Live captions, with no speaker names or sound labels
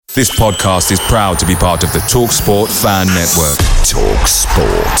This podcast is proud to be part of the TalkSport Fan Network.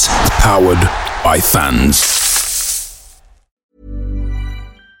 TalkSport. Powered by fans.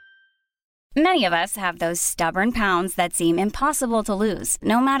 Many of us have those stubborn pounds that seem impossible to lose,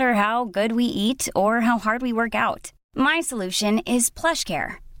 no matter how good we eat or how hard we work out. My solution is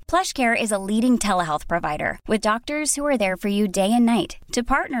PlushCare. PlushCare is a leading telehealth provider with doctors who are there for you day and night to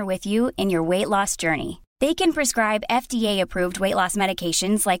partner with you in your weight loss journey. They can prescribe FDA-approved weight loss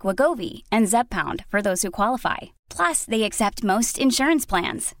medications like Wegovy and Zepbound for those who qualify. Plus, they accept most insurance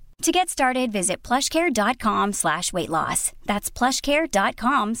plans. To get started, visit plushcare.com/weightloss. That's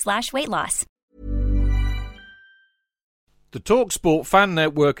plushcare.com/weightloss. The TalkSport Fan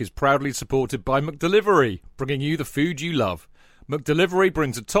Network is proudly supported by McDelivery, bringing you the food you love. McDelivery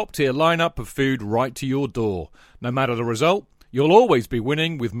brings a top-tier lineup of food right to your door. No matter the result, you'll always be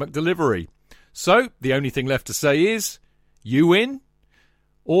winning with McDelivery. So, the only thing left to say is, you win?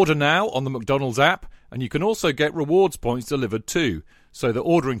 Order now on the McDonald's app, and you can also get rewards points delivered too, so that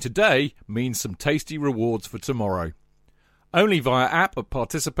ordering today means some tasty rewards for tomorrow. Only via app at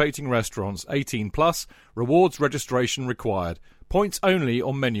participating restaurants. 18 plus, rewards registration required. Points only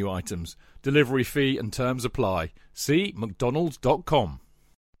on menu items. Delivery fee and terms apply. See mcdonalds.com.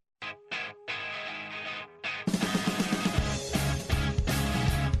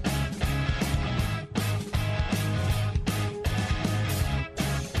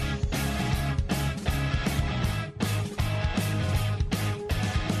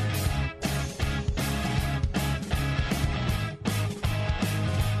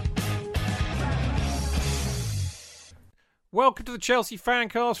 Welcome to the Chelsea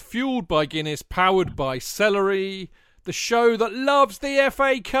Fancast, fueled by Guinness, powered by Celery, the show that loves the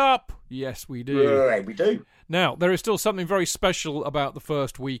FA Cup. Yes, we do. Right, we do. Now, there is still something very special about the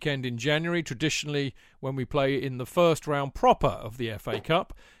first weekend in January. Traditionally, when we play in the first round proper of the FA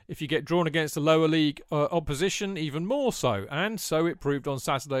Cup, if you get drawn against a lower league opposition, even more so. And so it proved on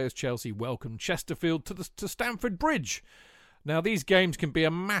Saturday as Chelsea welcomed Chesterfield to Stamford Bridge. Now, these games can be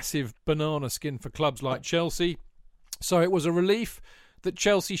a massive banana skin for clubs like Chelsea. So it was a relief that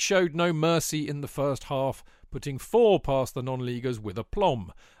Chelsea showed no mercy in the first half, putting 4 past the non-leaguers with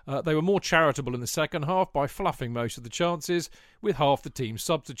aplomb. They were more charitable in the second half by fluffing most of the chances, with half the team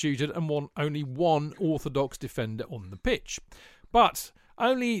substituted and only one orthodox defender on the pitch. But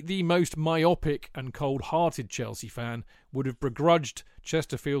only the most myopic and cold-hearted Chelsea fan would have begrudged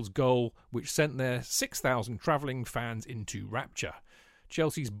Chesterfield's goal, which sent their 6,000 travelling fans into rapture.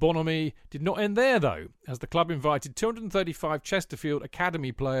 Chelsea's bonhomie did not end there, though, as the club invited 235 Chesterfield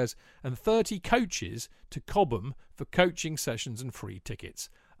Academy players and 30 coaches to Cobham for coaching sessions and free tickets.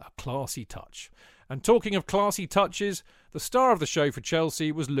 A classy touch. And talking of classy touches, the star of the show for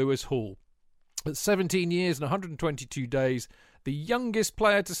Chelsea was Lewis Hall. At 17 years and 122 days, the youngest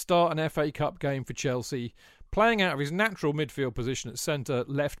player to start an FA Cup game for Chelsea, playing out of his natural midfield position at centre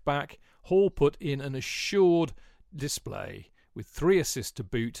left back, Hall put in an assured display, with 3 assists to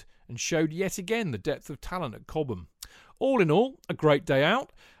boot, and showed yet again the depth of talent at Cobham. All in all, a great day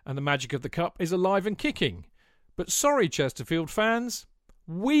out, and the magic of the Cup is alive and kicking. But sorry, Chesterfield fans,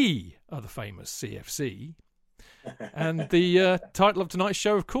 we are the famous CFC. And the title of tonight's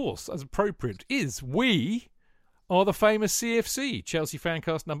show, of course, as appropriate, is We Are the Famous CFC. Chelsea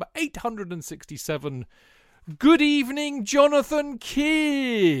Fancast number 867. Good evening, Jonathan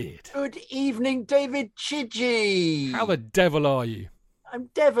Kidd. Good evening, David Chidgey. How the devil are you?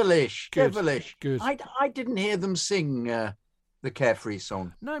 I'm devilish, Good, devilish. good. I didn't hear them sing the Carefree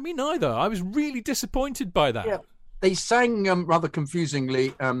song. No, me neither. I was really disappointed by that. Yeah, they sang rather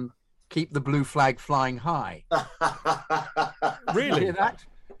confusingly, Keep the Blue Flag Flying High. Really? Did you hear that?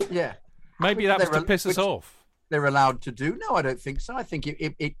 Yeah. Maybe that was to piss us off. They're allowed to do. No, I don't think so. I think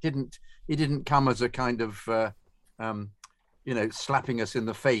it didn't come as a kind of slapping us in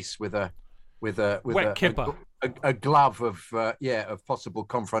the face with a Wet kipper. A glove of possible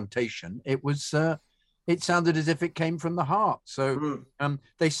confrontation. It was it sounded as if it came from the heart. So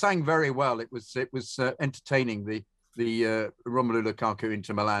they sang very well. It was entertaining. The Romelu Lukaku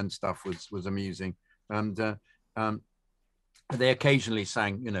Inter Milan stuff was amusing, and they occasionally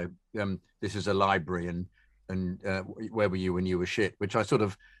sang, this is a library and where were you when you were shit, which I sort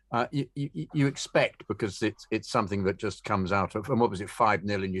of you expect, because it's something that just comes out of, and what was it,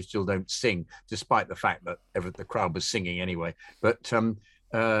 5-0 and you still don't sing, despite the fact that the crowd was singing anyway. But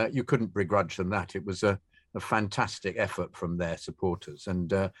you couldn't begrudge them that. It was a fantastic effort from their supporters, and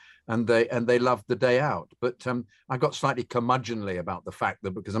they loved the day out. But I got slightly curmudgeonly about the fact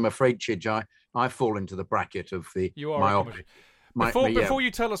that, because I'm afraid, Chidge, I fall into the bracket of the myopic. Before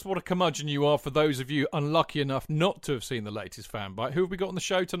you tell us what a curmudgeon you are, for those of you unlucky enough not to have seen the latest fan bite, who have we got on the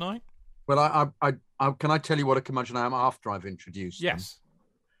show tonight? Well, I can I tell you what a curmudgeon I am after I've introduced? Yes.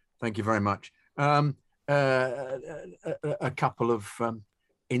 Thank you very much. A couple of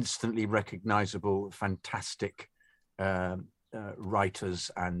instantly recognisable, fantastic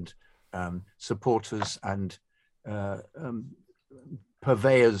writers and supporters and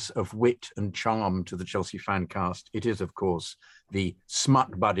purveyors of wit and charm to the Chelsea fan cast. It is, of course, the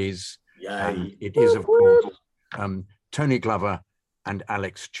Smut Buddies. It is, of course, Tony Glover and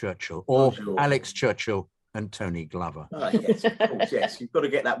Alex Churchill, or Alex Churchill and Tony Glover. Oh, yes, of course, yes. You've got to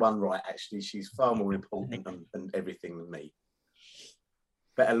get that one right, actually. She's far more important than everything than me.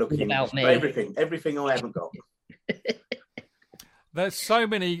 Better looking. About me. Everything I haven't got. There's so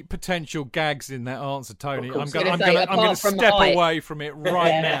many potential gags in that answer, Tony. I'm gonna going to step away from it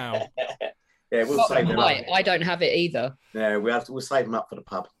right now. Yeah, we'll save them up. I don't have it either. Yeah, we'll save them up for the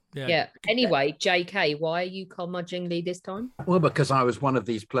pub. Yeah. Anyway, JK, why are you curmudgeonly this time? Well, because I was one of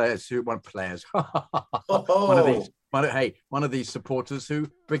these players one of these supporters who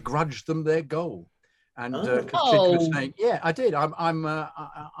begrudged them their goal, and was saying, "Yeah, I did.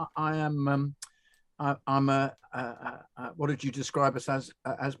 What did you describe us as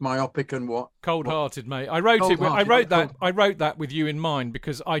myopic and what? Cold-hearted, mate. I wrote that with you in mind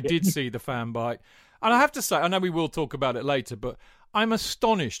because I did see the fan bite, and I have to say, I know we will talk about it later, but I'm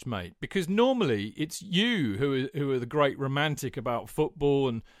astonished, mate, because normally it's you who are the great romantic about football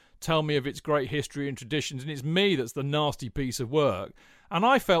and tell me of its great history and traditions, and it's me that's the nasty piece of work. And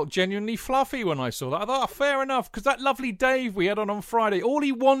I felt genuinely fluffy when I saw that. I thought, fair enough, because that lovely Dave we had on Friday, all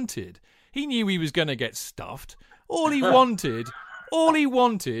he wanted, he knew he was going to get stuffed. All he wanted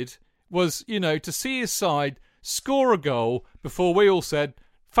was, to see his side score a goal before we all said,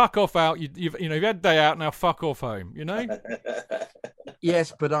 fuck off out. You've had day out, now fuck off home,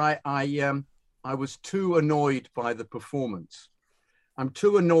 Yes, but I was too annoyed by the performance. I'm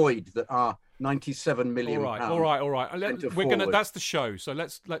too annoyed that our 97 million pounds. All right. That's the show. So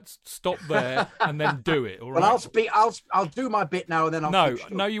let's stop there and then do it. All right. Well, I'll do my bit now and then I'll.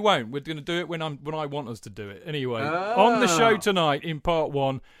 No, you won't. We're going to do it when I want us to do it. Anyway, on the show tonight in part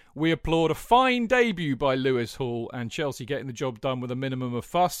one, we applaud a fine debut by Lewis Hall and Chelsea getting the job done with a minimum of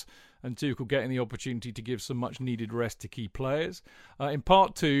fuss, and Tuchel getting the opportunity to give some much-needed rest to key players. In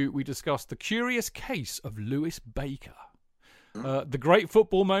part two, we discussed the curious case of Lewis Baker. The great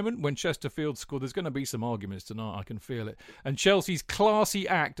football moment when Chesterfield scored. There's going to be some arguments tonight, I can feel it. And Chelsea's classy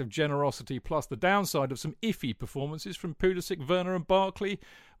act of generosity, plus the downside of some iffy performances from Pulisic, Werner and Barkley.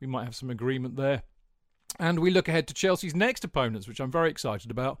 We might have some agreement there. And we look ahead to Chelsea's next opponents, which I'm very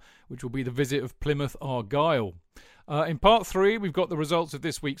excited about, which will be the visit of Plymouth Argyle. In part three, we've got the results of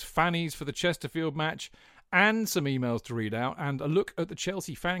this week's fannies for the Chesterfield match, and some emails to read out, and a look at the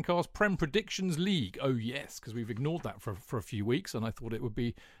Chelsea Fancast Prem Predictions League. Oh yes, because we've ignored that for a few weeks, and I thought it would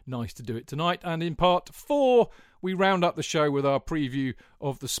be nice to do it tonight. And in part four, we round up the show with our preview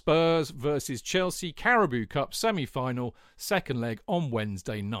of the Spurs versus Chelsea Carabao Cup semi-final, second leg on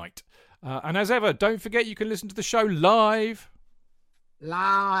Wednesday night. And as ever, don't forget you can listen to the show live.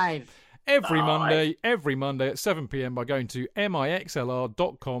 Every Monday at 7 p.m. by going to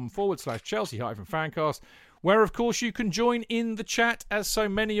mixlr.com/Chelsea-Fancast, where, of course, you can join in the chat, as so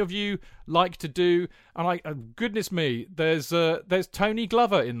many of you like to do. And goodness me, there's Tony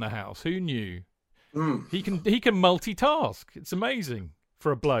Glover in the house. Who knew? He can multitask. It's amazing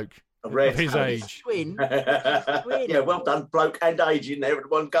for a bloke of his age. Yeah, well done, bloke and age in there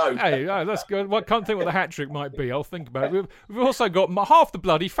at one go. Hey, that's good. I can't think what the hat trick might be. I'll think about it. We've also got half the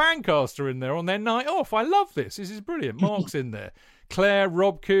bloody Fancaster in there on their night off. I love this. This is brilliant. Mark's in there. Claire,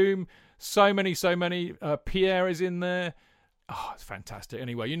 Rob Coombe, so many. Pierre is in there. Oh, it's fantastic.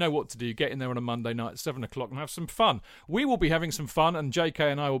 Anyway, you know what to do. Get in there on a Monday night at 7 o'clock and have some fun. We will be having some fun, and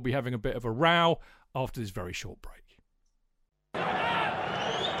JK and I will be having a bit of a row after this very short break.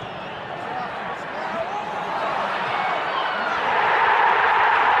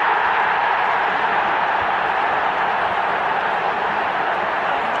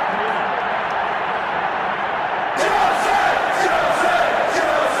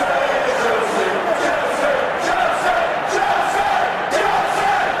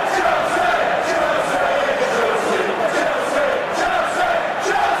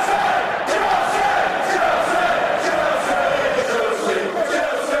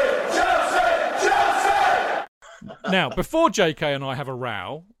 Now, before JK and I have a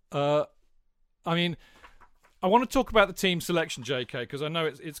row, I want to talk about the team selection, JK, because I know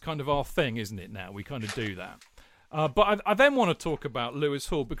it's kind of our thing, isn't it? Now we kind of do that. But I then want to talk about Lewis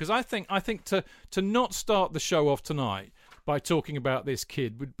Hall, because I think to not start the show off tonight by talking about this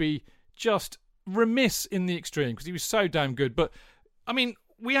kid would be just remiss in the extreme because he was so damn good. But I mean,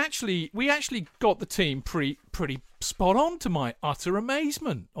 we actually got the team pretty spot on, to my utter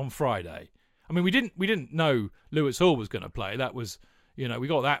amazement, on Friday. I mean, we didn't know Lewis Hall was going to play. That was, we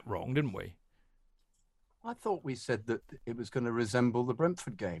got that wrong, didn't we? I thought we said that it was going to resemble the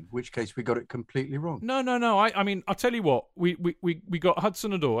Brentford game, which case we got it completely wrong. No. I mean, I'll tell you what. We got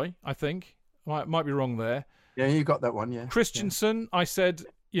Hudson-Odoi, I think. Might be wrong there. Yeah, you got that one, yeah. Christensen, yeah. I said,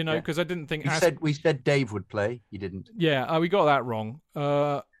 because I didn't think... We said Dave would play. He didn't. Yeah, we got that wrong.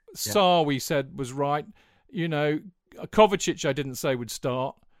 Sarr, we said, was right. Kovacic, I didn't say would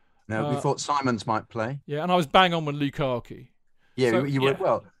start. No, we thought Simons might play. Yeah, and I was bang on with Lukaku. Yeah, so, you were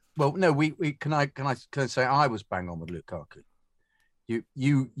well. No, we can I say I was bang on with Lukaku.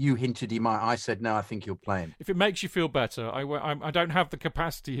 You hinted he might. I said no. I think he'll play him. If it makes you feel better, I don't have the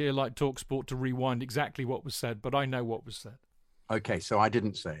capacity here like TalkSport to rewind exactly what was said, but I know what was said. Okay, so I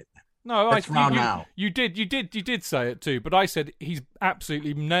didn't say it. No, you did say it too, but I said he's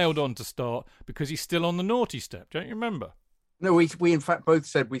absolutely nailed on to start because he's still on the naughty step. Don't you remember? No, we in fact both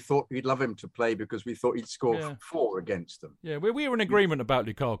said we thought we'd love him to play because we thought he'd score 4 against them. Yeah, we were in agreement about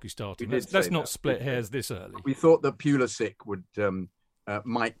Lukaku starting. Let's not split hairs this early. We thought that Pulisic would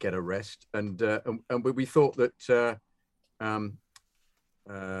might get a rest, and we thought that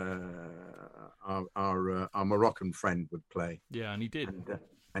our Moroccan friend would play. Yeah, and he did.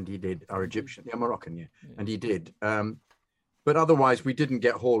 And he did. Our Egyptian, Moroccan, yeah, and he did. But otherwise, we didn't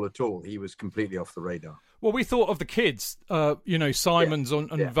get Hall at all. He was completely off the radar. Well, we thought of the kids. Simons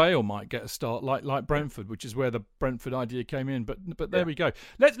and Vale might get a start, like Brentford, which is where the Brentford idea came in. But there we go.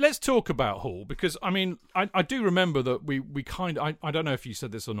 Let's talk about Hall because I mean I do remember that we kind of I don't know if you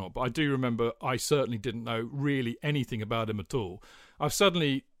said this or not, but I do remember I certainly didn't know really anything about him at all. I've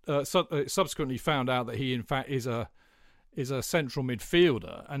suddenly subsequently found out that he in fact is a central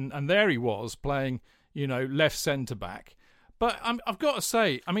midfielder, and there he was playing left centre back. But I've got to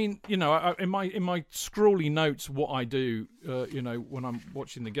say, I mean, in my scrawly notes, what I do, when I'm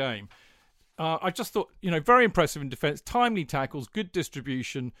watching the game, I just thought, very impressive in defence, timely tackles, good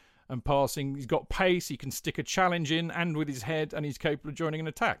distribution and passing. He's got pace. He can stick a challenge in and with his head, and he's capable of joining an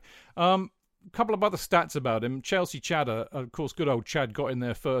attack. A couple of other stats about him. Chelsea Chadder, of course, good old Chad got in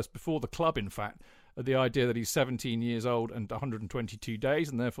there first before the club, in fact. The idea that he's 17 years old and 122 days,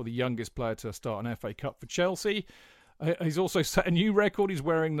 and therefore the youngest player to start an FA Cup for Chelsea. He's also set a new record. He's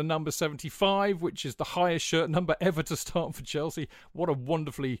wearing the number 75, which is the highest shirt number ever to start for Chelsea. What a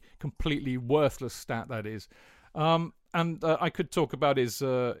wonderfully, completely worthless stat that is. And I could talk about his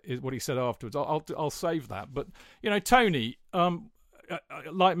what he said afterwards. I'll save that. But Tony,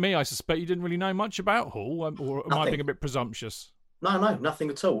 like me, I suspect you didn't really know much about Hall, or am I being a bit presumptuous? No, nothing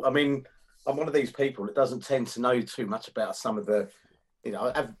at all. I mean, I'm one of these people that doesn't tend to know too much about some of the.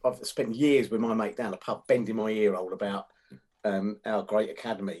 I've spent years with my mate down the pub bending my ear hole about our great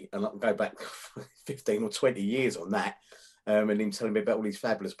academy, and I can go back 15 or 20 years on that, and him telling me about all these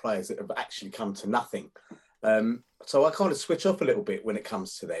fabulous players that have actually come to nothing. So I kind of switch off a little bit when it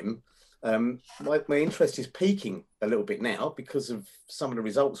comes to them. My interest is peaking a little bit now because of some of the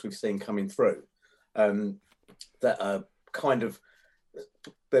results we've seen coming through that are kind of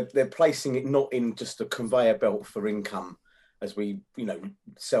they're placing it not in just a conveyor belt for income as we,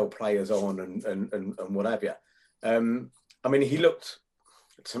 sell players on and what have you. I mean, he looked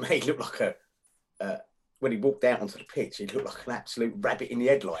like when he walked out onto the pitch, he looked like an absolute rabbit in the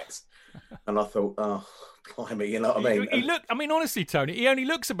headlights. And I thought, oh, blimey, you know what I mean? Honestly, Tony, he only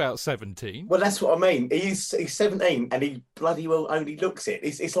looks about 17. Well, that's what I mean. He's 17 and he bloody well only looks it.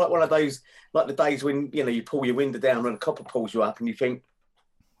 It's like one of those, like the days when, you pull your window down and a copper pulls you up and you think,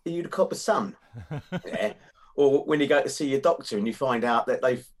 are you the copper's son? Yeah. Or when you go to see your doctor and you find out that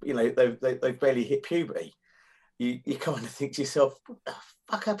they've barely hit puberty, you kind of think to yourself, what the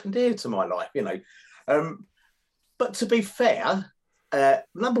fuck happened here to my life, But to be fair,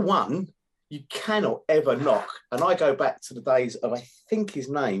 number one, you cannot ever knock. And I go back to the days of, I think his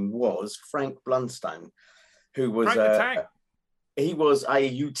name was Frank Blundstone, who was he was a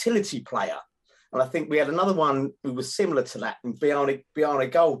utility player. And I think we had another one who was similar to that, Bjarne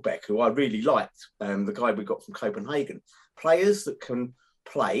Goldbeck, who I really liked, the guy we got from Copenhagen. Players that can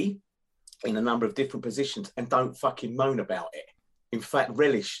play in a number of different positions and don't fucking moan about it. In fact,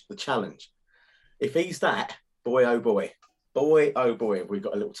 relish the challenge. If he's that, boy, oh boy, have we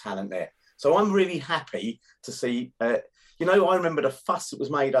got a little talent there. So I'm really happy to see, I remember the fuss that was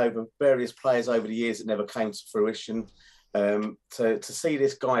made over various players over the years that never came to fruition. To see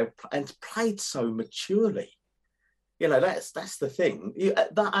this guy and played so maturely, You know, that's the thing.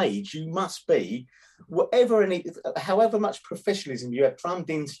 At that age, you must be however much professionalism you have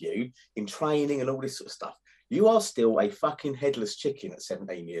drummed into you in training and all this sort of stuff. You are still a fucking headless chicken at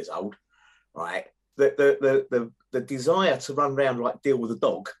 17 years old, right? The desire to run around like Deal with a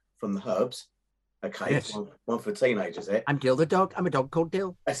Dog from the Herbs. Okay, yes. one for teenagers there. I'm Dill the dog. I'm a dog called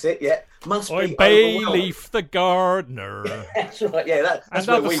Dill. That's it, yeah. Must be I'm Bayleaf the gardener. That's right, yeah. That's and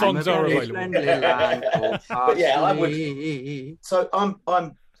where other we songs are available. But yeah, I would. So I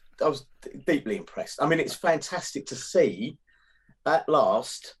was deeply impressed. I mean, it's fantastic to see at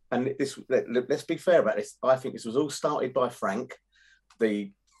last. And let's be fair about this. I think this was all started by Frank,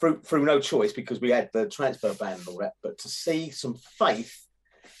 through no choice because we had the transfer ban and all that. But to see some faith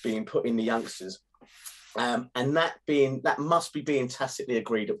being put in the youngsters. And that must be being tacitly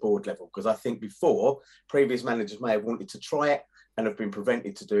agreed at board level, because I think before previous managers may have wanted to try it and have been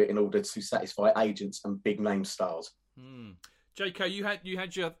prevented to do it in order to satisfy agents and big name stars. JK, you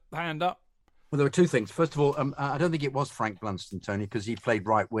had your hand up. Well, there were two things. First of all, I don't think it was Frank Blunston, Tony, because he played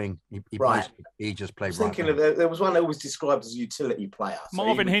right wing. He just played right wing. There was one that was described as a utility player.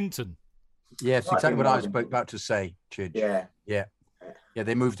 Marvin Hinton. Yes, exactly what I was about to say, Chidge. Yeah,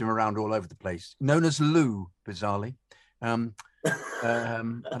 they moved him around all over the place. Known as Lou, bizarrely. I don't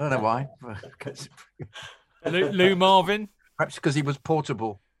know why. Lou Marvin? Perhaps because he was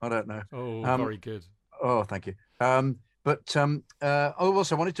portable. I don't know. Oh, very good. Oh, thank you. But I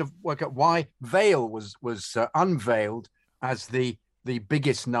also wanted to work out why Vale was unveiled as the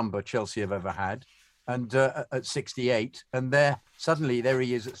biggest number Chelsea have ever had, and at 68, and there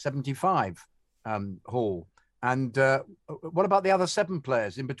he is at 75, Hall. And what about the other 7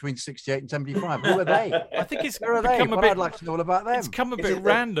 players in between 68 and 75? Who are they? I think it's Where are they? I'd like to know all about them. It's come a bit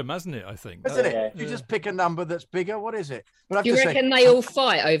random, hasn't it? I think. Isn't it? You just pick a number that's bigger. What is it? But do you reckon they all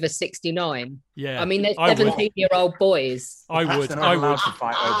fight over 69? Yeah. I mean, they're 17-year-old boys. I would to fight over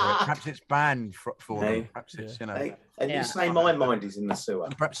it. Perhaps it's banned for them. Perhaps it's, you say my mind is in the sewer.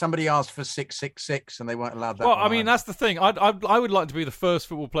 And perhaps somebody asked for 666 and they weren't allowed that. Well, I mean, that's the thing. I would like to be the first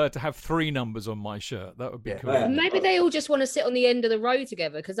football player to have 3 numbers on my shirt. That would be cool. Yeah. Maybe they all just want to sit on the end of the row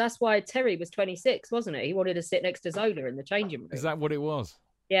together, because that's why Terry was 26, wasn't it? He wanted to sit next to Zola in the changing room. Is that what it was?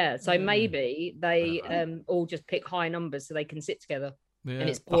 Yeah, so maybe they all just pick high numbers so they can sit together. Yeah. And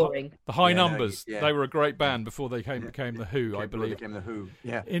it's boring. The High Numbers. They were a great band before they became the Who, I believe. Became the Who.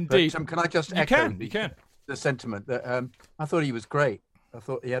 Yeah, indeed. But, can I just echo the sentiment that I thought he was great. I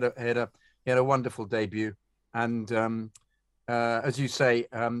thought he had a wonderful debut, and as you say,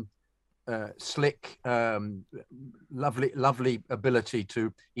 slick, lovely ability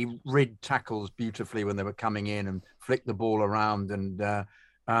to. He rid tackles beautifully when they were coming in and flicked the ball around, and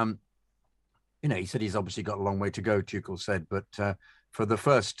he said he's obviously got a long way to go. Tuchel said, but for the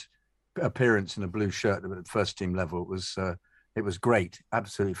first appearance in a blue shirt at first team level, it was great,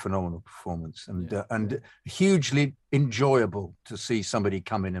 absolutely phenomenal performance, and hugely enjoyable to see somebody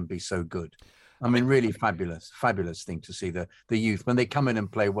come in and be so good. I mean, really fabulous thing to see the youth when they come in and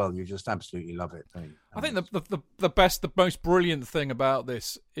play well. You just absolutely love it. I think the most brilliant thing about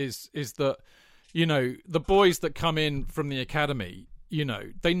this is that, the boys that come in from the academy,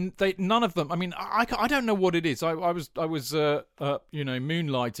 they none of them. I mean, I don't know what it is. I was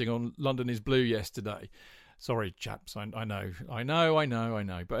moonlighting on London is Blue yesterday. Sorry, chaps. I know.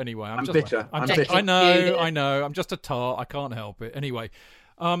 But anyway, I'm bitter. I know. I'm just a tart. I can't help it. Anyway,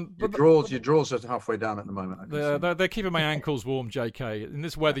 your drawers are halfway down at the moment. They're keeping my ankles warm, JK. In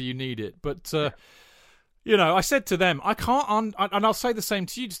this weather, you need it. But I said to them, I can't. And I'll say the same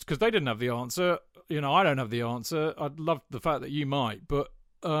to you, just because they didn't have the answer. I don't have the answer. I'd love the fact that you might, but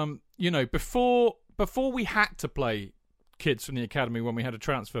before we had to play kids from the academy when we had a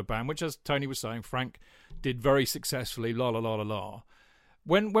transfer ban, which, as Tony was saying, Frank did very successfully.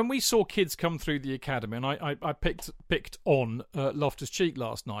 When we saw kids come through the academy, and I picked on Loftus-Cheek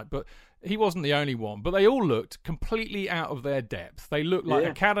last night, but he wasn't the only one. But they all looked completely out of their depth. They looked like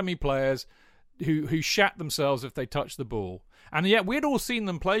academy players who shat themselves if they touched the ball, and yet we'd all seen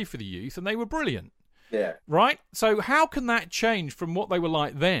them play for the youth, and they were brilliant. Yeah. Right? So how can that change from what they were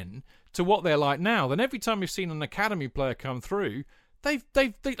like then to what they're like now? Then every time we've seen an academy player come through, they've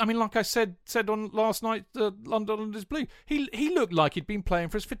I mean, like I said on last night, London is Blue, he looked like he'd been playing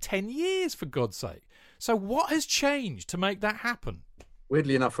for us for 10 years, for God's sake. So what has changed to make that happen?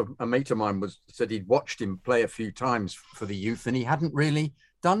 Weirdly enough, a mate of mine said he'd watched him play a few times for the youth and he hadn't really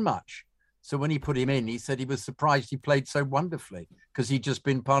done much. So when he put him in, he said he was surprised he played so wonderfully because he'd just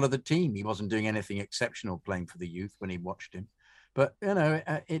been part of the team. He wasn't doing anything exceptional playing for the youth when he watched him. But,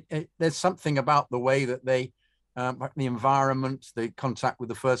 there's something about the way that they the environment, the contact with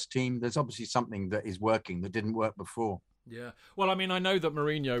the first team. There's obviously something that is working that didn't work before. Yeah. Well, I mean, I know that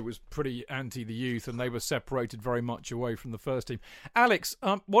Mourinho was pretty anti the youth and they were separated very much away from the first team. Alex,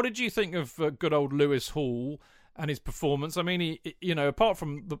 what did you think of good old Lewis Hall and his performance? I mean, he, you know, apart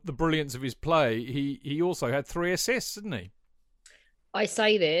from the brilliance of his play, he also had 3 assists, didn't he? I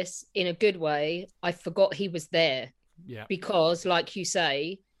say this in a good way. I forgot he was there. Yeah. Because, like you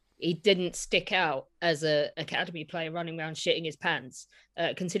say, he didn't stick out as a academy player running around shitting his pants,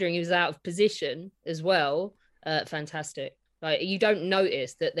 considering he was out of position as well. Fantastic. Like, you don't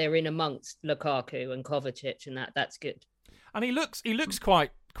notice that they're in amongst Lukaku and Kovacic, and that's good. And he looks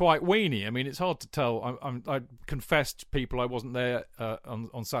quite weenie. I mean, it's hard to tell. I confessed to people I wasn't there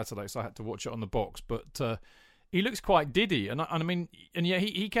on Saturday, so I had to watch it on the box. But he looks quite diddy, and I mean, and yeah,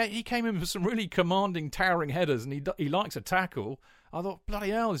 he came in with some really commanding, towering headers, and he likes a tackle. I thought,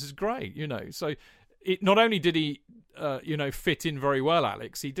 bloody hell, this is great, you know. So, not only did he, fit in very well,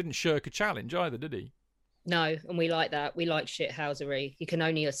 Alex, he didn't shirk a challenge either, did he? No, and we like that. We like shithousery. You can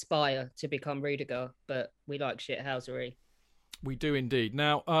only aspire to become Rudiger, but we like shithousery. We do indeed.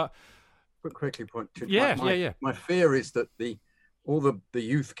 Now, quickly point to yeah. My fear is that all the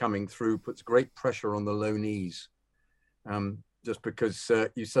youth coming through puts great pressure on the loanees, just because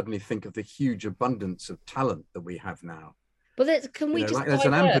you suddenly think of the huge abundance of talent that we have now. But there's an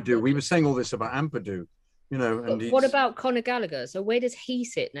Ampadu. We were saying all this about Ampadu, you know. And what about Conor Gallagher? So where does he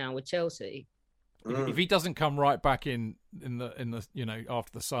sit now with Chelsea? If he doesn't come right back in the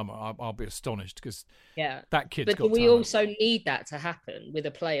after the summer, I'll be astonished, because that kid's got talent. But we also need that to happen with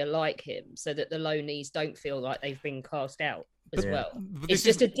a player like him, so that the loanees don't feel like they've been cast out as well. It's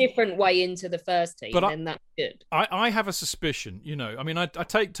just a different way into the first team, and that's good. I have a suspicion, you know. I mean, I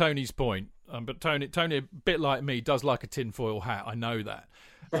take Tony's point, but Tony, a bit like me, does like a tinfoil hat. I know that,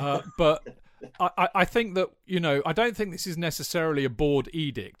 but I think that, you know, I don't think this is necessarily a board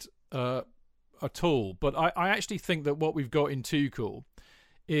edict at all, but I actually think that what we've got in Tuchel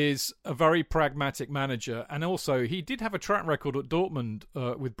is a very pragmatic manager, and also he did have a track record at Dortmund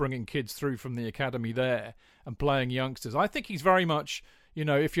with bringing kids through from the academy there and playing youngsters. I think he's very much, you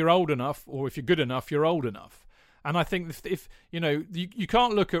know, if you're old enough or if you're good enough, you're old enough. And I think if you know, you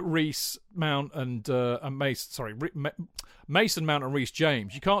can't look at Reece Mount and Mason Mount and Reece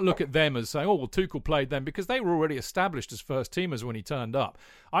James. You can't look at them as saying, oh, well, Tuchel played them, because they were already established as first teamers when he turned up.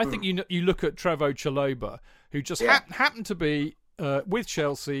 I think you look at Trevoh Chalobah, who just happened to be with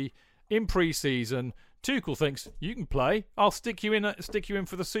Chelsea in pre-season. Tuchel thinks, you can play. I'll stick you in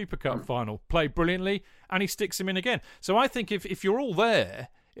for the Super Cup final. Play brilliantly, and he sticks him in again. So I think if you're all there.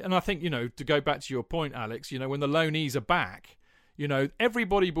 And I think, you know, to go back to your point, Alex, you know, when the loanees are back, you know,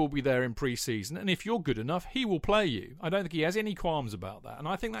 everybody will be there in pre-season. And if you're good enough, he will play you. I don't think he has any qualms about that. And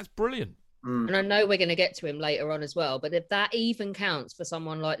I think that's brilliant. And I know we're going to get to him later on as well. But if that even counts for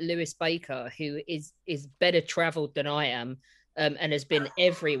someone like Lewis Baker, who is better travelled than I am, and has been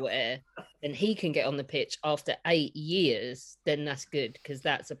everywhere, then he can get on the pitch after 8 years, then that's good, because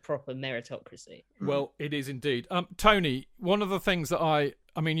that's a proper meritocracy. Well, it is indeed. Tony, one of the things that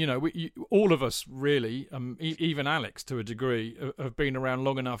I mean, you know, all of us really, even Alex to a degree, have been around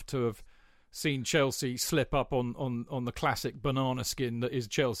long enough to have seen Chelsea slip up on the classic banana skin that is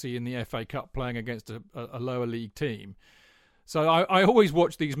Chelsea in the FA Cup playing against a lower league team. So I always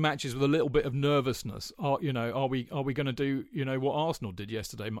watch these matches with a little bit of nervousness. Are we going to do, you know, what Arsenal did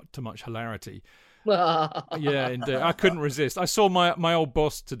yesterday to much hilarity? Yeah, indeed. I couldn't resist. I saw my old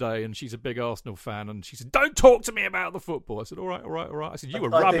boss today, and she's a big Arsenal fan, and she said, "Don't talk to me about the football." I said, "All right." I said, "You were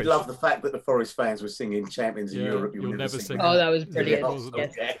rubbish." I did love the fact that the Forest fans were singing "Champions of Europe." You'll never sing. Oh, that was brilliant.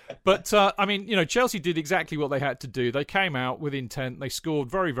 Yeah. But I mean, you know, Chelsea did exactly what they had to do. They came out with intent. They scored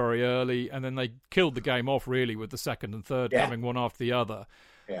very, very early, and then they killed the game off really with the second and third coming one after the other.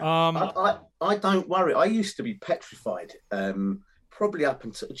 Yeah. I don't worry. I used to be petrified. Probably up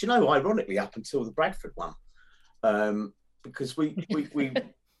until, ironically, up until the Bradford one, because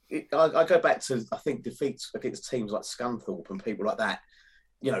I go back to, I think, defeats against teams like Scunthorpe and people like that,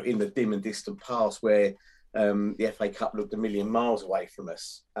 you know, in the dim and distant past where the FA Cup looked a million miles away from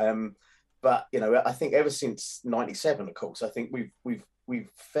us. But you know, I think ever since '97, of course, I think we've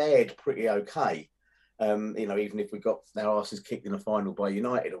fared pretty okay. You know, even if we got our asses kicked in the final by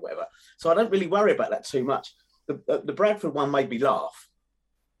United or whatever. So I don't really worry about that too much. The Bradford one made me laugh.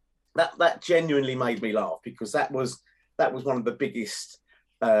 That genuinely made me laugh, because that was one of the biggest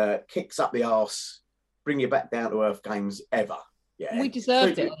kicks up the arse, bring you back down to earth games ever. Yeah, we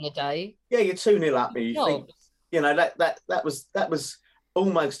deserved it on the day. Yeah, you're 2-0 up, and you think, you know, that was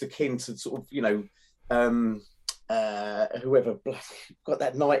almost akin to sort of, you know, whoever got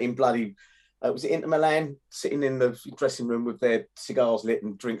that night in bloody Was it Inter Milan, sitting in the dressing room with their cigars lit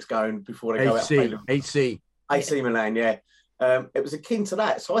and drinks going before they go out? AC Milan, yeah. It was akin to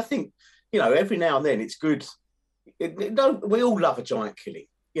that. So I think, every now and then it's good. We all love a giant killing.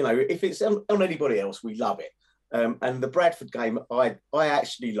 If it's on anybody else, we love it. And the Bradford game, I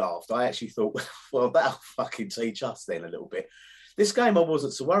actually laughed. I actually thought, well, that'll fucking teach us then a little bit. This game I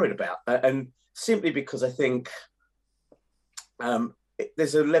wasn't so worried about. And simply because I think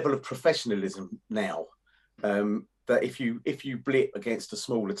there's a level of professionalism now that if you blip against a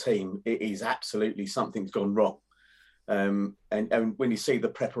smaller team, it is absolutely something's gone wrong. And when you see the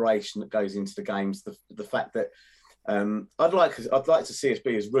preparation that goes into the games, the fact that I'd like to see us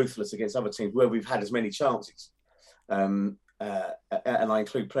be as ruthless against other teams where we've had as many chances, and I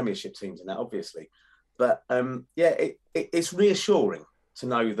include Premiership teams in that, obviously. But it's reassuring to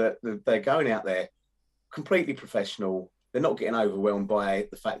know that they're going out there completely professional. They're not getting overwhelmed by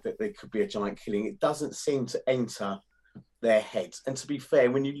the fact that there could be a giant killing. It doesn't seem to enter their heads. And to be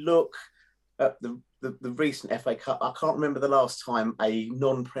fair, when you look at the recent FA Cup, I can't remember the last time a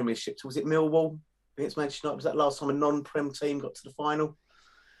non-Premiership, was it Millwall against Manchester United? Was that last time a non-Prem team got to the final?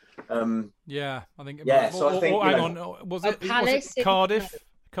 Yeah, I think. Yeah, so I think. Hang on, was it Cardiff?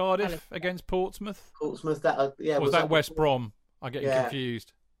 Cardiff against Portsmouth. Portsmouth. That was that West Brom? I'm getting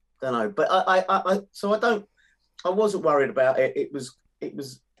confused. Don't know, but I wasn't worried about it. It was a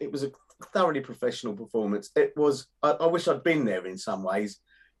thoroughly professional performance. It was. I wish I'd been there in some ways,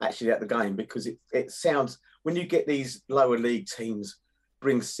 actually, at the game, because it sounds, when you get these lower league teams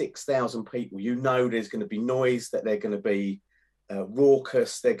bring 6,000 people, there's going to be noise, that they're going to be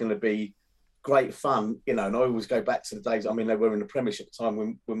raucous, they're going to be great fun, and I always go back to the days. I mean, they were in the Premiership at the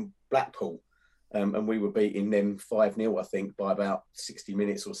time when Blackpool, and we were beating them 5-0, I think, by about 60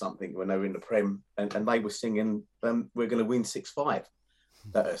 minutes or something when they were in the Prem, and they were singing, "We're going to win 6-5"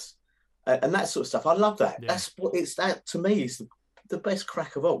 at us, and that sort of stuff. I love that. Yeah. That's what it's. That to me is the best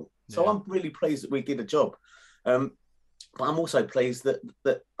crack of all. So I'm really pleased that we did a job. But I'm also pleased that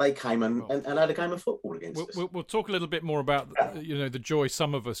they came and had a game of football against us. We'll talk a little bit more about the joy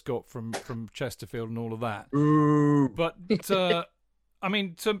some of us got from Chesterfield and all of that. But I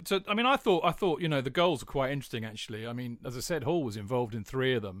thought the goals are quite interesting actually. I mean, as I said, Hall was involved in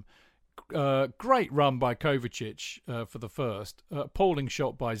 3 of them. Great run by Kovacic for the first. Appalling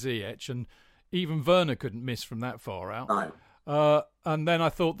shot by Ziyech, and even Werner couldn't miss from that far out. No. And then I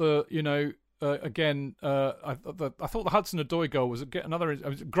thought I thought the Hudson-Odoi goal was it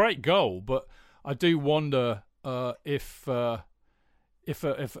was a great goal, but I do wonder if a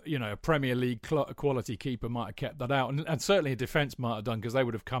Premier League quality keeper might have kept that out, and certainly a defence might have done, because they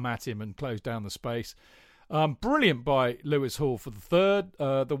would have come at him and closed down the space. Brilliant by Lewis Hall for the third.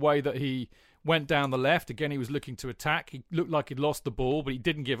 The way that he went down the left, again, he was looking to attack. He looked like he'd lost the ball, but he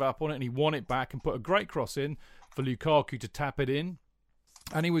didn't give up on it, and he won it back and put a great cross in for Lukaku to tap it in.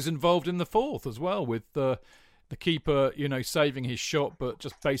 And he was involved in the fourth as well, with the keeper, saving his shot, but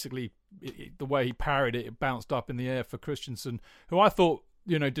just basically the way he parried it, it bounced up in the air for Christensen, who I thought,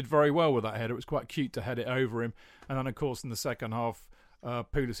 did very well with that header. It was quite cute to head it over him. And then, of course, in the second half,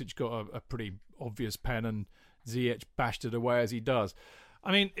 Pulisic got a pretty obvious pen, and Ziyech bashed it away as he does.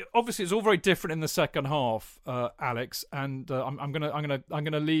 I mean, obviously, it's all very different in the second half, Alex. And I'm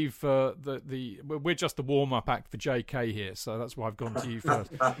gonna leave we're just the warm up act for JK here, so that's why I've gone to you first.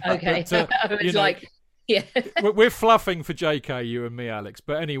 Okay, but, yeah, we're fluffing for JK, you and me, Alex.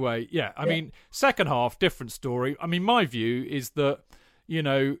 But anyway, I mean, second half, different story. I mean, my view is that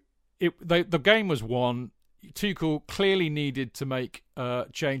the game was won. Tuchel clearly needed to make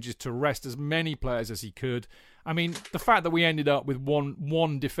changes to rest as many players as he could. I mean, the fact that we ended up with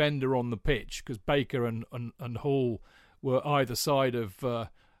one defender on the pitch, because Baker and Hall were either side of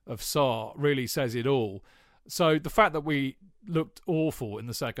Sarr, really says it all. So the fact that we looked awful in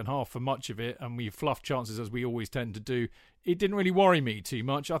the second half for much of it, and we fluffed chances as we always tend to do, it didn't really worry me too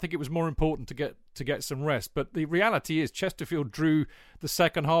much. I think it was more important to get some rest. But the reality is, Chesterfield drew the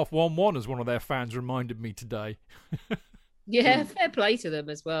second half 1-1, as one of their fans reminded me today. Yeah, fair play to them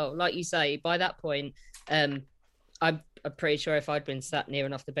as well. Like you say, by that point, I'm pretty sure if I'd been sat near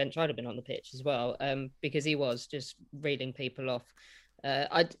enough the bench, I'd have been on the pitch as well, because he was just reeling people off.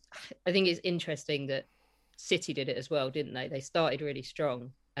 I think it's interesting that City did it as well, didn't they? They started really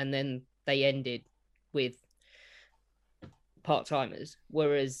strong, and then they ended with part-timers,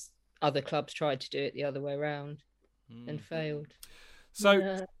 whereas other clubs tried to do it the other way around and failed.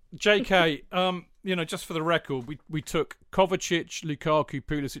 So, JK, just for the record, we took Kovacic, Lukaku,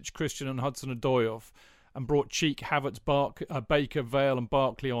 Pulisic, Christian and Hudson-Odoi off, and brought Cheek, Havertz, Baker, Vale and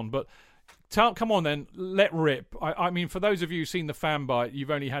Barkley on. But Come on then, let rip. I mean, for those of you who've seen the fan bite,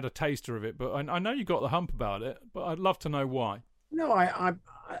 you've only had a taster of it, but I know you got the hump about it, but I'd love to know why. No, I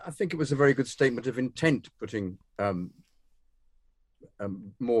think it was a very good statement of intent putting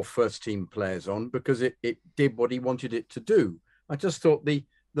more first-team players on, because it did what he wanted it to do. I just thought the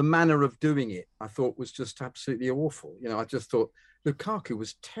manner of doing it, I thought, was just absolutely awful. I just thought Lukaku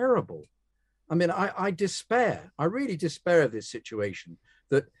was terrible. I mean, I despair. I really despair of this situation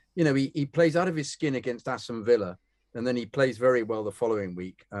that, he plays out of his skin against Aston Villa, and then he plays very well the following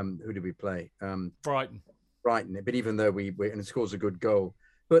week. Who did we play? Brighton. But even though and scores a good goal,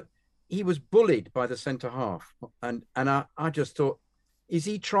 but he was bullied by the centre half, and I just thought, is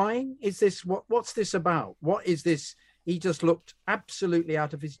he trying? Is this what's this about? What is this? He just looked absolutely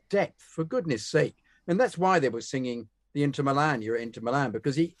out of his depth, for goodness sake. And that's why they were singing the Inter Milan, you're Inter Milan,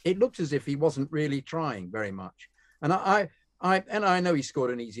 because it looked as if he wasn't really trying very much. And I know he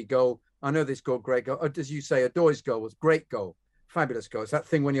scored an easy goal. I know they scored great goal. As you say, Odoo's goal was great goal, fabulous goal. It's that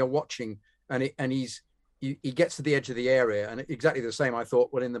thing when you're watching and he gets to the edge of the area, and exactly the same. I thought,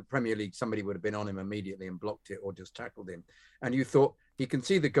 well, in the Premier League, somebody would have been on him immediately and blocked it or just tackled him. And you thought, he can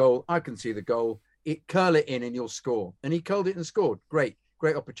see the goal, I can see the goal, curl it in and you'll score. And he curled it and scored. Great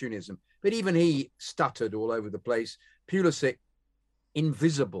opportunism. But even he stuttered all over the place. Pulisic,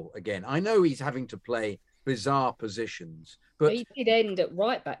 invisible again. I know he's having to play bizarre positions, but he did end at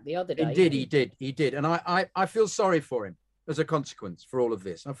right back the other day. He did. And I feel sorry for him as a consequence for all of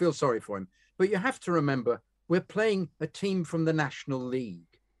this. I feel sorry for him. But you have to remember, we're playing a team from the National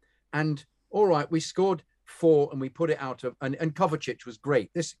League. And all right, we scored 4 and we put it out of, and Kovacic was great.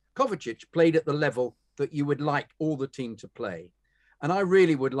 This Kovacic played at the level that you would like all the team to play. And I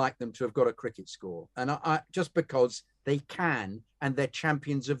really would like them to have got a cricket score. And I just because they can, and they're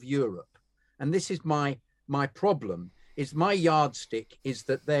champions of Europe. And this is my problem, is my yardstick is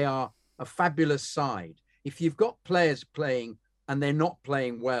that they are a fabulous side. If you've got players playing and they're not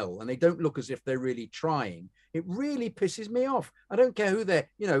playing well, and they don't look as if they're really trying, it really pisses me off. I don't care who they're,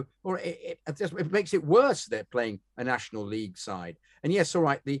 or it makes it worse. They're playing a National League side. And yes, all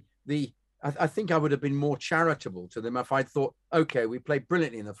right, I think I would have been more charitable to them if I'd thought, okay, we played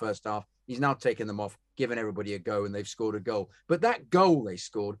brilliantly in the first half. He's now taken them off, given everybody a go, and they've scored a goal. But that goal they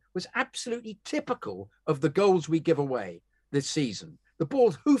scored was absolutely typical of the goals we give away this season. The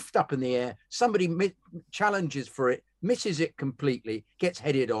ball's hoofed up in the air. Somebody challenges for it, misses it completely, gets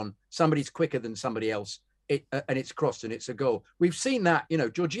headed on. Somebody's quicker than somebody else, and it's crossed and it's a goal. We've seen that.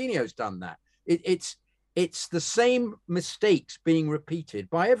 Jorginho's done that. It's the same mistakes being repeated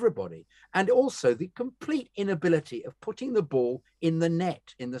by everybody. And also the complete inability of putting the ball in the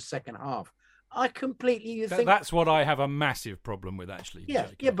net in the second half. I completely think... That's what I have a massive problem with, actually. Yeah,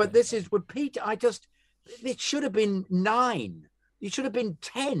 but this is repeat. It should have been 9. It should have been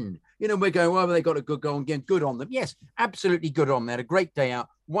 10. We're going, well, they got a good goal again. Good on them. Yes, absolutely good on them. They had a great day out.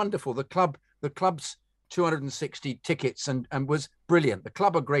 Wonderful. The club's 260 tickets and was brilliant. The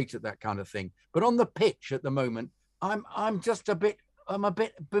club are great at that kind of thing. But on the pitch at the moment, I'm a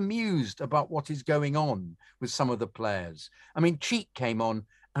bit bemused about what is going on with some of the players. I mean, Cheek came on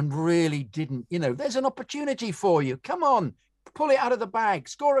and really didn't, there's an opportunity for you. Come on, pull it out of the bag,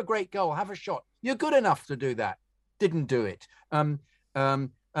 score a great goal, have a shot. You're good enough to do that. Didn't do it.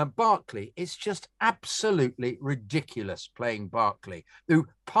 Barkley, it's just absolutely ridiculous playing Barkley, who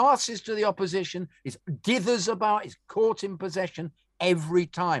passes to the opposition, is dithers about, is caught in possession every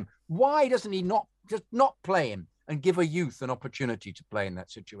time. Why doesn't he not play him and give a youth an opportunity to play in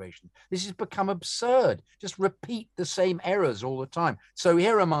that situation? This has become absurd. Just repeat the same errors all the time. So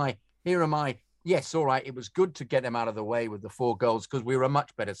here am I. Yes, all right, it was good to get them out of the way with the 4 goals because we were a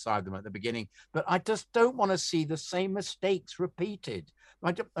much better side than them at the beginning. But I just don't want to see the same mistakes repeated.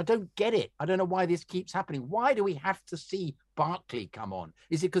 I don't get it. I don't know why this keeps happening. Why do we have to see Barkley come on?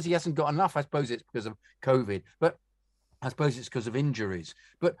 Is it because he hasn't got enough? I suppose it's because of COVID, but I suppose it's because of injuries.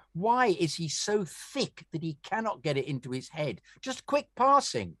 But why is he so thick that he cannot get it into his head? Just quick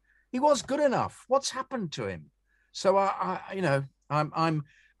passing. He was good enough. What's happened to him? So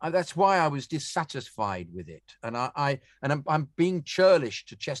that's why I was dissatisfied with it, and I'm being churlish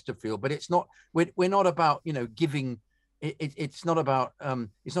to Chesterfield, but it's not. We're not about giving. It's not about.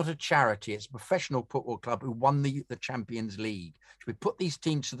 It's not a charity. It's a professional football club who won the Champions League. So we put these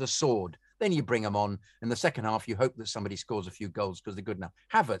teams to the sword. Then you bring them on. In the second half, you hope that somebody scores a few goals because they're good enough.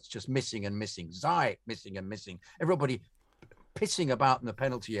 Havertz just missing and missing. Ziyech missing and missing. Everybody pissing about in the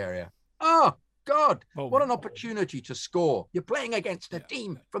penalty area. Oh, God, what an opportunity to score. You're playing against a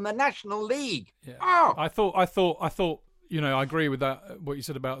team from the National League. Yeah. Oh! I thought, I agree with that, what you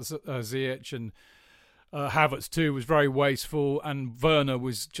said about Ziyech, and Havertz too was very wasteful, and Werner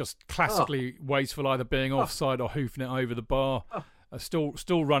was just classically wasteful, either being offside or hoofing it over the bar.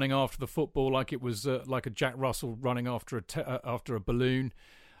 Still running after the football like it was like a Jack Russell running after a balloon.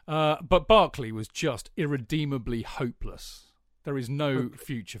 But Barkley was just irredeemably hopeless. There is no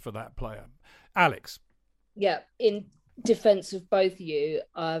future for that player. Alex. Yeah, in defence of both of you,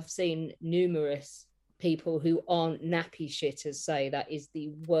 I've seen numerous people who aren't nappy shitters say that is the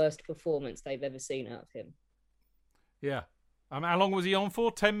worst performance they've ever seen out of him. Yeah. How long was he on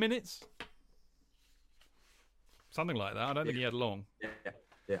for? 10 minutes? Something like that. I don't think he had long.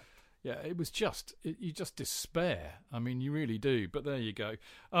 Yeah, it was just, you just despair. I mean, you really do. But there you go.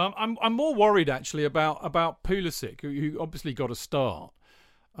 I'm more worried actually about Pulisic, who obviously got a start.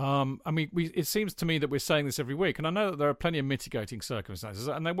 I mean, it seems to me that we're saying this every week, and I know that there are plenty of mitigating circumstances,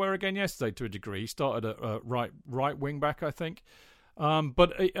 and there were again yesterday to a degree. He started at right wing back, I think.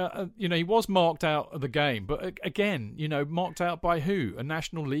 But he was marked out of the game. But again, marked out by who? A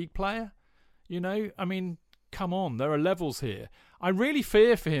National League player? I mean, come on, there are levels here. I really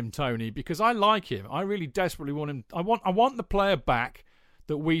fear for him, Tony, because I like him. I really desperately want him. I want the player back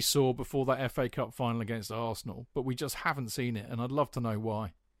that we saw before that FA Cup final against Arsenal, but we just haven't seen it, and I'd love to know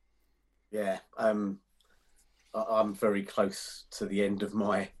why. Yeah, I'm very close to the end of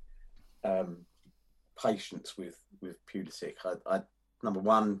my patience with Pulisic. I number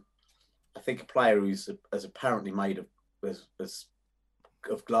one, I think a player who's as apparently made of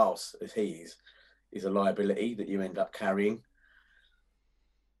glass as he is a liability that you end up carrying.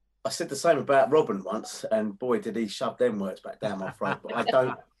 I said the same about Robben once, and boy, did he shove them words back down my throat.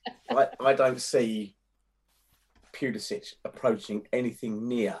 But I don't see Pulisic approaching anything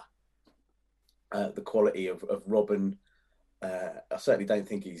near the quality of Robben. I certainly don't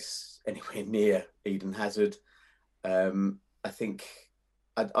think he's anywhere near Eden Hazard. I think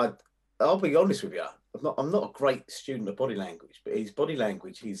I'll be honest with you. I'm not a great student of body language, but his body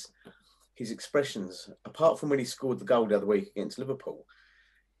language, his expressions, apart from when he scored the goal the other week against Liverpool,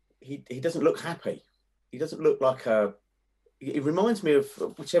 he doesn't look happy. He doesn't look like a. It reminds me of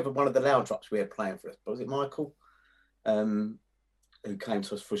whichever one of the loud drops we had playing for us. Was it Michael, who came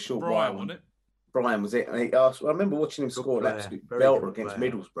to us for a short while? Wasn't it? Brian was it? And I remember watching him score an absolute belter against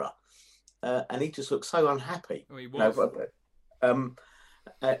Middlesbrough, and he just looked so unhappy. Oh, he was. And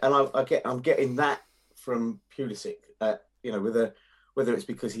I'm getting that from Pulisic. Whether it's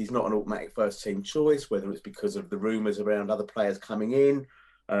because he's not an automatic first team choice, whether it's because of the rumours around other players coming in,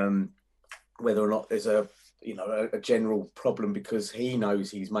 whether or not there's a general problem because he knows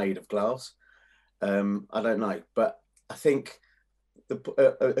he's made of glass. I don't know, but I think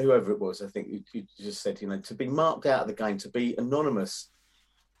whoever it was, I think you just said, to be marked out of the game, to be anonymous,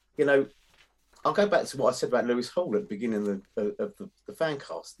 I'll go back to what I said about Lewis Hall at the beginning of the fan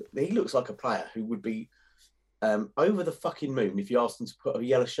cast. He looks like a player who would be over the fucking moon if you asked him to put a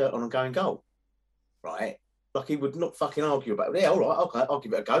yellow shirt on and go and goal, right? Like he would not fucking argue about it. Yeah, all right, okay, I'll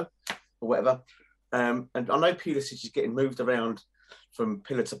give it a go or whatever. And I know Pulisic is getting moved around from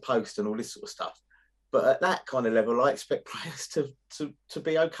pillar to post and all this sort of stuff. But at that kind of level, I expect players to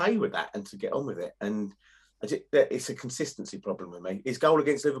be okay with that and to get on with it. And it's a consistency problem with me. His goal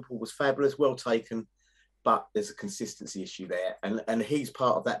against Liverpool was fabulous, well taken, but there's a consistency issue there. And he's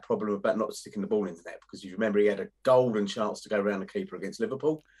part of that problem about not sticking the ball into net, because you remember he had a golden chance to go around the keeper against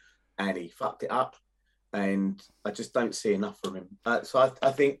Liverpool and he fucked it up. And I just don't see enough from him. So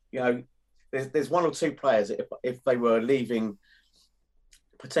I think, there's one or two players that if they were leaving,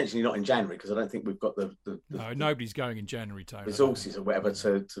 potentially not in January, because I don't think we've got the nobody's going in January, Tony, resources or whatever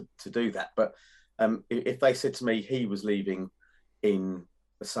to do that. But if they said to me he was leaving in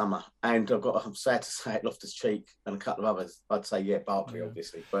the summer, and I'm sad to say it, Loftus-Cheek and a couple of others, I'd say Barkley,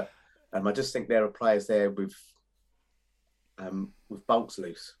 obviously. But I just think there are players there with bolts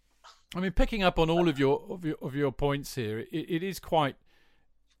loose. I mean, picking up on all of your points here, it is quite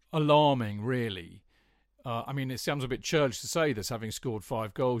alarming, really. I mean, it sounds a bit churlish to say this, having scored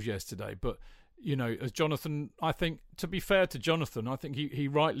 5 goals yesterday, but as Jonathan, I think, to be fair to Jonathan, I think he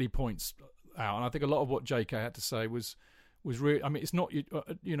rightly points out, and I think a lot of what JK had to say was really. I mean, it's not you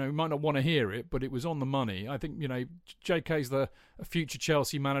might not want to hear it, but it was on the money. I think JK's a future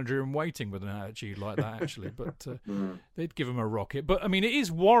Chelsea manager in waiting with an attitude like that, actually. But they'd give him a rocket. But I mean, it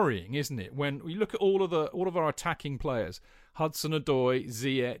is worrying, isn't it, when you look at all of our attacking players: Hudson-Odoi,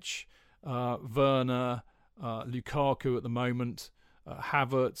 Ziyech, Werner, Lukaku at the moment,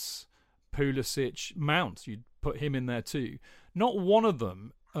 Havertz, Pulisic, Mount. You'd put him in there too. Not one of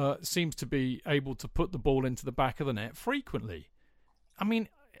them seems to be able to put the ball into the back of the net frequently. I mean,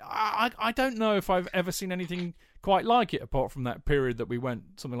 I don't know if I've ever seen anything quite like it, apart from that period that we went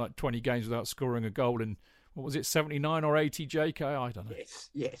something like 20 games without scoring a goal in, what was it, 79 or 80, JK? I don't know.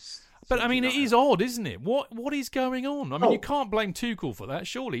 Yes. But I mean, it is odd, isn't it? What is going on? I mean, you can't blame Tuchel for that.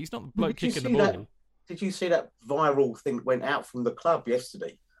 Surely he's not the bloke kicking the ball. Did you see that viral thing that went out from the club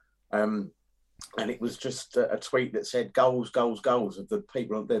yesterday? And it was just a tweet that said goals, goals, goals of the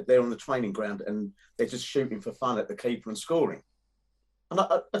people. They're on the training ground and they're just shooting for fun at the keeper and scoring. And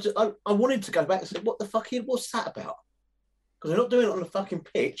I wanted to go back and say, what the fuck? What's that about? Because they're not doing it on the fucking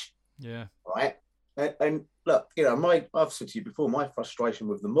pitch. Yeah. Right. And look, I've said to you before, my frustration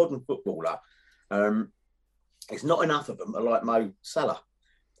with the modern footballer, it's not enough of them are like Mo Salah,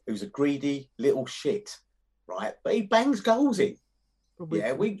 who's a greedy little shit, right? But he bangs goals in. We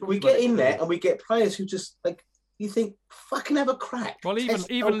get in there and we get players who just like you think fucking have a crack. Well, even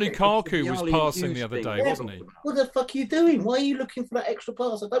Lukaku was passing the other day, wasn't he? What the fuck are you doing? Why are you looking for that extra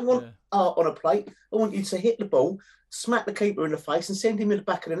pass? I don't want art on a plate. I want you to hit the ball, smack the keeper in the face, and send him in the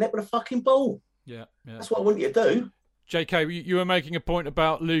back of the net with a fucking ball. Yeah. That's what I want you to do. JK, you were making a point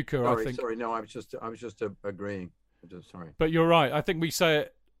about Luka, I think. Sorry, no, I was just agreeing. Sorry, but you're right. I think we say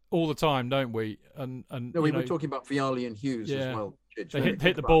it all the time, don't we? And no, we were talking about Vialli and Hughes as well. They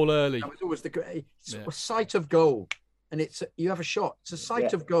hit the ball early. That was always a sight of goal, and you have a shot. It's a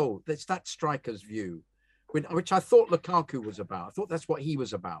sight of goal. That's that striker's view, which I thought Lukaku was about. I thought that's what he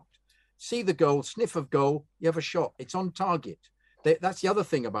was about. See the goal, sniff of goal, you have a shot. It's on target. That's the other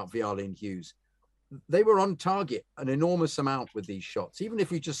thing about Vialli and Hughes. They were on target an enormous amount with these shots, even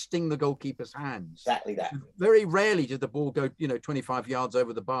if you just sting the goalkeeper's hands. Exactly that. Very rarely did the ball go, 25 yards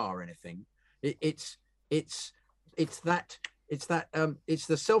over the bar or anything. It's the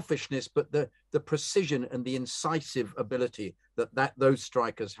selfishness, but the precision and the incisive ability that those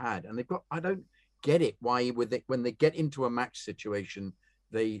strikers had. And I don't get it why when they get into a match situation,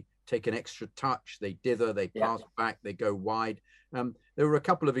 they take an extra touch, they dither, they pass back, they go wide. There were a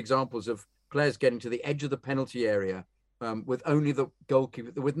couple of examples of players getting to the edge of the penalty area with only the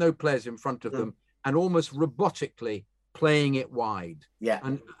goalkeeper, with no players in front of them, and almost robotically playing it wide. Yeah.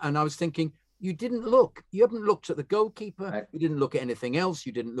 And I was thinking, you didn't look. You haven't looked at the goalkeeper. Right. You didn't look at anything else.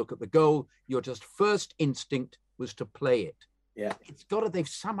 You didn't look at the goal. Your just first instinct was to play it. Yeah. They've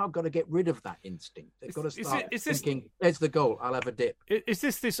somehow got to get rid of that instinct. They've got to start thinking, there's the goal, I'll have a dip. Is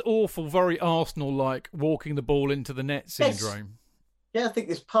this awful, very Arsenal-like walking the ball into the net syndrome? Yeah, I think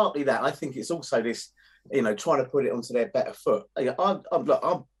it's partly that. I think it's also this, trying to put it onto their better foot. I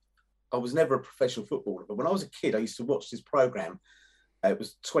was never a professional footballer, but when I was a kid, I used to watch this programme. It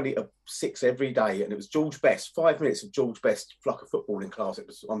was 20-6 every day, and it was George Best, 5 minutes of George Best flock of footballing class. It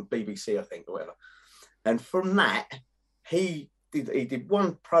was on BBC, I think, or whatever. And from that, he did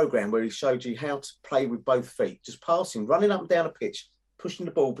one programme where he showed you how to play with both feet, just passing, running up and down a pitch, pushing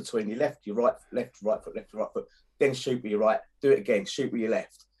the ball between your left, your right, left, right foot, then shoot with your right, do it again, shoot with your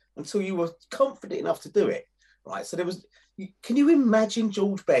left, until you were confident enough to do it, right? So can you imagine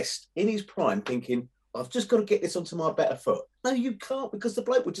George Best in his prime thinking, I've just got to get this onto my better foot? No, you can't, because the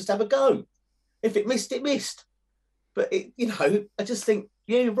bloke would just have a go. If it missed, it missed. But, I just think,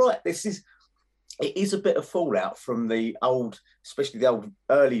 yeah, you're right. It is a bit of fallout from the old, especially the old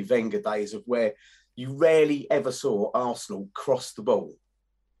early Wenger days of where you rarely ever saw Arsenal cross the ball.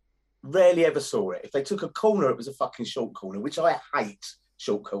 Rarely ever saw it. If they took a corner, it was a fucking short corner, which I hate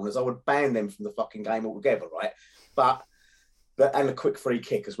short corners. I would ban them from the fucking game altogether, right? And a quick free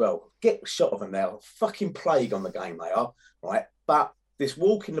kick as well. Get a shot of them now. Fucking plague on the game they are, right? But this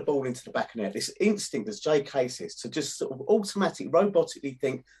walking the ball into the back of the net, this instinct, as JK says, to just sort of robotically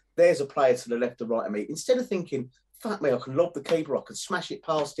think, there's a player to the left or right of me. Instead of thinking, fuck me, I can lob the keeper, I can smash it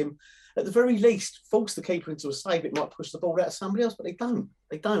past him. At the very least, force the keeper into a save. It might push the ball out of somebody else, but they don't.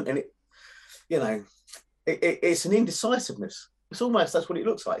 They don't. And it's an indecisiveness. It's almost, that's what it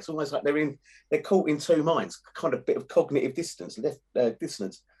looks like. It's almost like they're caught in two minds, kind of bit of cognitive dissonance,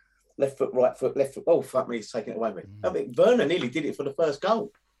 left foot, right foot, left foot. Oh, fuck me, he's taking it away with me. I mean, Werner nearly did it for the first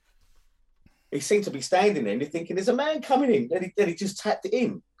goal. He seemed to be standing there and you're thinking, there's a man coming in. Then he just tapped it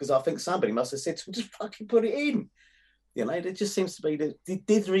in, because I think somebody must have said to him, just fucking put it in. There just seems to be the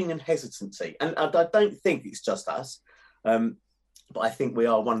dithering and hesitancy. And I don't think it's just us, but I think we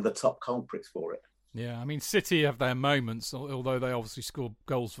are one of the top culprits for it. Yeah, I mean, City have their moments, although they obviously score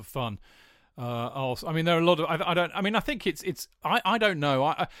goals for fun. I mean, there are a lot of. I think it's. I don't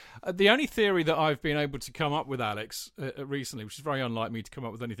know. The only theory that I've been able to come up with, Alex, recently, which is very unlike me to come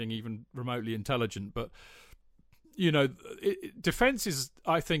up with anything even remotely intelligent, but defences,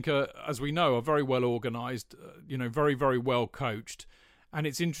 I think, as we know, are very well organised. Very, very well coached, and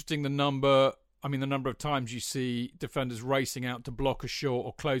it's interesting the number I mean, the number of times you see defenders racing out to block a shot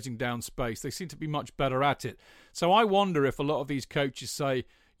or closing down space, they seem to be much better at it. So I wonder if a lot of these coaches say,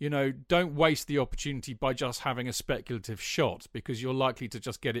 don't waste the opportunity by just having a speculative shot, because you're likely to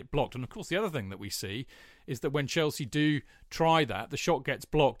just get it blocked. And of course, the other thing that we see is that when Chelsea do try that, the shot gets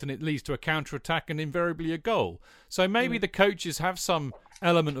blocked and it leads to a counter-attack and invariably a goal. So maybe the coaches have some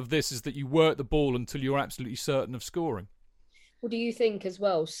element of this, is that you work the ball until you're absolutely certain of scoring. Well, do you think as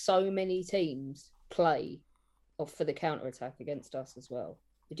well, so many teams play off for the counter-attack against us as well?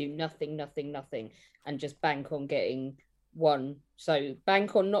 They do nothing, and just bank on getting one. So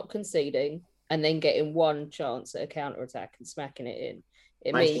bank on not conceding and then getting one chance at a counter-attack and smacking it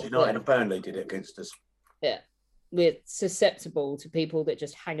in. Manchester United and Burnley did it against us. Yeah. We're susceptible to people that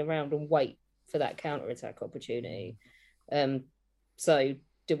just hang around and wait for that counter-attack opportunity. So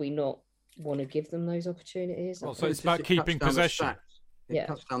do we not want to give them those opportunities? Well, so it's about keeping possession. It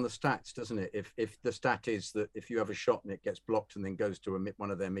cuts down the stats, doesn't it? If the stat is that if you have a shot and it gets blocked and then goes to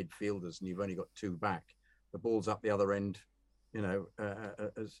one of their midfielders and you've only got two back, the ball's up the other end,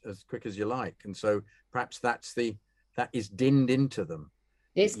 as quick as you like. And so perhaps that is dinned into them.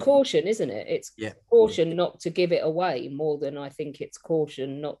 It's caution, isn't it? It's caution not to give it away more than I think it's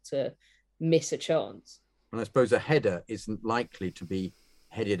caution not to miss a chance. And I suppose a header isn't likely to be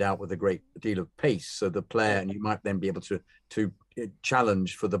headed out with a great deal of pace, so the player, and you might then be able to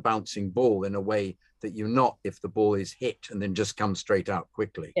challenge for the bouncing ball in a way that you're not if the ball is hit and then just comes straight out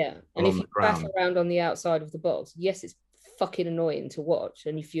quickly. Yeah, and if you back around on the outside of the box, yes, it's fucking annoying to watch,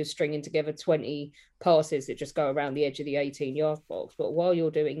 and if you're stringing together 20 passes that just go around the edge of the 18-yard box, but while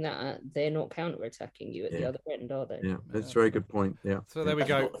you're doing that, they're not counter-attacking you at the other end, are they? Yeah, that's a very good point. Yeah. So there we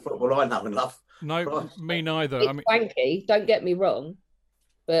go. Not the football I know and love. No, me neither. It's wanky, don't get me wrong,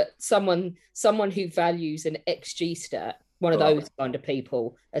 but someone who values an XG stat, one of those kind of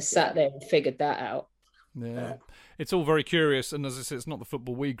people, has sat there and figured that out. Yeah, it's all very curious, and as I said, it's not the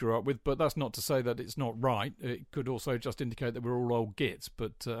football we grew up with, but that's not to say that it's not right. It could also just indicate that we're all old gits,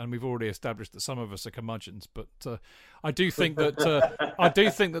 but and we've already established that some of us are curmudgeons. But I do think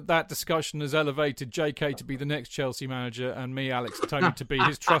that that discussion has elevated JK to be the next Chelsea manager, and me, Alex Tony, to be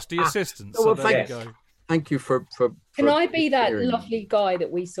his trusty assistant. So there you go. Thank you for Can I be that lovely guy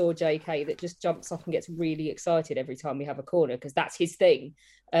that we saw, JK, that just jumps up and gets really excited every time we have a corner, because that's his thing.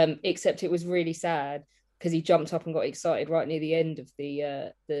 Except it was really sad because he jumped up and got excited right near the end of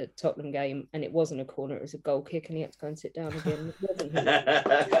the Tottenham game, and it wasn't a corner; it was a goal kick, and he had to go and sit down again. It wasn't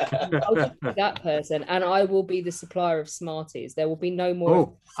him. I'll just be that person, and I will be the supplier of Smarties. There will be no more.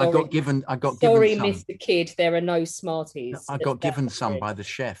 Oh, I got given. Sorry, some. Mr. Kid, there are no Smarties. I got given some by the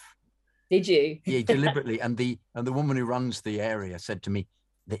chef. Did you? Yeah, deliberately. And the woman who runs the area said to me,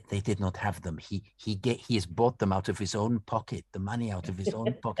 they did not have them. He has bought them out of his own pocket, the money out of his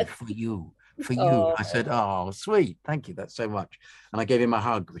own pocket for you. Oh. I said, oh, sweet. Thank you. That's so much. And I gave him a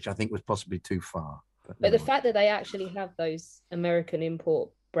hug, which I think was possibly too far. But the fact that they actually have those American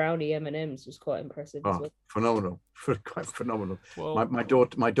import brownie M&Ms was quite impressive as well. Phenomenal. Quite phenomenal. Well, my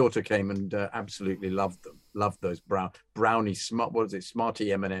daughter came and absolutely loved them. Loved those brownie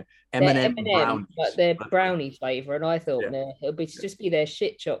Smartie M&M brownies. But they're brownie flavour, and I thought it'll just be their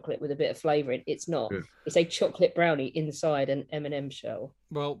shit chocolate with a bit of flavouring. It's not. Good. It's a chocolate brownie inside an M&M shell.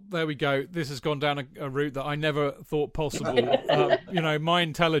 Well, there we go. This has gone down a route that I never thought possible. My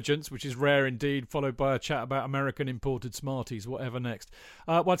intelligence, which is rare indeed, followed by a chat about American imported Smarties, whatever next.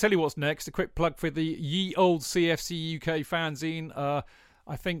 Well, I'll tell you what's next. A quick plug for the ye old CFC UK fanzine.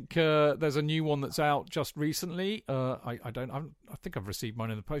 I think there's a new one that's out just recently. I think I've received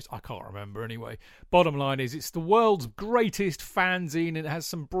mine in the post. I can't remember anyway. Bottom line is, it's the world's greatest fanzine. It has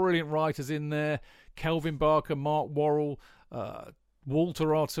some brilliant writers in there: Kelvin Barker, Mark Worrell,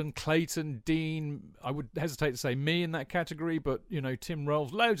 Walter Otten, Clayton Dean. I would hesitate to say me in that category, but Tim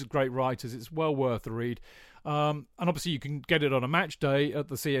Rolls, loads of great writers. It's well worth the read. And obviously you can get it on a match day at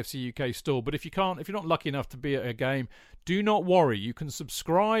the CFC UK store. But if you're not lucky enough to be at a game, do not worry. You can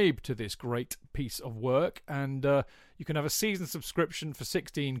subscribe to this great piece of work, and you can have a season subscription for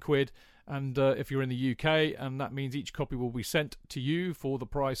 16 quid. And if you're in the UK, and that means each copy will be sent to you for the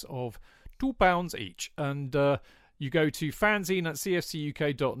price of £2 each. And you go to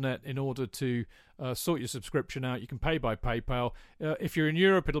fanzine@cfcuk.net in order to sort your subscription out. You can pay by PayPal. If you're in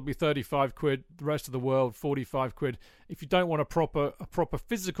Europe, it'll be 35 quid. The rest of the world, 45 quid. If you don't want a proper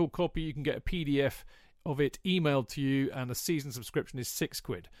physical copy, you can get a PDF of it emailed to you, and a season subscription is 6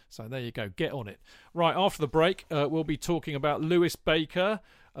 quid. So there you go. Get on it. Right, after the break, we'll be talking about Lewis Baker,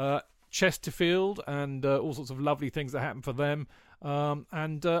 Chesterfield, and all sorts of lovely things that happen for them.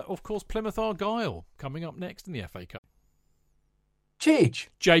 And of course, Plymouth Argyle coming up next in the FA Cup. Cheech.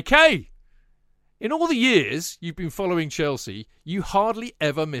 JK. In all the years you've been following Chelsea, you hardly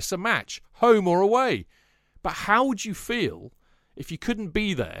ever miss a match, home or away. But how would you feel if you couldn't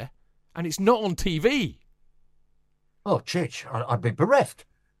be there and it's not on TV? Oh, Chich, I'd be bereft.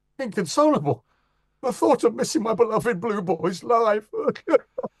 Inconsolable. The thought of missing my beloved Blue Boys live.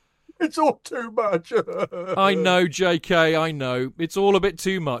 It's all too much. I know, JK, I know. It's all a bit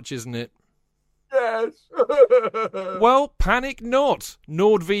too much, isn't it? Yes. Well, panic not.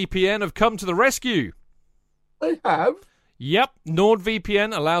 NordVPN have come to the rescue. They have? Yep,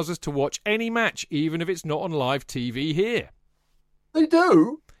 NordVPN allows us to watch any match, even if it's not on live TV here. They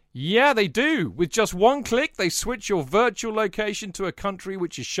do? Yeah, they do. With just one click, they switch your virtual location to a country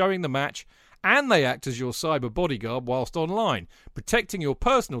which is showing the match, and they act as your cyber bodyguard whilst online, protecting your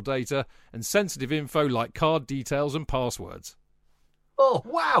personal data and sensitive info like card details and passwords. Oh,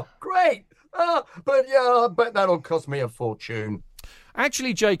 wow, great. But yeah, I bet that'll cost me a fortune.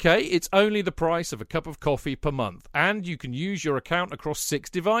 Actually, JK, it's only the price of a cup of coffee per month, and you can use your account across 6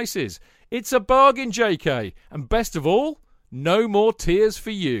 devices. It's a bargain, JK, and best of all, no more tears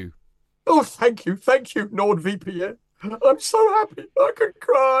for you. Oh, thank you, NordVPN. I'm so happy I could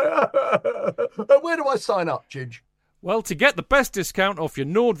cry. Where do I sign up, Chidge? Well, to get the best discount off your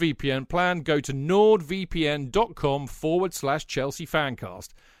NordVPN plan, go to nordvpn.com/Chelsea Fancast.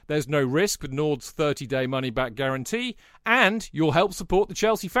 There's no risk with Nord's 30-day money-back guarantee, and you'll help support the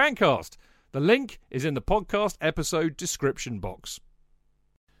Chelsea Fancast. The link is in the podcast episode description box.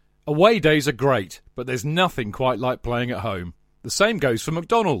 Away days are great, but there's nothing quite like playing at home. The same goes for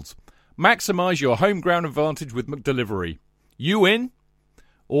McDonald's. Maximise your home ground advantage with McDelivery. You in?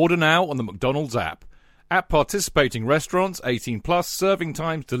 Order now on the McDonald's app. At participating restaurants, 18 plus, serving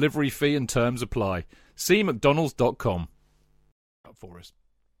times, delivery fee and terms apply. See mcdonalds.com. Up for us.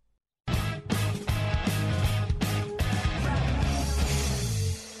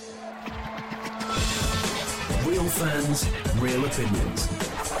 Real fans, real opinions.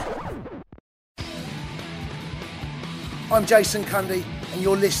 I'm Jason Cundy, and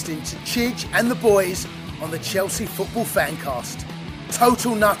you're listening to Chidge and the boys on the Chelsea Football Fancast.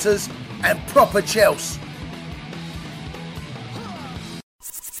 Total nutters and proper Chelsea.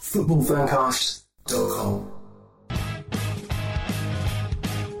 Footballfancast.com.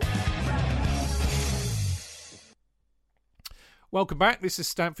 Welcome back. This is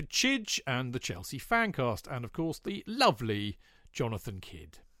Stamford Chidge and the Chelsea Fancast, and of course the lovely Jonathan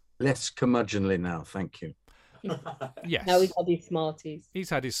Kidd. Less curmudgeonly now, thank you. Yes. Now he's had his Smarties. He's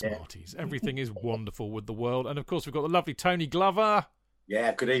had his Smarties. Yeah. Everything is wonderful with the world. And of course, we've got the lovely Tony Glover.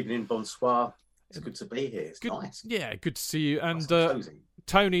 Yeah, good evening, bonsoir. It's good to be here. It's good, nice. Yeah, good to see you. And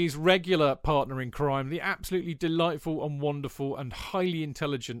Tony's regular partner in crime, the absolutely delightful and wonderful and highly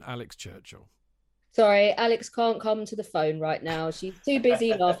intelligent Alex Churchill. Sorry, Alex can't come to the phone right now. She's too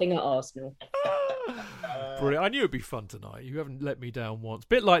busy laughing at Arsenal. Brilliant. I knew it'd be fun tonight. You haven't let me down once.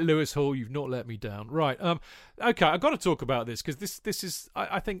 Bit like Lewis Hall, you've not let me down. Right. Okay, I've got to talk about this because this is,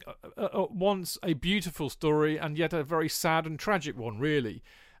 I think, once a beautiful story and yet a very sad and tragic one, really.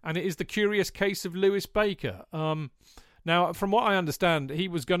 And it is the curious case of Lewis Baker. Now, from what I understand, he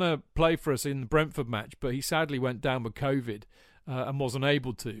was going to play for us in the Brentford match, but he sadly went down with COVID and wasn't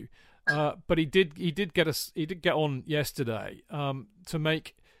able to. But he did get on yesterday to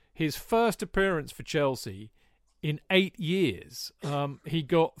make his first appearance for Chelsea in 8 years. He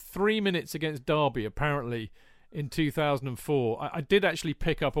got 3 minutes against Derby, apparently, in 2004. I did actually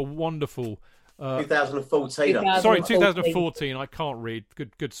pick up a wonderful... 2014. Sorry, 2014. I can't read.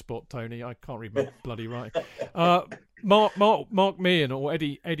 Good spot, Tony. I can't read my bloody right. Mark Meehan, or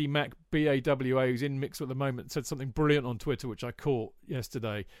Eddie Mac BAWA, who's in mix at the moment, said something brilliant on Twitter, which I caught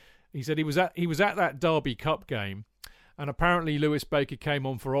yesterday. He said he was at that Derby Cup game, and apparently Lewis Baker came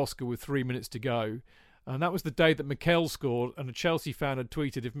on for Oscar with 3 minutes to go. And that was the day that Mikel scored, and a Chelsea fan had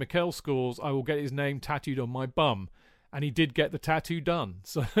tweeted, "If Mikel scores, I will get his name tattooed on my bum." And he did get the tattoo done.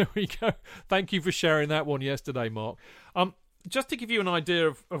 So there we go. Thank you for sharing that one yesterday, Mark. Just to give you an idea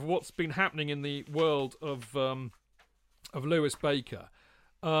of what's been happening in the world of Lewis Baker,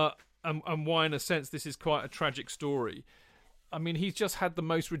 and why, in a sense, this is quite a tragic story. I mean, he's just had the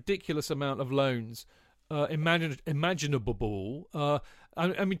most ridiculous amount of loans imaginable.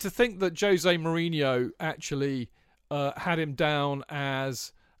 I mean, to think that Jose Mourinho actually had him down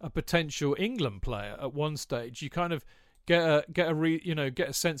as a potential England player at one stage, you kind of get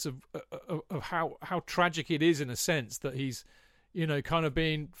a sense of how tragic it is, in a sense, that he's, kind of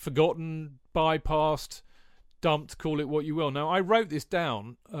being forgotten, bypassed, dumped, call it what you will. Now, I wrote this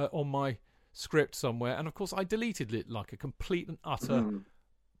down on my script somewhere, and of course I deleted it like a complete and utter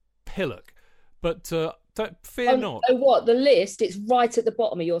pillock. But fear not. Oh, what? The list? It's right at the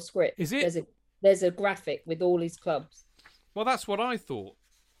bottom of your script. Is it? there's a graphic with all his clubs. Well, that's what I thought.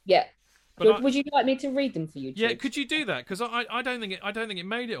 Yeah. But would you like me to read them for you? Yeah, Chidge? could you do that? Because I don't think it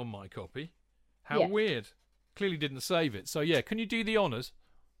made it on my copy. How weird. Clearly didn't save it. So yeah, can you do the honours?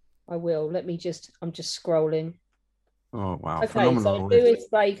 I will. I'm just scrolling. Oh wow! Okay, Phenomenal. so Lewis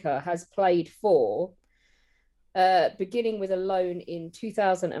Baker has played for, beginning with a loan in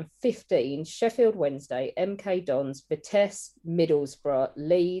 2015, Sheffield Wednesday, MK Dons, Vitesse, Middlesbrough,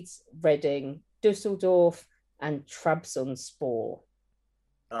 Leeds, Reading, Dusseldorf, and Trabzonspor.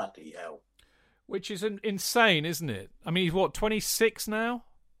 Bloody hell. Which is insane, isn't it? I mean, he's what, 26 now?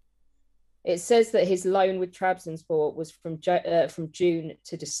 It says that his loan with Trabzonspor was from June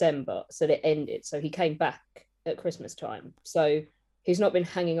to December, so it ended. So he came back at Christmas time. So he's not been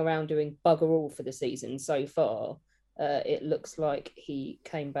hanging around doing bugger all for the season so far. It looks like he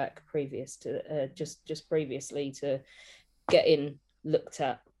came back just previously to getting looked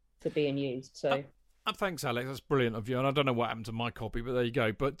at for being used. So thanks, Alex. That's brilliant of you. And I don't know what happened to my copy, but there you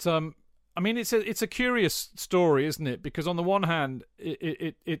go. But I mean, it's a curious story, isn't it? Because on the one hand,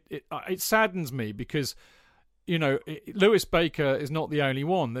 it saddens me because, you know, Lewis Baker is not the only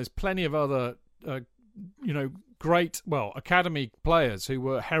one. There's plenty of other, great, academy players who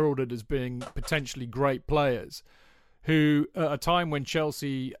were heralded as being potentially great players, who at a time when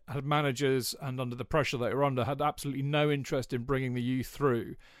Chelsea had managers and under the pressure they were under had absolutely no interest in bringing the youth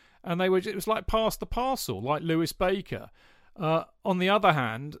through, and it was like pass the parcel, like Lewis Baker. On the other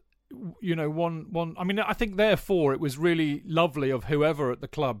hand, you know, I mean, I think therefore it was really lovely of whoever at the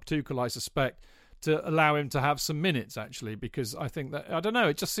club, Tuchel, I suspect, to allow him to have some minutes, actually, because I think that, I don't know,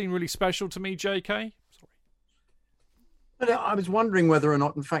 it just seemed really special to me, JK. Sorry. I was wondering whether or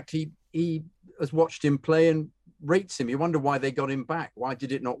not, in fact, he has watched him play and rates him. You wonder why they got him back. Why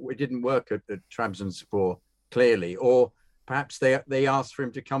did it didn't work at Trabzonspor, clearly, or perhaps they asked for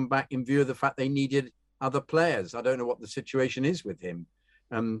him to come back in view of the fact they needed other players. I don't know what the situation is with him.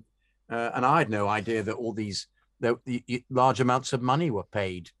 And I had no idea that all these the large amounts of money were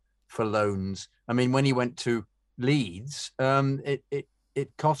paid for loans. I mean, when he went to Leeds,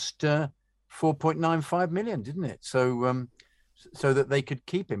 it cost 4.95 million, didn't it? So so that they could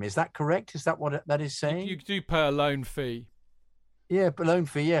keep him. Is that correct? Is that what that is saying? You do pay a loan fee. Yeah, but loan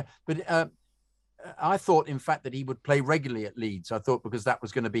fee, yeah. But I thought, in fact, that he would play regularly at Leeds. I thought because that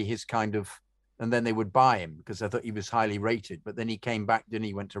was going to be his kind of. And then they would buy him because I thought he was highly rated. But then he came back, didn't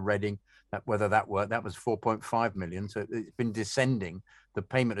he? Went to Reading. Whether that worked, that was 4.5 million. So it's been descending. The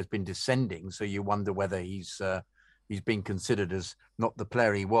payment has been descending. So you wonder whether he's been considered as not the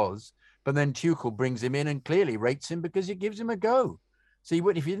player he was. But then Tuchel brings him in and clearly rates him because he gives him a go. So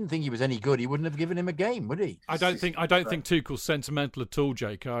if he didn't think he was any good, he wouldn't have given him a game, would he? I don't think Tuchel's sentimental at all,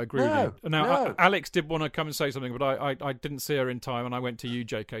 Jake. I agree with you. Now, Alex did want to come and say something, but I didn't see her in time, and I went to you,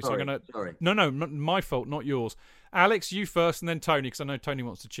 JK. So sorry, I'm gonna. Sorry. No, my fault, not yours. Alex, you first, and then Tony, because I know Tony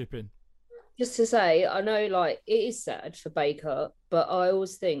wants to chip in. Just to say, I know, like, it is sad for Baker, but I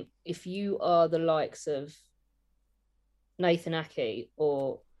always think if you are the likes of Nathan Ake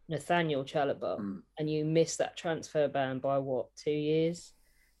or Nathaniel Chalobah and you miss that transfer ban by 2 years,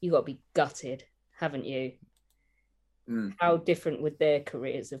 you got to be gutted, haven't you? How different would their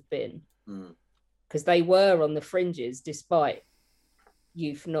careers have been? Because they were on the fringes despite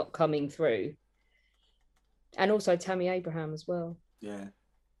youth not coming through, and also Tammy Abraham as well.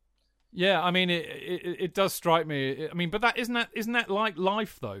 Yeah, I mean, it does strike me. I mean, but isn't that like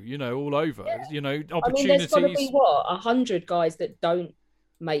life though? You know, all over. Yeah. You know, opportunities. I mean, there's got to be 100 guys that don't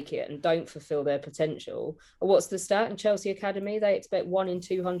make it and don't fulfill their potential. Or what's the stat in Chelsea Academy? They expect 1 in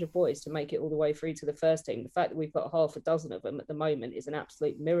 200 boys to make it all the way through to the first team. The fact that we've got half a dozen of them at the moment is an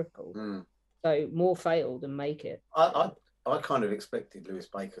absolute miracle. So more fail than make it. I kind of expected Lewis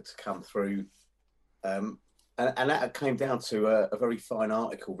Baker to come through, and that came down to a very fine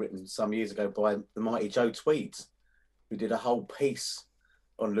article written some years ago by the mighty Joe Tweeds, who did a whole piece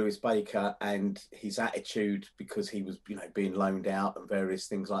on Lewis Baker and his attitude because he was, being loaned out and various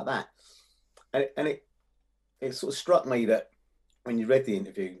things like that. And it sort of struck me that when you read the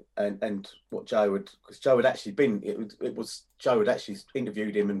interview and what Joe had, because Joe had actually been, Joe had actually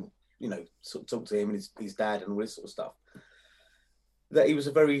interviewed him and, sort of talked to him and his dad and all this sort of stuff, that he was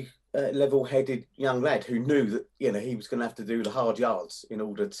a very level-headed young lad who knew that, he was going to have to do the hard yards in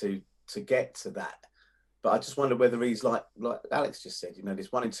order to get to that. But I just wonder whether he's like Alex just said,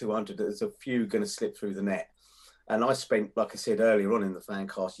 there's 1 in 200, there's a few going to slip through the net. And I spent, like I said earlier on in the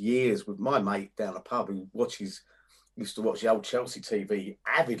Fancast, years with my mate down a pub who used to watch the old Chelsea TV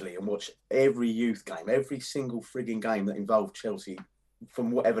avidly and watch every youth game, every single frigging game that involved Chelsea from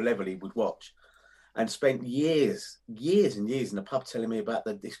whatever level he would watch. and spent years and years in the pub telling me about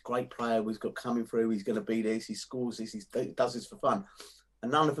this great player we've got coming through. He's going to be this. He scores this. He does this for fun,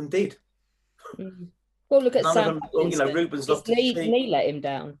 and none of them did. Well, look at none Sam. of them, Ruben's Loftus-Cheek. Knee let him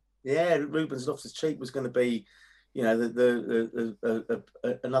down. Yeah, Ruben's Loftus-Cheek was going to be,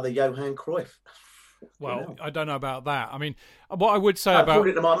 another Johan Cruyff. Well, I don't know about that. I mean, what I would say I about... called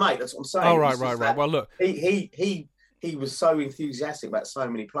it to my mate. That's what I'm saying. Oh, right. Well, look, he was so enthusiastic about so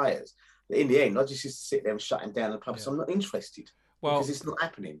many players that in the end, I just used to sit there and shut him down in the pub. So I'm not interested because it's not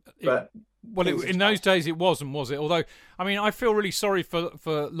happening. In those days it wasn't, was it? Although, I mean, I feel really sorry for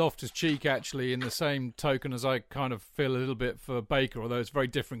Loftus-Cheek, actually, in the same token as I kind of feel a little bit for Baker, although it's very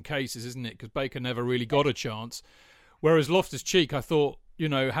different cases, isn't it? Because Baker never really got a chance. Whereas Loftus-Cheek, I thought,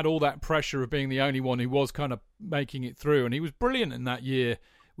 had all that pressure of being the only one who was kind of making it through. And he was brilliant in that year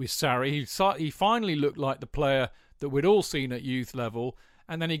with Sarri. He finally looked like the player that we'd all seen at youth level.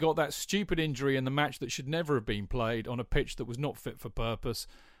 And then he got that stupid injury in the match that should never have been played on a pitch that was not fit for purpose.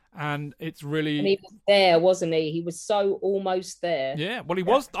 And it's really... And he was there, wasn't he? He was so almost there. Yeah, well, he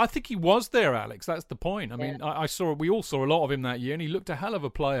was. I think he was there, Alex. That's the point. I mean, we all saw a lot of him that year, and he looked a hell of a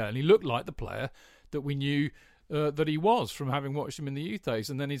player, and he looked like the player that we knew that he was from having watched him in the youth days.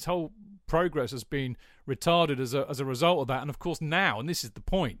 And then his whole progress has been retarded as a result of that. And of course now, and this is the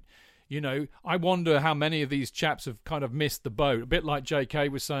point, I wonder how many of these chaps have kind of missed the boat. A bit like JK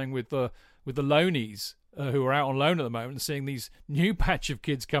was saying with the loanies who are out on loan at the moment, and seeing these new batch of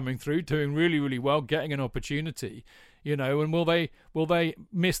kids coming through, doing really, really well, getting an opportunity, and will they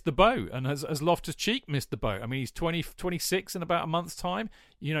miss the boat? And has Loftus-Cheek missed the boat? I mean, he's 26 in about a month's time.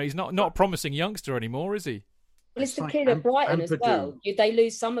 He's not a promising youngster anymore, is he? Well, it's the kid at Brighton as well. They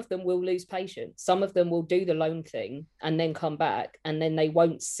lose. Some of them will lose patience. Some of them will do the loan thing and then come back, and then they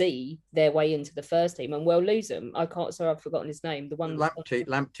won't see their way into the first team, and we'll lose them. Sorry, I've forgotten his name. The one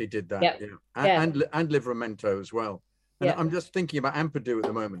Lamptey did that. Yeah. And Livramento as well. And I'm just thinking about Ampadu at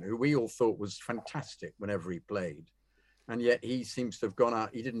the moment, who we all thought was fantastic whenever he played, and yet he seems to have gone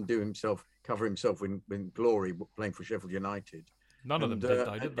out. He didn't cover himself in glory playing for Sheffield United. None of them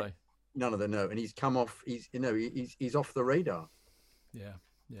did they? None of them, no. And he's come off. He's off the radar. Yeah,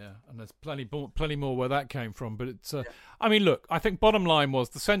 and there's plenty more where that came from. But it's. I mean, look. I think bottom line was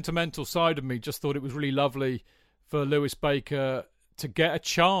the sentimental side of me just thought it was really lovely for Lewis Baker to get a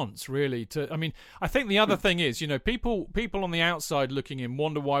chance. Really, I think the other thing is, people on the outside looking in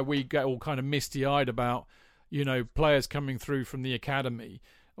wonder why we get all kind of misty-eyed about, players coming through from the academy.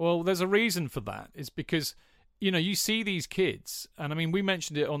 Well, there's a reason for that. It's because, you see these kids, and I mean, we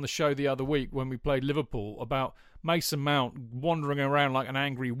mentioned it on the show the other week when we played Liverpool about Mason Mount wandering around like an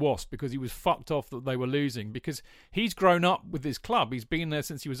angry wasp because he was fucked off that they were losing, because he's grown up with his club. He's been there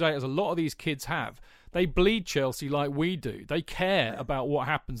since he was 8, as a lot of these kids have. They bleed Chelsea like we do. They care about what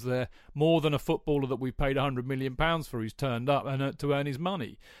happens there more than a footballer that we paid £100 million for who's turned up and to earn his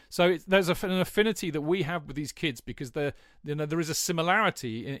money. So there's an affinity that we have with these kids because there is a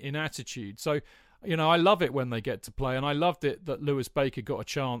similarity in attitude. So, I love it when they get to play, and I loved it that Lewis Baker got a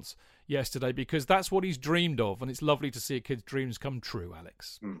chance yesterday because that's what he's dreamed of, and it's lovely to see a kid's dreams come true,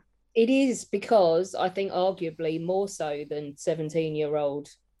 Alex. It is, because I think arguably more so than 17-year-old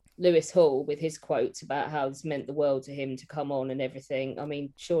Lewis Hall with his quotes about how it's meant the world to him to come on and everything. I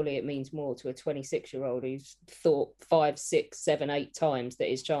mean, surely it means more to a 26-year-old who's thought 5, 6, 7, 8 times that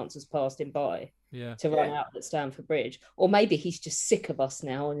his chance has passed him by. To run out at Stamford Bridge. Or maybe he's just sick of us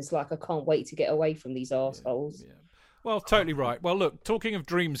now and is like, I can't wait to get away from these arseholes. Yeah. Well, totally right. Well, look, talking of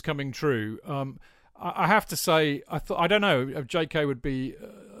dreams coming true, I have to say, I don't know if JK would be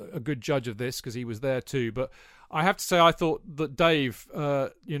a good judge of this because he was there too, but I have to say I thought that Dave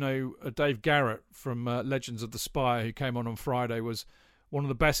Garrett from Legends of the Spire, who came on Friday, was one of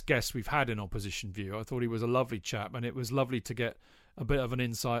the best guests we've had in Opposition View. I thought he was a lovely chap, and it was lovely to get a bit of an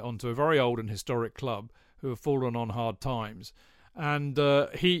insight onto a very old and historic club who have fallen on hard times. And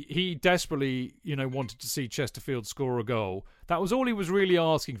he desperately, wanted to see Chesterfield score a goal. That was all he was really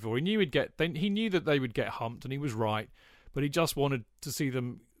asking for. He knew he knew that they would get humped, and he was right. But he just wanted to see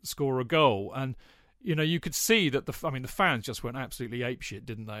them score a goal. And you could see that the fans just went absolutely apeshit,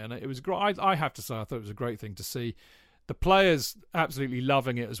 didn't they? And it was great. I have to say, I thought it was a great thing to see. The players absolutely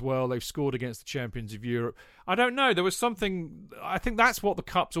loving it as well. They've scored against the champions of Europe. I don't know. There was something. I think that's what the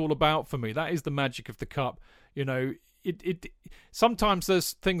cup's all about for me. That is the magic of the cup. It sometimes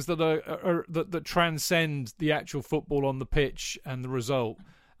there's things that that transcend the actual football on the pitch and the result.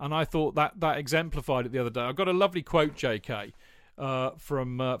 And I thought that exemplified it the other day. I got a lovely quote, JK,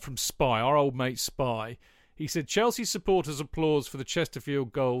 from Spy, our old mate Spy. He said, Chelsea supporters' applause for the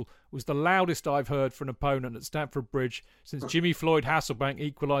Chesterfield goal was the loudest I've heard for an opponent at Stamford Bridge since Jimmy Floyd Hasselbank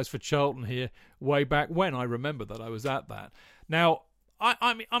equalised for Charlton here way back when. I remember that. I was at that. Now,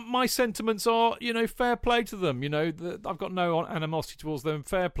 I mean, my sentiments are, fair play to them. I've got no animosity towards them.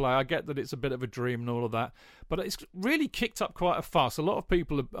 Fair play. I get that it's a bit of a dream and all of that, but it's really kicked up quite a fuss. A lot of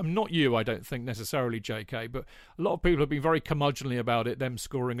people, not you, I don't think necessarily, JK, but a lot of people have been very curmudgeonly about it. Them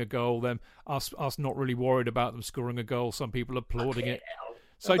scoring a goal, us not really worried about them scoring a goal. Some people applauding it.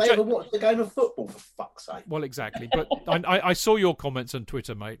 So they ever watched the game of football, for fuck's sake? Well, exactly. But I saw your comments on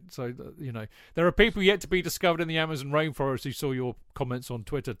Twitter, mate. So, there are people yet to be discovered in the Amazon rainforest who saw your comments on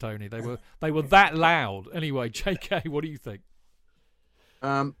Twitter, Tony. They were that loud. Anyway, JK, what do you think?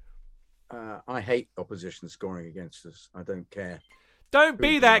 I hate opposition scoring against us. I don't care. Don't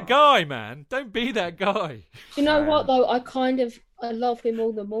be that guy, man. Don't be that guy. You know what, though? I love him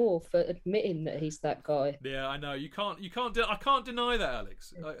all the more for admitting that he's that guy. Yeah, I know. I can't deny that,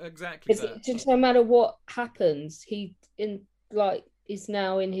 Alex. Exactly. That. Just no matter what happens, is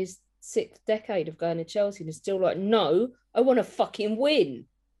now in his 6th decade of going to Chelsea and is still like, no, I want to fucking win.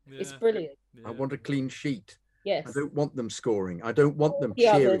 Yeah. It's brilliant. Yeah. I want a clean sheet. Yes. I don't want them scoring. I don't want them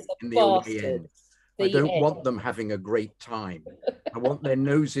cheering in the away end. I don't want them having a great time. I want their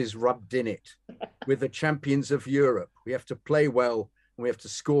noses rubbed in it. We're the champions of Europe. We have to play well and we have to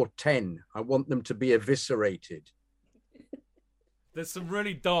score 10. I want them to be eviscerated. There's some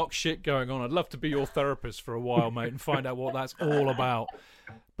really dark shit going on. I'd love to be your therapist for a while, mate, and find out what that's all about.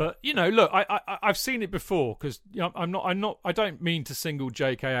 But look, I've seen it before because I don't mean to single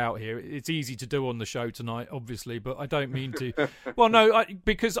JK out here. It's easy to do on the show tonight, obviously, but I don't mean to. Well, no,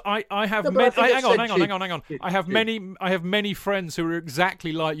 because I have. Hang on. I have many friends who are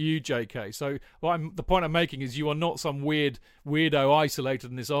exactly like you, JK. So the point I'm making is you are not some weirdo isolated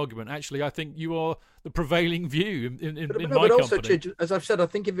in this argument. Actually, I think you are the prevailing view in my company. Also, as I've said, I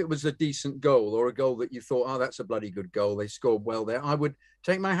think if it was a decent goal or a goal that you thought, that's a bloody good goal, they scored well there, I would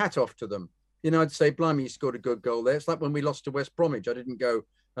take my hat off to them. I'd say, blimey, you scored a good goal there. It's like when we lost to West Bromwich. I didn't go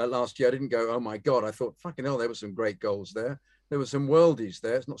last year. I didn't go, oh my God. I thought, fucking hell, there were some great goals there. There were some worldies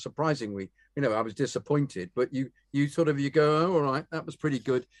there. It's not surprising I was disappointed, but you go, oh, all right, that was pretty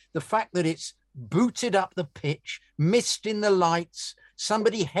good. The fact that it's booted up the pitch, missed in the lights,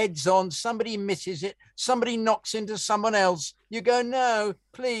 somebody heads on, somebody misses it, somebody knocks into someone else. You go, no,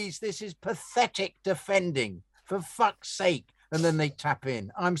 please, this is pathetic defending, for fuck's sake. And then they tap in.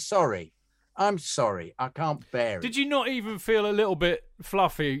 I'm sorry. I can't bear it. Did you not even feel a little bit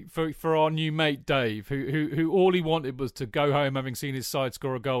fluffy for our new mate Dave, who all he wanted was to go home having seen his side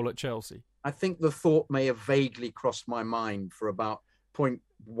score a goal at Chelsea? I think the thought may have vaguely crossed my mind for about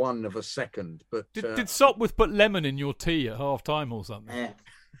 0.1 of a second. But did Sopwith put lemon in your tea at half time or something? Yeah.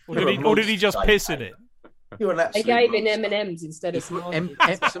 Or did he just piss in it? They gave him M&Ms instead of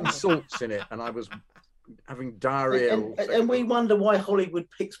Epsom salts in it, and I was having diarrhea. And we wonder why Hollywood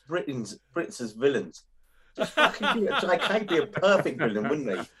picks Brits as villains. Just fucking JK be a perfect villain,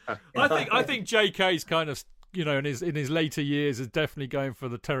 wouldn't he? I think JK's kind of in his later years is definitely going for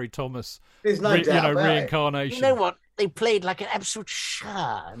the Terry Thomas reincarnation. You know what? They played like an absolute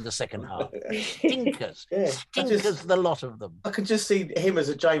shah in the second half. Stinkers. Stinkers, the lot of them. I could just see him as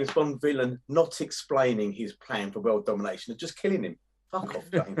a James Bond villain not explaining his plan for world domination and just killing him. Fuck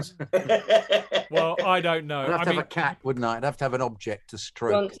off, James. Well, I don't know. I'd have to have a cat, wouldn't I? I'd have to have an object to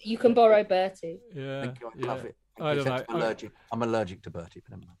stroke. You can borrow Bertie. Yeah. Thank you. I love it. I don't know. I'm allergic to Bertie.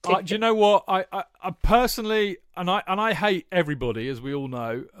 Do you know what? I personally, and I hate everybody, as we all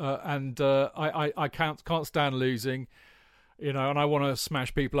know, and I can't stand losing, and I want to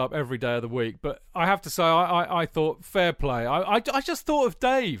smash people up every day of the week. But I have to say, I thought fair play. I just thought of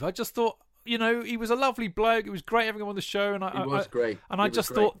Dave. I just thought, he was a lovely bloke. It was great having him on the show, and he was great. And I just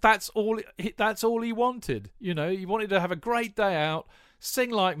thought that's all he wanted. He wanted to have a great day out,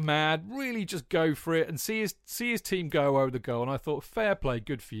 sing like mad, really just go for it, and see his team go over the goal. And I thought, fair play,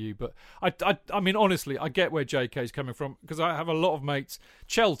 good for you. But I mean, honestly, I get where JK's coming from, because I have a lot of mates.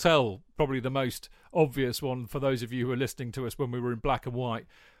 Cheltel, probably the most obvious one for those of you who are listening to us when we were in black and white.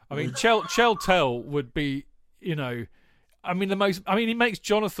 I mean, Cheltel would be, he makes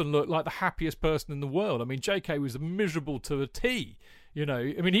Jonathan look like the happiest person in the world. I mean, JK was miserable to a T. He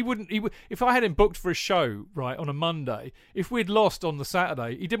wouldn't. If I had him booked for a show right on a Monday, if we'd lost on the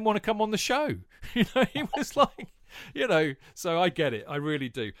Saturday, he didn't want to come on the show. He was like, So I get it. I really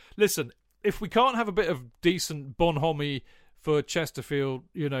do. Listen, if we can't have a bit of decent bonhomie for Chesterfield,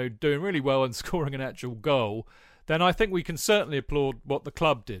 doing really well and scoring an actual goal, then I think we can certainly applaud what the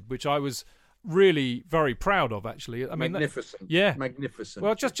club did, which I was really very proud of, actually. I mean, magnificent. Yeah. Magnificent.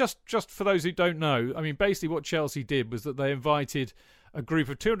 Well, just for those who don't know, I mean, basically what Chelsea did was that they invited a group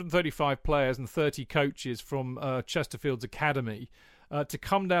of 235 players and 30 coaches from Chesterfield's academy to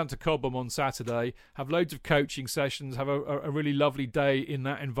come down to Cobham on Saturday, have loads of coaching sessions, have a really lovely day in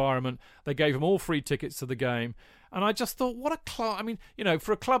that environment. They gave them all free tickets to the game. And I just thought, what a class! I mean, you know,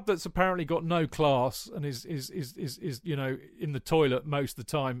 for a club that's apparently got no class and is you know, in the toilet most of the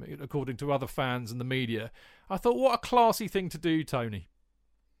time, according to other fans and the media, I thought, what a classy thing to do, Tony.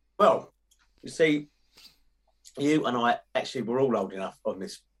 Well, you see, you and I actually were all old enough on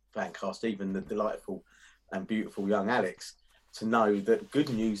this fancast, even the delightful and beautiful young Alex, to know that good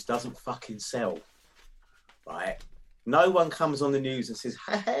news doesn't fucking sell, right? No one comes on the news and says,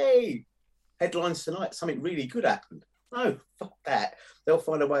 hey, headlines tonight, something really good happened. No, fuck that. They'll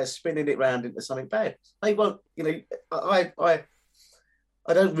find a way of spinning it round into something bad. They won't, you know,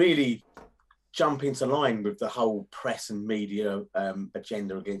 I don't really jump into line with the whole press and media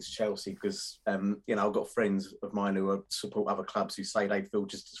agenda against Chelsea because, you know, I've got friends of mine who support other clubs who say they feel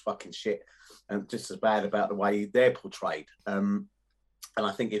just as fucking shit and just as bad about the way they're portrayed. And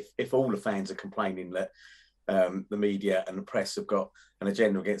I think if all the fans are complaining that the media and the press have got an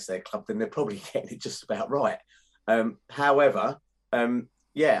agenda against their club, then they're probably getting it just about right. However,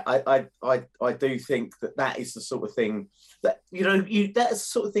 yeah, I do think that is the sort of thing that, you know, that's the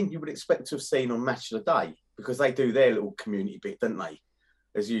sort of thing you would expect to have seen on Match of the Day, because they do their little community bit, don't they?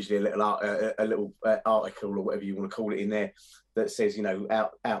 There's usually a little article or whatever you want to call it in there that says, you know,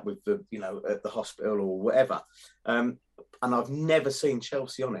 out with the, you know, at the hospital or whatever. And I've never seen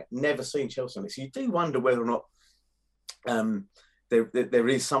Chelsea on it. Never seen Chelsea on it. So you do wonder whether or not there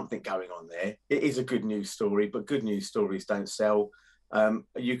is something going on there. It is a good news story, but good news stories don't sell.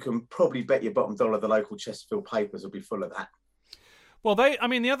 You can probably bet your bottom dollar the local Chesterfield papers will be full of that. Well,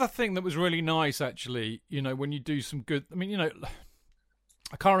 the other thing that was really nice, actually, you know, when you do some good, I mean, you know,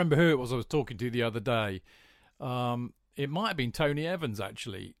 I can't remember who it was I was talking to the other day. It might have been Tony Evans,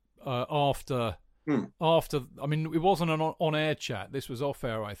 actually, after, I mean, it wasn't an on-air chat. This was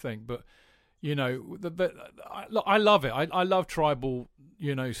off-air, I think, but, you know, I love it. I love tribal,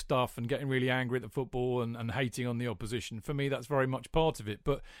 you know, stuff and getting really angry at the football and hating on the opposition. For me, that's very much part of it.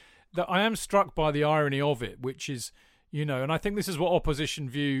 But I am struck by the irony of it, which is, you know, and I think this is what Opposition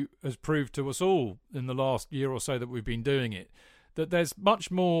View has proved to us all in the last year or so that we've been doing it, that there's much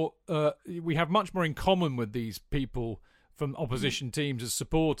more, we have much more in common with these people from opposition teams as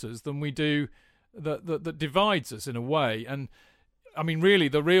supporters than we do that divides us in a way. And I mean, really,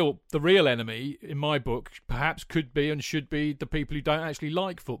 the real enemy, in my book, perhaps could be and should be the people who don't actually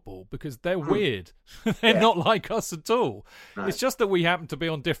like football, because they're weird. They're not like us at all. No. It's just that we happen to be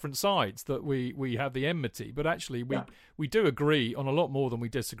on different sides, that we have the enmity. But actually, we do agree on a lot more than we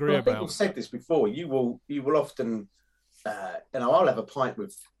disagree about. People said this before. You will often, you know, I'll have a pint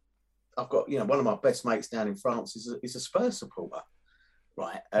with. I've got, you know, one of my best mates down in France is a Spurs supporter.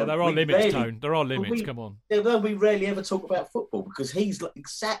 Right. Well, there are limits, Tone. There are limits. Come on. We rarely ever talk about football because he's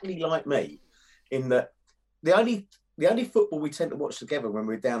exactly like me, in that the only football we tend to watch together when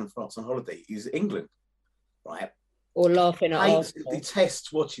we're down in France on holiday is England, right? Or laughing at Arsenal. He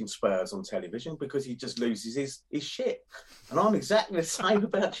detests watching Spurs on television because he just loses his shit, and I'm exactly the same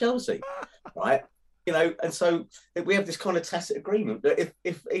about Chelsea, right? You know, and so we have this kind of tacit agreement that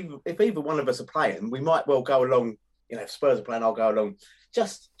if either one of us are playing, we might well go along. You know, if Spurs are playing, I'll go along.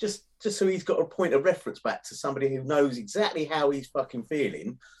 Just so he's got a point of reference back to somebody who knows exactly how he's fucking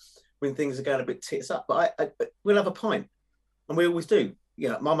feeling when things are going a bit tits up. But we'll have a pint, and we always do. You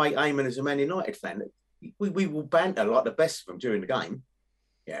know, my mate Eamon is a Man United fan. We will banter like the best of them during the game,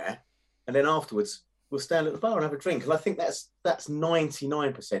 yeah, and then afterwards we'll stand at the bar and have a drink. And I think that's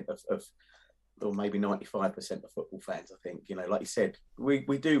 99% of or maybe 95% of football fans. I think, you know, like you said, we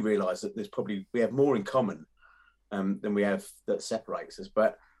do realise that we have more in common than we have that separates us.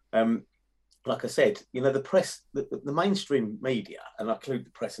 But like I said, you know, the press, the mainstream media, and I include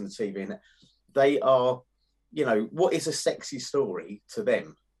the press and the TV in it, they are, you know, what is a sexy story to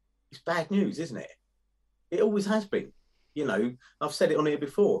them? It's bad news, isn't it? It always has been. You know, I've said it on here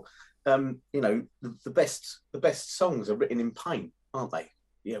before. You know, the best songs are written in pain, aren't they?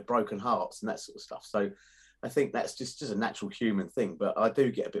 You know, broken hearts and that sort of stuff. So I think that's just a natural human thing. But I do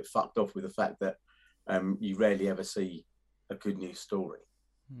get a bit fucked off with the fact that you rarely ever see a good news story.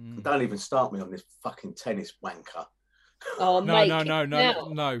 Don't even start me on this fucking tennis wanker. Oh, no,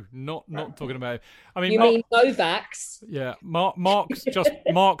 not talking about it. I mean, you mean Novak's? Yeah, Mark's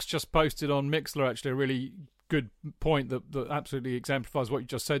just posted on Mixlr actually a really good point that absolutely exemplifies what you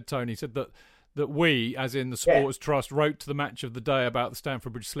just said, Tony. He said that that we, as in the Supporters Trust, wrote to the Match of the Day about the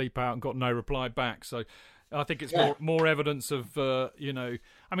Stamford Bridge sleep out and got no reply back. So I think it's more evidence of, the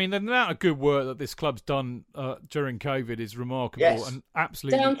amount of good work that this club's done during COVID is remarkable and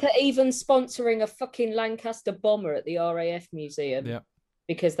absolutely. Down to even sponsoring a fucking Lancaster bomber at the RAF Museum. Yeah.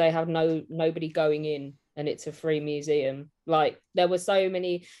 Because they have nobody going in and it's a free museum. Like, there were so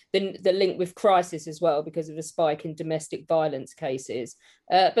many, the link with Crisis as well because of the spike in domestic violence cases.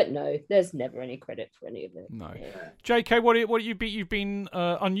 But no, there's never any credit for any of it. No. Yeah. JK, you've been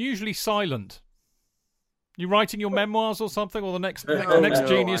unusually silent. You writing your memoirs or something, or the next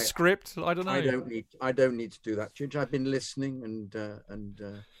Genius script? I don't know. I don't need to do that, Chidge. I've been listening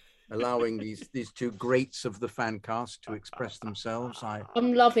and allowing these two greats of the Fancast to express themselves.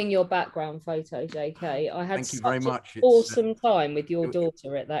 I'm loving your background photo, JK. I had Thank you very much. Awesome time with your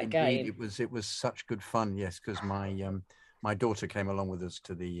daughter at that game. It was such good fun. Yes, because my daughter came along with us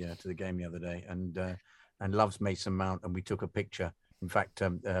to the game the other day and loves Mason Mount, and we took a picture. In fact,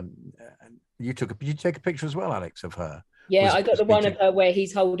 did you take a picture as well, Alex, of her? Yeah, I got the one of her where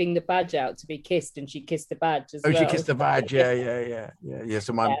he's holding the badge out to be kissed, and she kissed the badge as well. Oh, she kissed the badge. Yeah.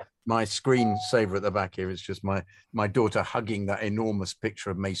 So my screen saver at the back here is just my daughter hugging that enormous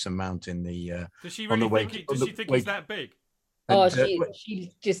picture of Mason Mount in the. Does she really does she think he's that big? Oh,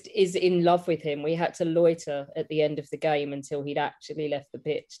 she just is in love with him. We had to loiter at the end of the game until he'd actually left the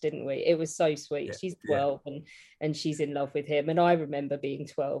pitch, didn't we? It was so sweet. Yeah, she's 12 and she's in love with him. And I remember being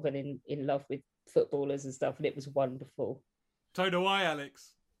 12 and in love with footballers and stuff, and it was wonderful. So do I,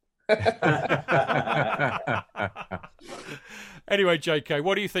 Alex. Anyway, JK,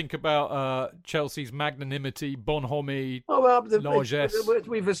 what do you think about Chelsea's magnanimity, bonhomie, largesse?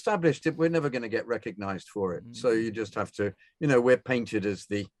 We've established it. We're never going to get recognised for it. So you just have to, we're painted as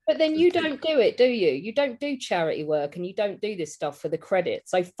the... But then you don't do it, do you? You don't do charity work and you don't do this stuff for the credit.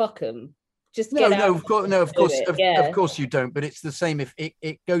 So fuck them. Just get out. Of course you don't. But it's the same if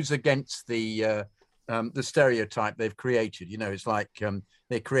it goes against the stereotype they've created. It's like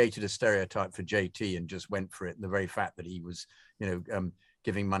they created a stereotype for JT and just went for it. And the very fact that he was,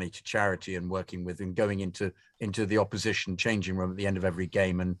 giving money to charity and working with and going into the opposition changing room at the end of every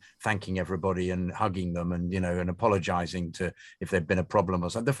game and thanking everybody and hugging them and, and apologizing to if there'd been a problem or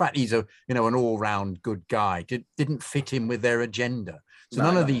something. The fact he's an all-round good guy didn't fit in with their agenda. So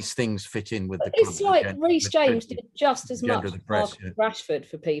none of these things fit in with the. It's like Reece James did just as much Rashford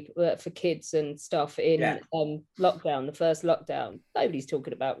for people, for kids and stuff in lockdown, the first lockdown. Nobody's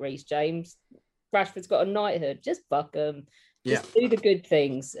talking about Reece James. Rashford's got a knighthood. Just fuck him. Just do the good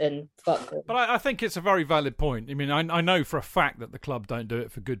things and fuck them. But I think it's a very valid point. I mean, I know for a fact that the club don't do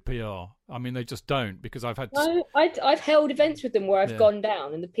it for good PR. I mean, they just don't, because I've had... No, I've held events with them where I've gone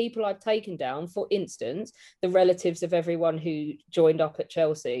down, and the people I've taken down, for instance, the relatives of everyone who joined up at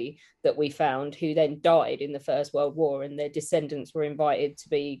Chelsea that we found, who then died in the First World War, and their descendants were invited to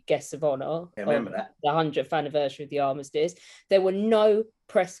be guests of honour on the 100th anniversary of the armistice. There were no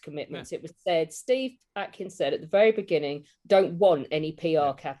press commitments. It was said, Steve Atkins said at the very beginning, don't want any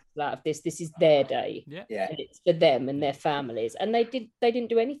PR capital out of this. This is their day. And it's for them and their families. And they didn't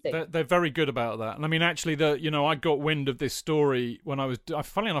do anything. They're very good about that. And I mean, actually, I got wind of this story when I was...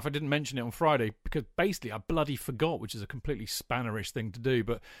 Funnily enough, I didn't mention it on Friday because basically I bloody forgot, which is a completely Spannerish thing to do.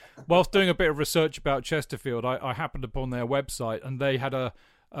 But whilst doing a bit of research about Chesterfield, I happened upon their website and they had a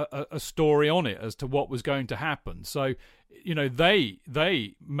story on it as to what was going to happen. So, they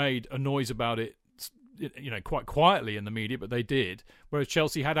made a noise about it, quite quietly in the media, but they did, whereas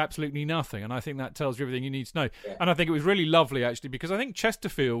Chelsea had absolutely nothing. And I think that tells you everything you need to know. Yeah. And I think it was really lovely, actually, because I think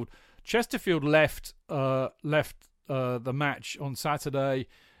Chesterfield left the match on Saturday.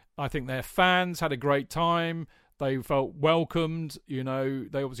 I think their fans had a great time. They felt welcomed. They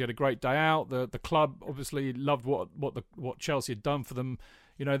obviously had a great day out. The club obviously loved what Chelsea had done for them.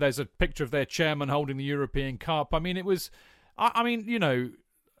 There's a picture of their chairman holding the European Cup. I mean, it was...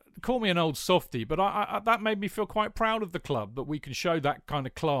 call me an old softie, but I that made me feel quite proud of the club, that we can show that kind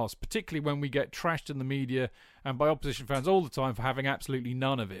of class, particularly when we get trashed in the media and by opposition fans all the time for having absolutely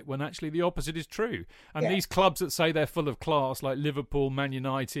none of it, when actually the opposite is true. And these clubs that say they're full of class, like Liverpool, Man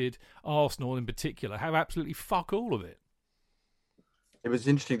United, Arsenal in particular, have absolutely fuck all of it. It was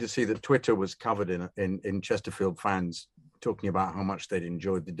interesting to see that Twitter was covered in Chesterfield fans talking about how much they'd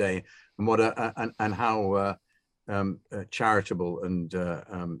enjoyed the day and how charitable and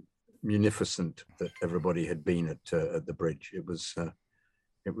munificent that everybody had been at the bridge. It was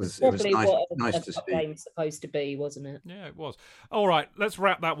nice to see. Game's supposed to be, wasn't it? Yeah, it was. All right, let's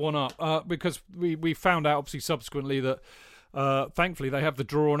wrap that one up because we found out obviously subsequently that Thankfully, they have the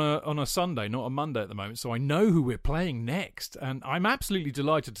draw on a Sunday, not a Monday at the moment, so I know who we're playing next. And I'm absolutely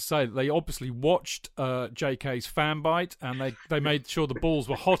delighted to say that they obviously watched JK's fan bite, and they made sure the balls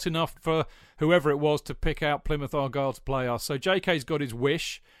were hot enough for whoever it was to pick out Plymouth Argyle to play us. So JK's got his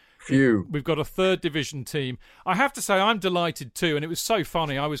wish. Phew. We've got a third division team. I have to say I'm delighted too, and it was so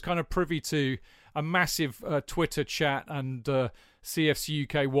funny. I was kind of privy to a massive Twitter chat and CFC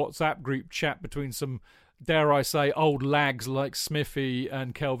UK WhatsApp group chat between some, dare I say, old lags like Smithy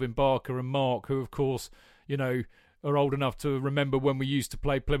and Kelvin Barker and Mark, who, of course, are old enough to remember when we used to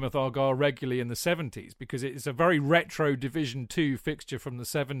play Plymouth Argyle regularly in the 70s, because it's a very retro Division 2 fixture from the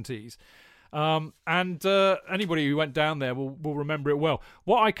 70s. And anybody who went down there will remember it well.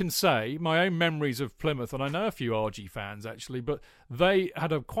 What I can say, my own memories of Plymouth, and I know a few RG fans actually, but they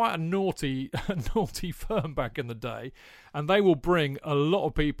had quite a naughty firm back in the day, and they will bring a lot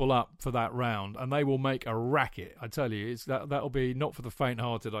of people up for that round, and they will make a racket. I tell you, that'll be not for the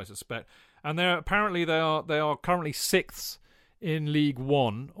faint-hearted, I suspect. And they are currently sixths in League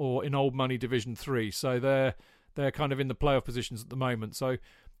One or in Old Money Division 3, so they're kind of in the playoff positions at the moment. So,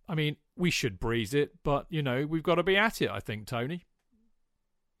 I mean, we should breeze it, but we've got to be at it, I think, Tony.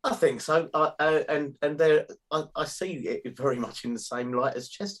 I think so. I see it very much in the same light as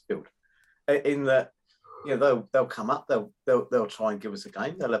Chesterfield, in that they'll come up, they'll try and give us a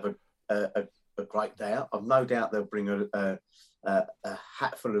game. They'll have a great day out. I've no doubt they'll bring a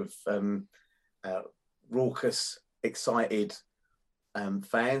hatful of raucous, excited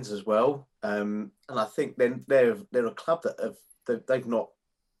fans as well. And I think then they're a club that they've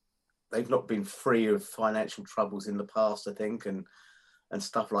not been free of financial troubles in the past, I think, and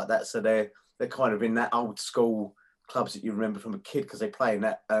stuff like that. So they're kind of in that old school clubs that you remember from a kid, because they play in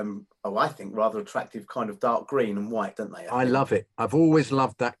that, I think, rather attractive kind of dark green and white, don't they? I love it. I've always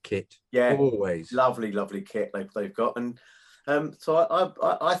loved that kit. Yeah, always. Lovely kit they've got, and so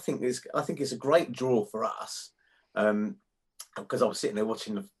I think it's a great draw for us. Because I was sitting there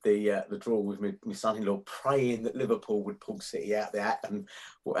watching the draw with my son-in-law, praying that Liverpool would pull City out the hat and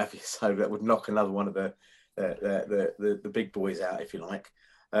whatever, so that would knock another one of the big boys out, if you like.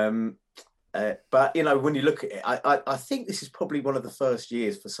 But when you look at it, I think this is probably one of the first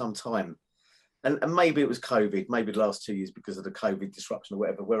years for some time, and maybe it was COVID, maybe the last 2 years because of the COVID disruption or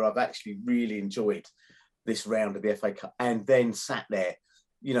whatever, where I've actually really enjoyed this round of the FA Cup, and then sat there,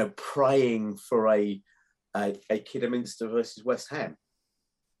 praying for a Kidderminster versus West Ham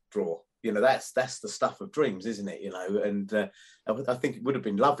draw. That's the stuff of dreams, isn't it? And I think it would have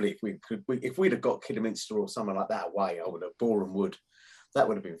been lovely if we'd have got Kidderminster or someone like that away. I would have. Boreham Wood, that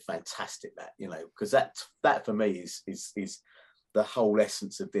would have been fantastic. That because that for me is the whole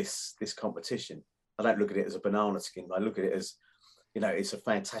essence of this competition. I don't look at it as a banana skin. I look at it as it's a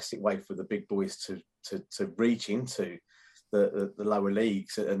fantastic way for the big boys to reach into the lower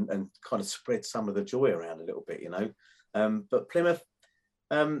leagues and kind of spread some of the joy around a little bit, But Plymouth,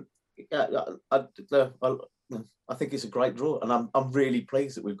 I think it's a great draw, and I'm really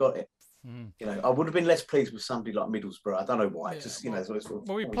pleased that we've got it. I would have been less pleased with somebody like Middlesbrough. I don't know why.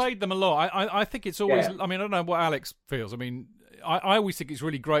 Well, we played them a lot. I think it's always. Yeah. I mean, I don't know what Alex feels. I mean, I always think it's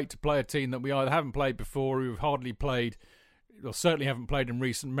really great to play a team that we either haven't played before, or who've hardly played, or certainly haven't played in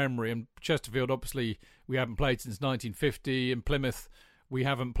recent memory. And Chesterfield, obviously, we haven't played since 1950. And Plymouth, we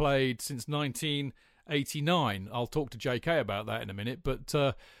haven't played since 1989. I'll talk to JK about that in a minute. But,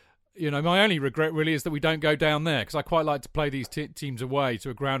 my only regret really is that we don't go down there, because I quite like to play these teams away to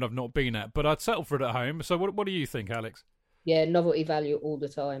a ground I've not been at. But I'd settle for it at home. So what do you think, Alex? Yeah, novelty value all the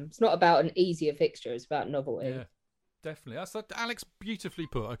time. It's not about an easier fixture. It's about novelty. Yeah, definitely. That's Alex beautifully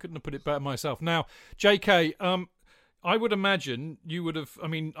put. I couldn't have put it better myself. Now, JK, I would imagine you would have. I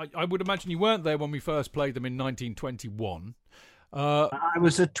mean, I would imagine you weren't there when we first played them in 1921. I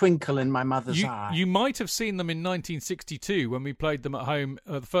was a twinkle in my mother's eye. You might have seen them in 1962 when we played them at home.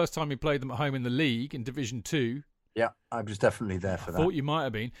 The first time we played them at home in the league in Division 2. Yeah, I was definitely there for that. I thought you might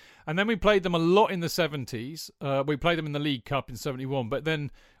have been. And then we played them a lot in the 70s. We played them in the League Cup in 71, but then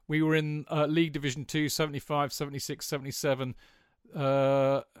we were in League Division 2, 75, 76, 77,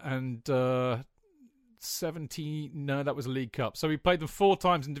 and 70. No, that was a League Cup. So we played them 4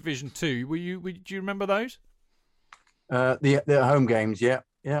 times in Division 2. Do you remember those? The home games, yeah,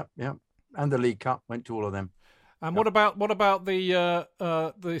 and the League Cup, went to all of them. And what about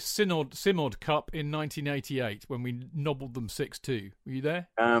the Synod Cup in 1988 when we nobbled them 6-2? Were you there?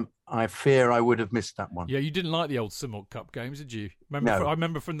 I fear I would have missed that one. Yeah, you didn't like the old Synod Cup games, did you? No. I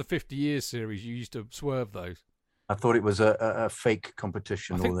remember from the 50 Years series, you used to swerve those. I thought it was a fake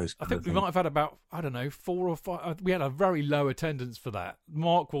competition. I think we might have had about, I don't know, 4 or 5. We had a very low attendance for that.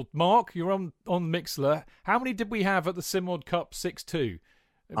 Mark, you're on Mixler. How many did we have at the Simod Cup 6-2?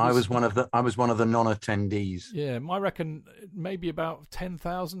 I was one of the non-attendees. Yeah, I reckon maybe about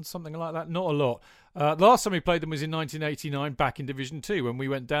 10,000, something like that. Not a lot. The last time we played them was in 1989, back in Division 2, when we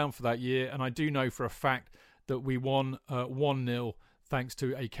went down for that year. And I do know for a fact that we won 1-0 thanks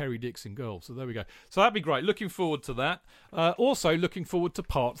to a Kerry Dixon goal. So there we go. So that'd be great. Looking forward to that. Also looking forward to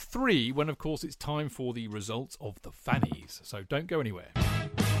part 3, when, of course, it's time for the results of the Fannies. So don't go anywhere.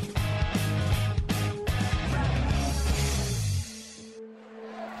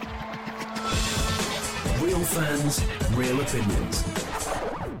 Real fans, real opinions.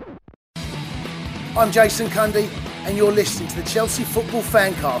 I'm Jason Cundy, and you're listening to the Chelsea Football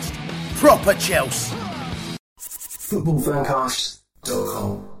Fancast. Proper Chelsea. Footballfancast.com.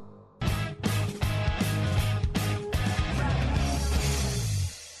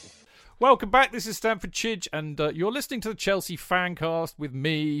 Welcome back. This is Stamford Chidge, and you're listening to the Chelsea Fancast with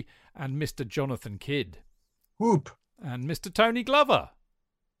me and Mr. Jonathan Kidd. Whoop. And Mr. Tony Glover.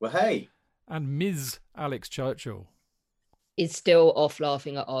 Well, hey. And Ms. Alex Churchill. Is still off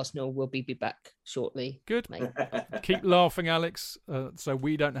laughing at Arsenal. We'll be back shortly. Good. Mate. Keep laughing, Alex, so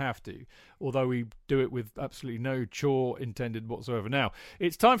we don't have to, although we do it with absolutely no chore intended whatsoever. Now,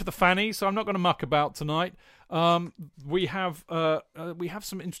 it's time for the Fannies, so I'm not going to muck about tonight. We have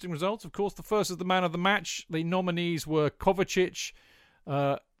some interesting results. Of course, the first is the man of the match. The nominees were Kovacic,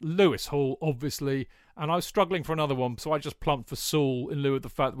 Lewis Hall, obviously, and I was struggling for another one, so I just plumped for Saul in lieu of the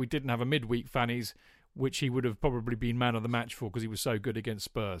fact that we didn't have a midweek Fannies, which he would have probably been man of the match for because he was so good against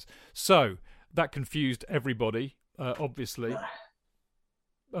Spurs. So that confused everybody, obviously.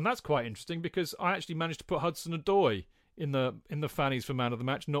 And that's quite interesting because I actually managed to put Hudson-Odoi in the Fannies for man of the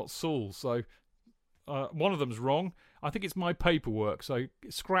match, not Saul. So one of them's wrong. I think it's my paperwork, so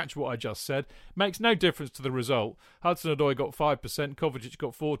scratch what I just said. Makes no difference to the result. Hudson-Odoi got 5%, Kovacic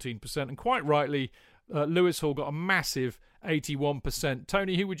got 14%, and quite rightly, Lewis Hall got a massive 81%.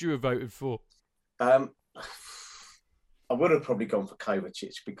 Tony, who would you have voted for? I would have probably gone for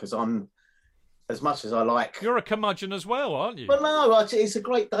Kovacic because I'm, as much as I like... You're a curmudgeon as well, aren't you? Well, no, it's a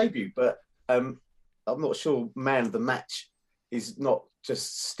great debut, but I'm not sure man of the match is not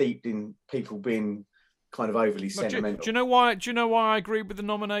just steeped in people being kind of overly sentimental. Do you know why? Do you know why I agree with the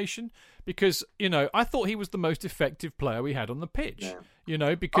nomination? Because I thought he was the most effective player we had on the pitch.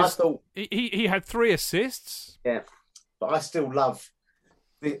 Yeah. Because he had 3 assists. Yeah, but I still love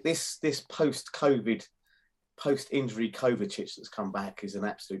this post-COVID, post-injury Kovacic that's come back is an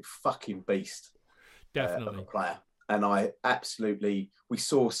absolute fucking beast. Definitely of a player, and I absolutely we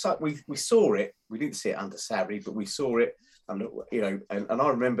saw it. We didn't see it under Sarri, but we saw it, and I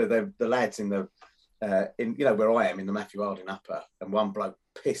remember the lads in the. Where I am in the Matthew Harding Upper, and one bloke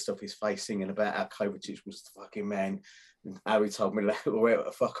pissed off his face singing about how Kovacic was the fucking man, and how he told me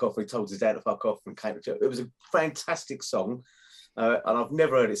to fuck off. He told his dad to fuck off, and it was a fantastic song, and I've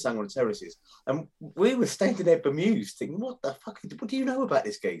never heard it sung on the terraces. And we were standing there bemused, thinking, "What the fuck? What do you know about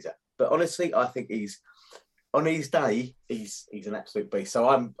this geezer?" But honestly, I think on his day, he's an absolute beast. So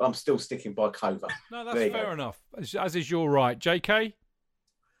I'm still sticking by Kova. No, that's fair enough. As is your right, JK.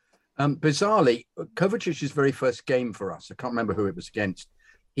 Bizarrely, Kovacic's very first game for us, I can't remember who it was against,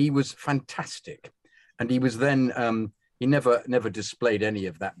 he was fantastic. And he was then, he never displayed any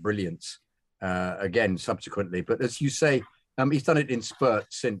of that brilliance again subsequently. But as you say, he's done it in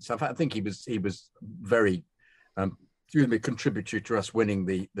spurts since. I think he was very contributory to us winning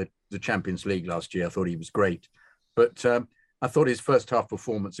the Champions League last year. I thought he was great. But I thought his first half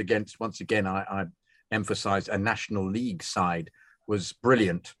performance against, once again, I emphasize a National League side was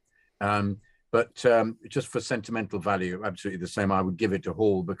brilliant. But just for sentimental value, absolutely the same. I would give it to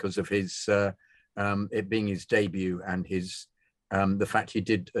Hall because of his it being his debut and his the fact he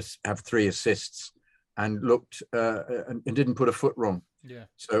did have 3 assists and looked and didn't put a foot wrong. Yeah.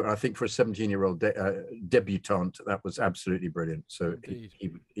 So I think for a 17-year-old debutant, that was absolutely brilliant. So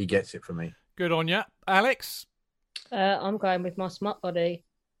he gets it for me. Good on you, Alex. I'm going with my smart body.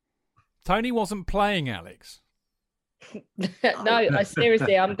 Tony wasn't playing, Alex. No,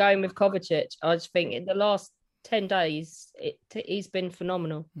 seriously, I'm going with Kovacic. I just think in the last 10 days, he's been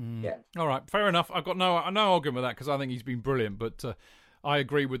phenomenal. Yeah. All right, fair enough. I've got no argument with that because I think he's been brilliant. But I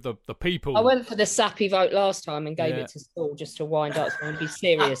agree with the people. I went for the sappy vote last time and gave it to Saul just to wind up and be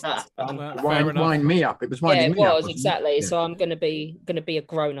serious. Wind me up. It was winding me up. Yeah, it was exactly. Yeah. So I'm going to be a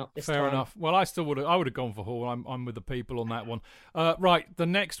grown up this time. Fair enough. Well, I would have gone for Hall. I'm with the people on that one. Right, the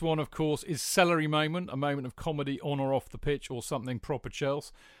next one, of course, is Celery Moment, a moment of comedy on or off the pitch or something proper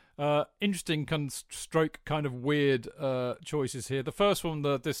Chelsea. Interesting stroke kind of weird choices here. The first one,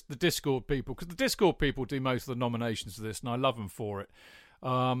 the Discord people, because the Discord people do most of the nominations for this, and I love them for it.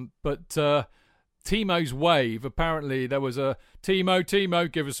 But Timo's wave, apparently there was a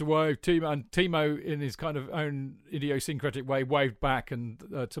Timo, give us a wave, and Timo in his kind of own idiosyncratic way waved back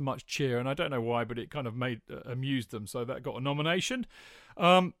and to much cheer, and I don't know why, but it kind of amused them, so that got a nomination.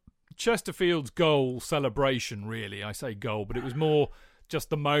 Chesterfield's goal celebration, really, I say goal, but it was more just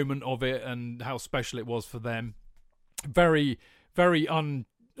the moment of it and how special it was for them. Very, very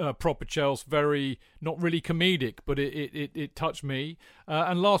proper Chelsea, very not really comedic, but it touched me.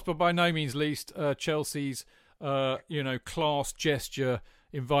 And last but by no means least, Chelsea's class gesture,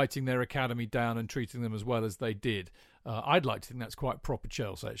 inviting their academy down and treating them as well as they did. I'd like to think that's quite proper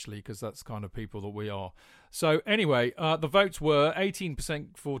Chelsea, actually, because that's kind of people that we are. So anyway, the votes were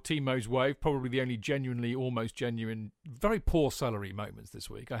 18% for Timo's wave, probably the only almost genuine, very poor celery moments this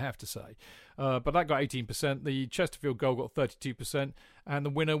week, I have to say. But that got 18%. The Chesterfield goal got 32%. And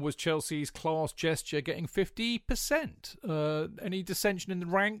the winner was Chelsea's class gesture, getting 50%. Any dissension in the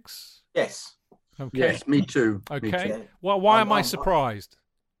ranks? Yes. Okay. Yes, me too. Okay. Me too. Well, why am I surprised?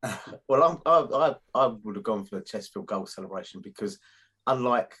 Well, I would have gone for the Chesterfield goal celebration because,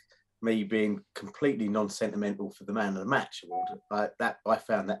 unlike me being completely non-sentimental for the man of the match award, I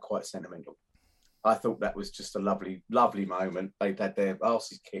found that quite sentimental. I thought that was just a lovely, lovely moment. They'd had their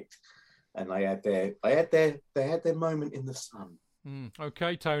arses kicked, and they had their moment in the sun.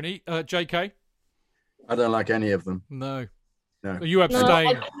 Okay, Tony, JK. I don't like any of them. No. You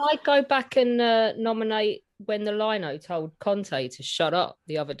abstain. Can I go back and nominate when the Lino told Conte to shut up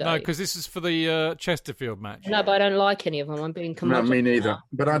the other day? No, because this is for the Chesterfield match. No, but I don't like any of them. I'm being No, me neither.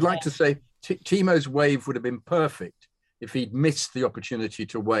 But I'd like to say Timo's wave would have been perfect if he'd missed the opportunity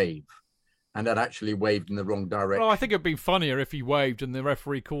to wave and had actually waved in the wrong direction. Well, I think it'd be funnier if he waved and the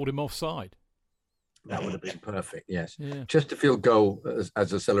referee called him offside. That would have been perfect, yes. Yeah. Chesterfield goal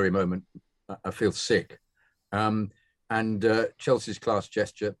as a celery moment, I feel sick. And Chelsea's class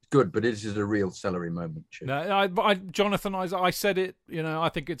gesture, good, but it is a real celery moment. No, Jonathan, I said it. I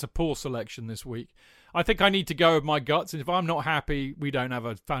think it's a poor selection this week. I think I need to go with my guts, and if I'm not happy, we don't have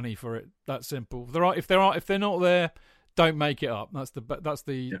a fanny for it. That's simple. If they're not there, don't make it up. That's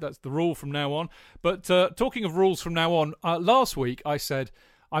the rule from now on. But talking of rules from now on, last week I said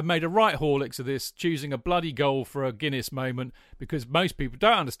I've made a right Horlicks of this, choosing a bloody goal for a Guinness moment, because most people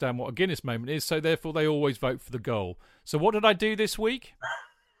don't understand what a Guinness moment is, so therefore they always vote for the goal. So what did I do this week?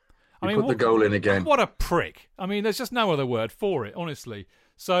 Put the goal in again. What a prick. I mean, there's just no other word for it, honestly.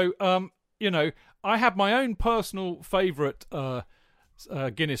 So, I had my own personal favourite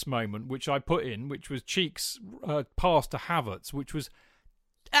Guinness moment, which I put in, which was Cheek's pass to Havertz, which was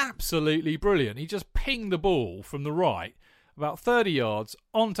absolutely brilliant. He just pinged the ball from the right, about 30 yards,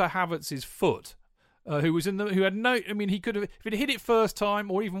 onto Havertz's foot, who had no. I mean, he could have, if he'd hit it first time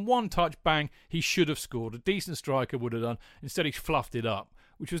or even one touch, bang, he should have scored. A decent striker would have done. Instead, he fluffed it up,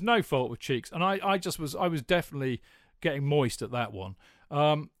 which was no fault of Cheeks. And I was definitely getting moist at that one.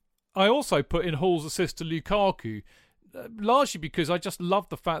 I also put in Hall's assist to Lukaku, largely because I just loved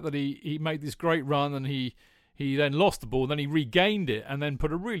the fact that he made this great run and he then lost the ball, then he regained it and then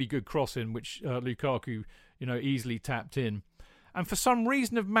put a really good cross in, which Lukaku easily tapped in. And for some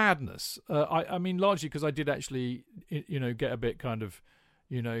reason of madness, I mean, largely because I did actually, get a bit kind of,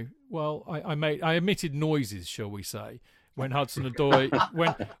 I emitted noises, shall we say, when Hudson-Odoi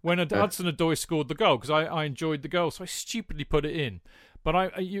Hudson-Odoi scored the goal, because I enjoyed the goal, so I stupidly put it in. But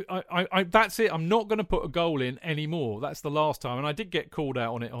I that's it. I'm not going to put a goal in anymore. That's the last time, and I did get called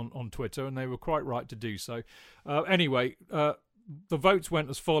out on it on Twitter, and they were quite right to do so. Anyway, the votes went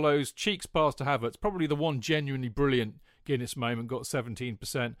as follows: Cheeks pass to Havertz, probably the one genuinely brilliant Guinness moment, got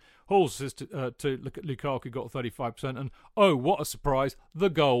 17%. Hall's assist to Lukaku got 35%, and what a surprise, the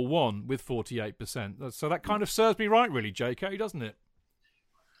goal won with 48%. So that kind of serves me right, really, JK, doesn't it?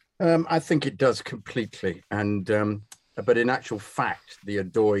 I think it does completely, and. But in actual fact, the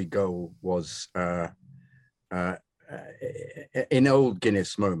Odoi goal was, in old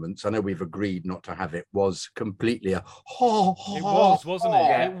Guinness moments, I know we've agreed not to have it, was completely it was, wasn't it?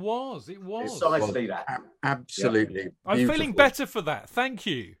 Yeah. It was. Precisely that. Absolutely. Yeah. I'm feeling better for that. Thank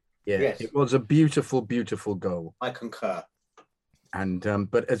you. Yeah, yes. It was a beautiful, beautiful goal. I concur. And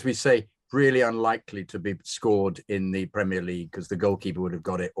but as we say, really unlikely to be scored in the Premier League because the goalkeeper would have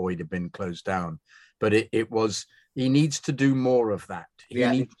got it or he'd have been closed down. But it was. He needs to do more of that. He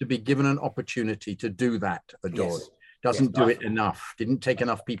needs to be given an opportunity to do that, Odoi. Doesn't do it enough. Didn't take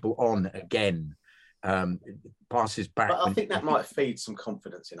enough people on again. passes back. But I think that might feed some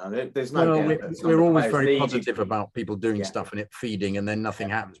confidence. There's no. Well, doubt that we're always players very need positive you. about people doing stuff and it feeding, and then nothing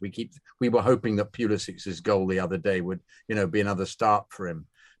happens. We were hoping that Pulisic's goal the other day would, be another start for him.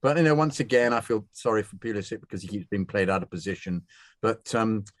 But once again, I feel sorry for Pulisic because he keeps being played out of position. But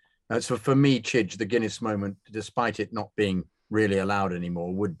so for me, Chidge, the Guinness moment, despite it not being really allowed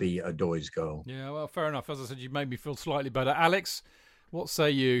anymore, would be Odoj's goal. Yeah, well, fair enough. As I said, you made me feel slightly better. Alex, what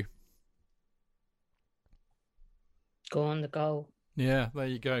say you? Go on the goal. Yeah, there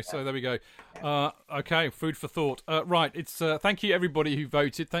you go. So there we go. Okay, food for thought. Right, it's thank you everybody who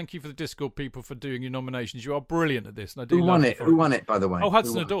voted. Thank you for the Discord people for doing your nominations. You are brilliant at this. And I do Who won it? Who won it, by the way? Oh,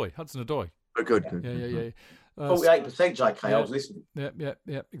 Hudson Odoi. Hudson Odoi. Oh, good. Yeah. 48%, JK. I was listening. Yeah,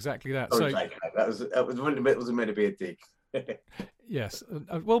 exactly that. Sorry, So JK. That was meant to be a dig. yes,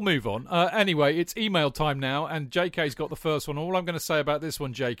 we'll move on. Anyway, it's email time now, and JK's got the first one. All I'm going to say about this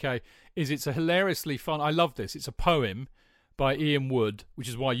one, JK, is it's a hilariously fun. I love this. It's a poem by Ian Wood, which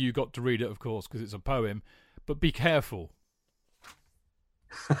is why you got to read it, of course, because it's a poem. But be careful.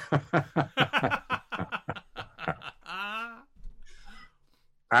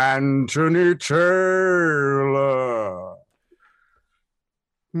 Anthony Taylor,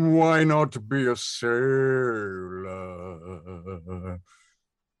 why not be a sailor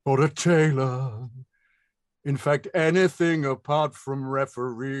or a tailor? In fact, anything apart from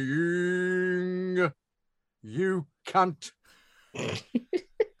refereeing, you can't.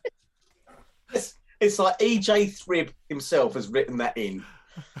 It's like EJ Thrib himself has written that in.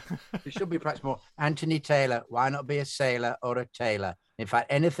 It should be perhaps more Anthony Taylor, why not be a sailor or a tailor? In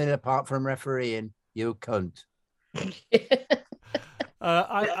fact, anything apart from refereeing, you cunt.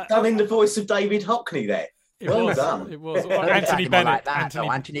 Done in the voice of David Hockney there. Well done. It was. Anthony Bennett. Like that,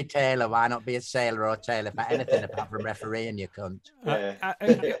 Anthony Taylor, why not be a sailor or a tailor? For anything apart from refereeing, you cunt.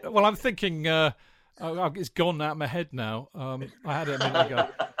 Well, I'm thinking it's gone out of my head now. I had it a minute ago.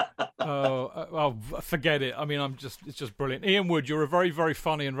 Oh, forget it. I mean, it's just brilliant. Ian Wood, you're a very, very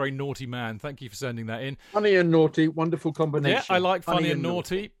funny and very naughty man. Thank you for sending that in. Funny and naughty, wonderful combination. Yeah, I like funny and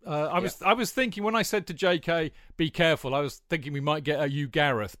naughty. I was thinking when I said to JK, be careful, I was thinking we might get a you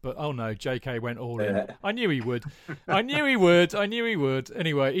Gareth, but oh no, JK went all in. I knew he would. I knew he would.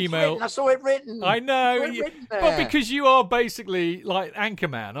 Anyway, email. I saw it written. I know. But because you are basically like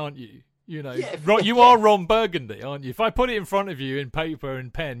Anchorman, aren't you? You are Ron Burgundy, aren't you? If I put it in front of you in paper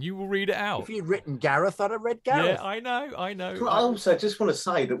and pen, you will read it out. If you'd written Gareth, I'd have read Gareth. Yeah, I know. I also just want to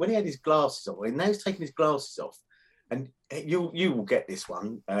say that when he had his glasses on, now he's taking his glasses off, and you will get this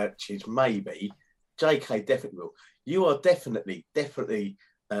one, Chidge, maybe. JK definitely will. You are definitely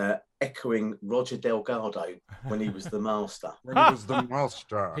echoing Roger Delgado when he was the master.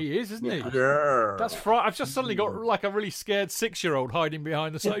 He is, isn't he? Yeah. That's right. I've just suddenly got like a really scared 6-year-old hiding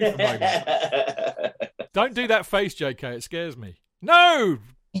behind the sofa moment. Don't do that face, JK. It scares me. No!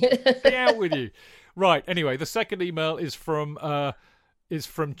 Be out with you. Right. Anyway, the second email is from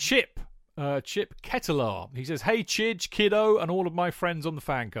Chip. Chip Kettler. He says, "Hey, Chidge, Kiddo, and all of my friends on the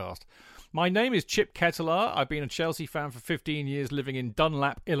Fancast. My name is Chip Kettler. I've been a Chelsea fan for 15 years, living in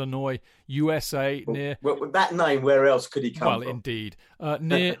Dunlap, Illinois, USA, near..." Well, with that name, where else could he come from? Well, indeed.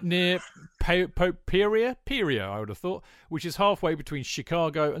 Near Peoria, I would have thought, which is halfway between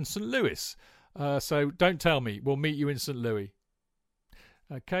Chicago and St. Louis. So don't tell me. We'll meet you in St. Louis.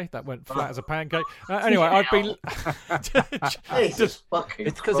 Okay, that went flat as a pancake. Anyway, I've been... It's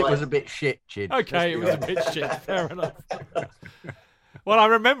because it was a bit shit, Chid. Okay, it was a bit shit. Fair enough. Well, I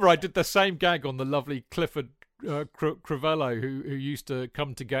remember I did the same gag on the lovely Clifford Crivello, who used to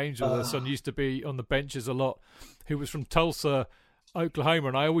come to games with us and used to be on the benches a lot, who was from Tulsa, Oklahoma.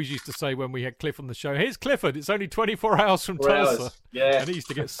 And I always used to say when we had Cliff on the show, "Here's Clifford, it's only 24 hours from Tulsa." Yeah. And he used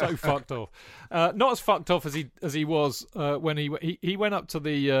to get so fucked off. Not as fucked off as he was when he went up to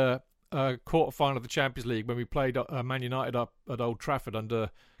the quarter-final of the Champions League when we played Man United up at Old Trafford under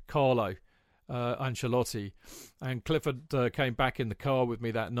Carlo Ancelotti, and Clifford came back in the car with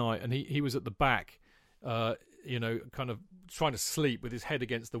me that night, and he was at the back, kind of trying to sleep with his head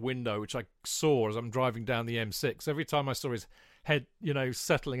against the window, which I saw as I'm driving down the M6. Every time I saw his head,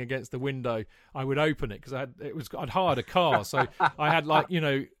 settling against the window, I would open it because I'd hired a car, so I had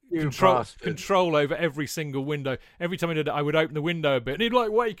control over every single window. Every time I did it, I would open the window a bit, and he'd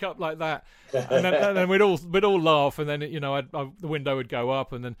wake up like that, and then we'd all laugh, and then the window would go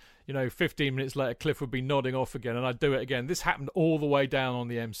up, and then 15 minutes later, Cliff would be nodding off again, and I'd do it again. This happened all the way down on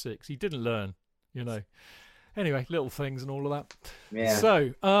the M6. He didn't learn, Anyway, little things and all of that. Yeah. So,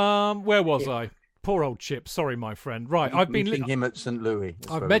 where was I? Poor old Chip. Sorry, my friend. Right, I've been meeting him at St. Louis.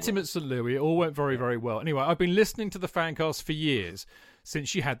 I've met him at St. Louis. It all went very, very well. Anyway, I've been listening to the Fancast for years,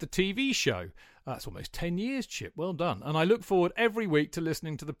 since you had the TV show. That's almost 10 years, Chip. Well done. And I look forward every week to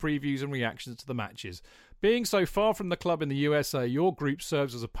listening to the previews and reactions to the matches. Being so far from the club in the USA, your group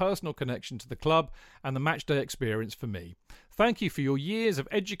serves as a personal connection to the club and the matchday experience for me. Thank you for your years of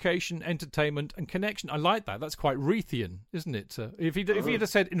education, entertainment and connection. I like that. That's quite Reithian, isn't it? If he'd have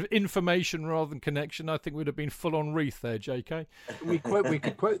said information rather than connection, I think we'd have been full on Reith there, JK. We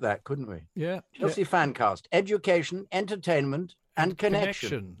could quote that, couldn't we? Yeah. Chelsea Fancast. Education, entertainment and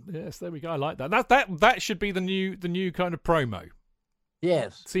connection. Yes, there we go. I like that. That should be the new kind of promo.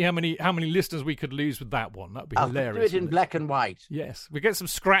 Yes. See how many listeners we could lose with that one. That'd be hilarious. Do it in black and white. Yes. We get some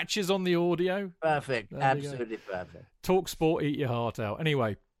scratches on the audio. Perfect. Absolutely perfect. Talk sport, eat your heart out.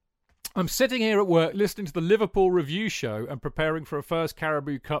 Anyway, I'm sitting here at work listening to the Liverpool review show and preparing for a first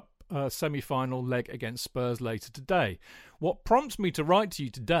Carabao Cup semi-final leg against Spurs later today. What prompts me to write to you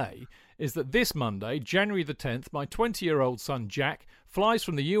today is that this Monday, January the 10th, my 20-year-old son Jack flies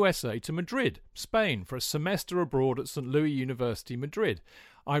from the USA to Madrid, Spain, for a semester abroad at St. Louis University, Madrid.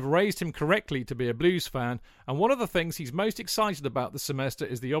 I've raised him correctly to be a Blues fan, and one of the things he's most excited about this semester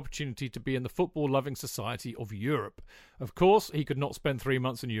is the opportunity to be in the football-loving society of Europe. Of course, he could not spend 3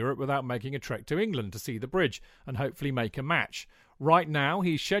 months in Europe without making a trek to England to see the bridge and hopefully make a match. Right now,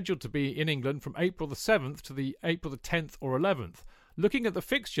 he's scheduled to be in England from April the 7th to the April the 10th or 11th. Looking at the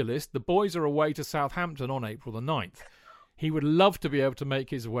fixture list, the boys are away to Southampton on April the 9th. He would love to be able to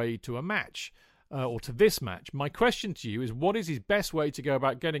make his way to a match, or to this match. My question to you is, what is his best way to go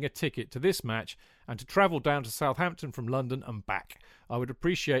about getting a ticket to this match and to travel down to Southampton from London and back? I would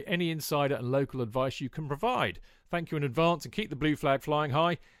appreciate any insider and local advice you can provide. Thank you in advance and keep the blue flag flying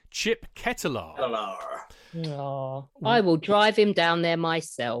high. Chip Kettler. Oh, I will drive him down there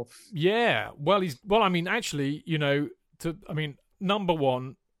myself. Yeah, well, number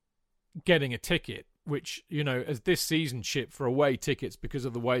one, getting a ticket, which, as this season, Chip, for away tickets, because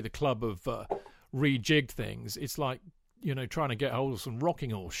of the way the club have rejigged things, it's like, trying to get hold of some rocking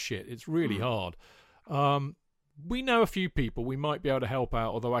horse shit. It's really hard. We know a few people we might be able to help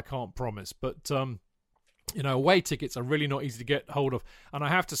out, although I can't promise, but away tickets are really not easy to get hold of. And I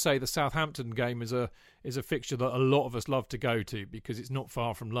have to say the Southampton game is a fixture that a lot of us love to go to because it's not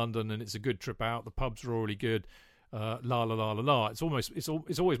far from London and it's a good trip out. The pubs are already good.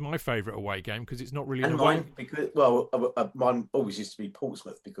 It's always my favourite away game because it's not really an away. Mine always used to be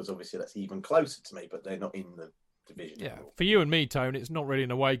Portsmouth because obviously that's even closer to me, but they're not in the division. Yeah, for you and me, Tone, it's not really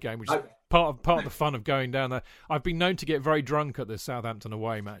an away game, which is part of the fun of going down there. I've been known to get very drunk at the Southampton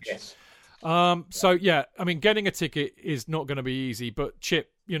away match. Yes. Getting a ticket is not going to be easy, but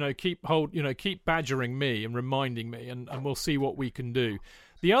Chip, keep badgering me and reminding me, and we'll see what we can do.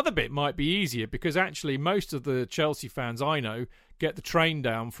 The other bit might be easier because actually most of the Chelsea fans I know get the train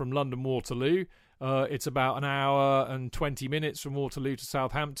down from London Waterloo. It's about an hour and 20 minutes from Waterloo to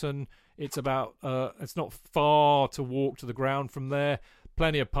Southampton. It's not far to walk to the ground from there.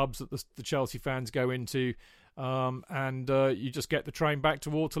 Plenty of pubs that the Chelsea fans go into. And you just get the train back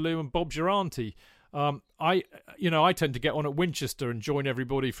to Waterloo and Bob's your auntie. I tend to get on at Winchester and join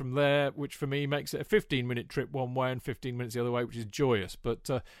everybody from there, which for me makes it a 15-minute trip one way and 15 minutes the other way, which is joyous. But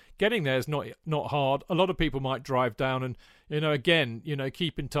getting there is not hard. A lot of people might drive down and,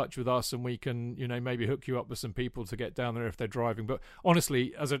 keep in touch with us and we can, maybe hook you up with some people to get down there if they're driving. But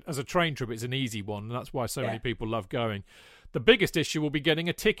honestly, as a train trip, it's an easy one, and that's why so many people love going. The biggest issue will be getting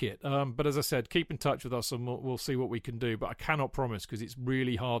a ticket. But as I said, keep in touch with us and we'll see what we can do. But I cannot promise because it's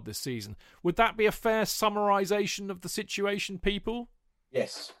really hard this season. Would that be a fair summarisation of the situation, people?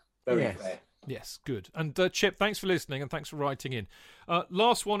 Yes, very fair. Yes, good. And Chip, thanks for listening and thanks for writing in.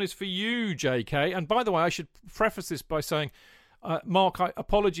 Last one is for you, JK. And by the way, I should preface this by saying, Mark,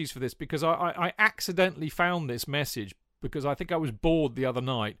 apologies for this because I accidentally found this message because I think I was bored the other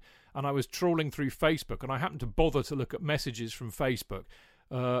night and I was trawling through Facebook and I happened to bother to look at messages from Facebook,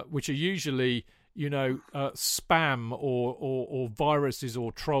 which are usually, spam or viruses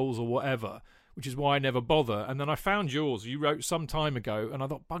or trolls or whatever, which is why I never bother. And then I found yours. You wrote some time ago and I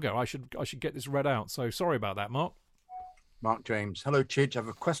thought, bugger, I should get this read out. So sorry about that, Mark. Mark James. Hello, Chidge. I have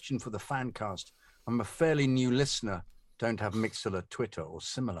a question for the Fancast. I'm a fairly new listener. Don't have Mixlr, Twitter or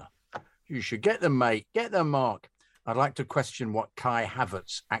similar. You should get them, mate. Get them, Mark. I'd like to question what Kai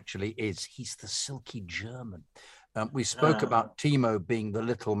Havertz actually is. He's the silky German. We spoke about Timo being the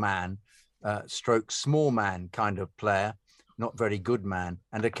little man, stroke small man kind of player, not very good man,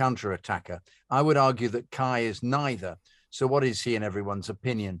 and a counter-attacker. I would argue that Kai is neither. So what is he in everyone's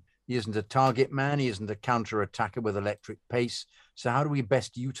opinion? He isn't a target man. He isn't a counter-attacker with electric pace. So how do we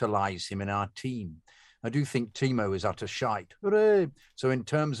best utilize him in our team? I do think Timo is utter shite. Hooray! So in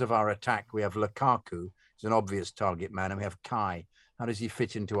terms of our attack, we have Lukaku, who's an obvious target man, and we have Kai. How does he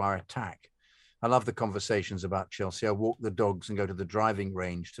fit into our attack? I love the conversations about Chelsea. I walk the dogs and go to the driving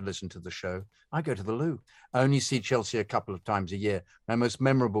range to listen to the show. I go to the loo. I only see Chelsea a couple of times a year. My most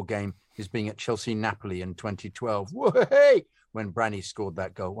memorable game is being at Chelsea-Napoli in 2012. Whoa-hey! When Branny scored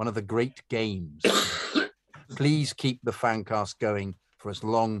that goal. One of the great games. Please keep the Fancast going for as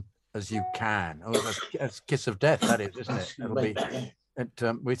long as you can. Oh, that's kiss of death, that is, isn't it? It'll be...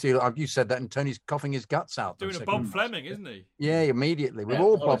 we see. You said that, and Tony's coughing his guts out. Doing a Bob Fleming, isn't he? Yeah, immediately. We're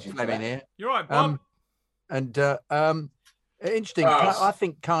all Bob Fleming here. You're right, Bob. Interesting. I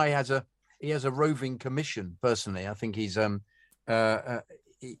think Kai has a roving commission. Personally, I think he's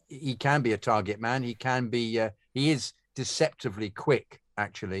he can be a target man. He can be. He is deceptively quick,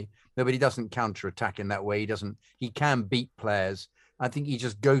 actually. No, but he doesn't counter-attack in that way. He can beat players. I think he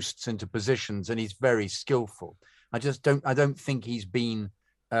just ghosts into positions, and he's very skillful. I don't think he's been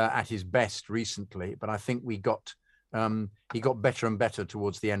at his best recently, but I think he got better and better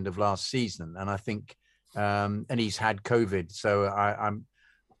towards the end of last season. And I think, and he's had COVID. So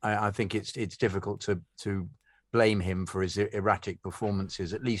I think it's difficult to blame him for his erratic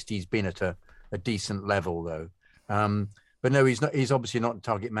performances. At least he's been at a decent level though. But no, he's not. He's obviously not a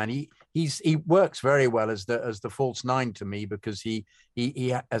target man. He works very well as the false nine to me, because he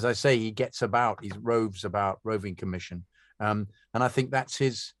as I say, he gets about. He roves about, roving commission, and I think that's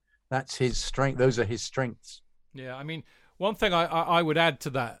his strength. Those are his strengths. Yeah, I mean, one thing I would add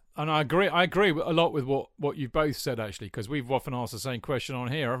to that, and I agree a lot with what you've both said, actually, because we've often asked the same question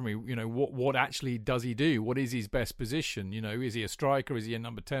on here, haven't we? You know, what actually does he do? What is his best position? You know, is he a striker? Is he a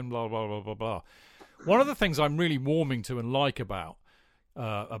number 10? Blah blah blah blah blah. One of the things I'm really warming to and like about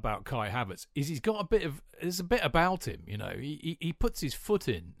Kai Havertz is there's a bit about him, you know. He puts his foot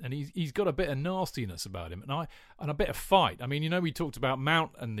in, and he's got a bit of nastiness about him, and a bit of fight. I mean, you know, we talked about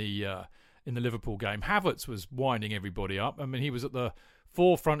Mount in the Liverpool game. Havertz was winding everybody up. I mean, he was at the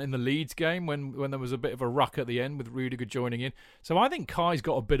forefront in the Leeds game when there was a bit of a ruck at the end with Rudiger joining in. So I think Kai's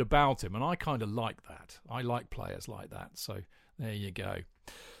got a bit about him, and I kind of like that. I like players like that. So there you go.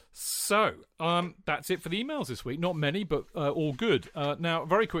 So that's it for the emails this week. Not many, but all good. Now,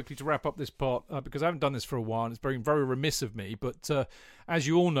 very quickly to wrap up this part, because I haven't done this for a while, and it's very, very remiss of me. But as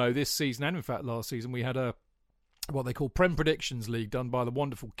you all know, this season, and in fact last season, we had what they call Prem Predictions League done by the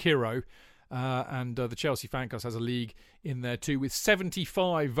wonderful Kiro. And the Chelsea Fancast has a league in there too with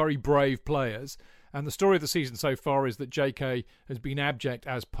 75 very brave players. And the story of the season so far is that JK has been abject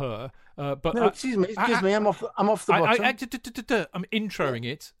as per. But no, excuse me, I'm off the bottom. I'm introing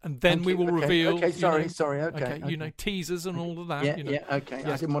it, and then we will reveal. Okay, sorry. Okay. You know, teasers and all of that. Yeah, you know. Yeah, okay. Yes.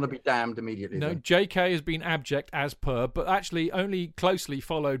 I didn't want to be damned immediately. No, then. JK has been abject as per, but actually only closely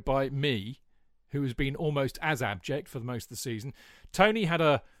followed by me, who has been almost as abject for most of the season. Tony had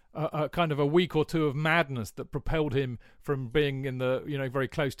a kind of a week or two of madness that propelled him from being in the, you know, very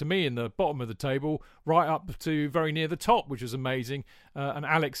close to me in the bottom of the table right up to very near the top, which is amazing. And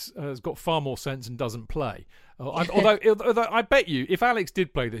Alex has got far more sense and doesn't play. Although I bet you if Alex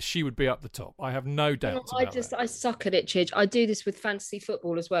did play this, she would be up the top. I have no doubt. I suck at it, Chidge. I do this with fantasy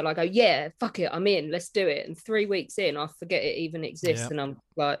football as well. I go, yeah, fuck it, I'm in, let's do it. And 3 weeks in, I forget it even exists, and I'm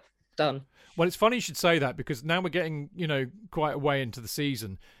like, done. Well, it's funny you should say that, because now we're getting, you know, quite a way into the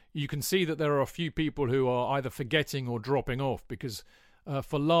season. You can see that there are a few people who are either forgetting or dropping off, because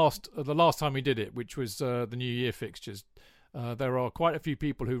for the last time we did it, which was the New Year fixtures, there are quite a few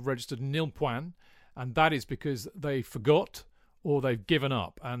people who've registered nil point, and that is because they forgot or they've given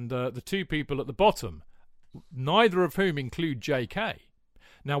up. And the two people at the bottom, neither of whom include JK.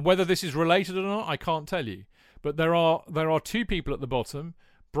 Now, whether this is related or not, I can't tell you. But there are two people at the bottom,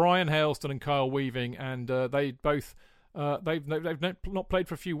 Brian Haleston and Kyle Weaving, and they both... They've not played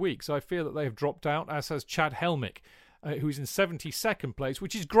for a few weeks. I fear that they have dropped out, as has Chad Helmick, who's in 72nd place,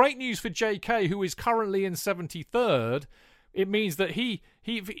 which is great news for JK, who is currently in 73rd. It means that he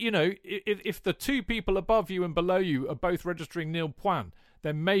you know, if the two people above you and below you are both registering nil point,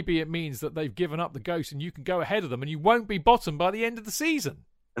 then maybe it means that they've given up the ghost and you can go ahead of them and you won't be bottom by the end of the season.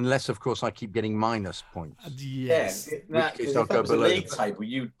 Unless, of course, I keep getting minus points. Yes. Yeah, if that was a league table,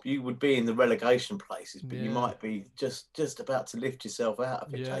 you would be in the relegation places, but you might be just about to lift yourself out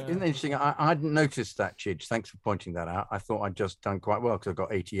of it. Isn't it interesting? I hadn't noticed that, Chidge. Thanks for pointing that out. I thought I'd just done quite well because I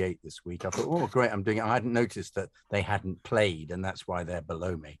got 88 this week. I thought, oh, great, I'm doing it. I hadn't noticed that they hadn't played, and that's why they're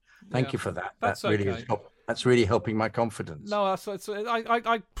below me. Thank you for that. That's really helping my confidence. No,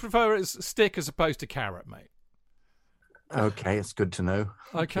 I prefer it as stick as opposed to carrot, mate. Okay, it's good to know.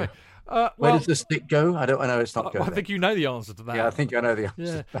 Okay. Where does the stick go? I know it's not going. I think you know the answer to that. Yeah, I think I know the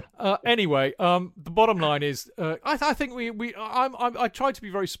answer. Yeah. Anyway, the bottom line is, I think I try to be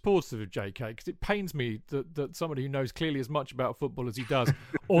very supportive of JK because it pains me that somebody who knows clearly as much about football as he does,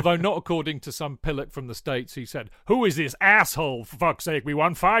 although not according to some pillock from the States who said, "Who is this asshole? For fuck's sake, we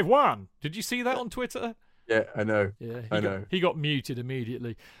won 5-1." Did you see that on Twitter? Yeah, I know. Yeah, I know. He got muted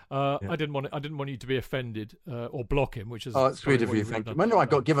immediately. I didn't want you to be offended or block him, which is it's sweet of you. Thank you. I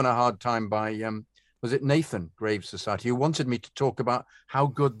got given a hard time by was it Nathan Graves Society, who wanted me to talk about how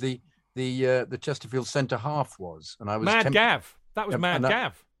good the Chesterfield centre half was, and I was Gav. That was Mad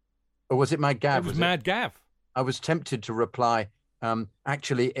Gav. Or was it Mad Gav? It was Mad Gav. I was tempted to reply.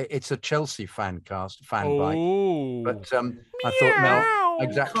 Actually, it's a Chelsea fan bite, but I thought no.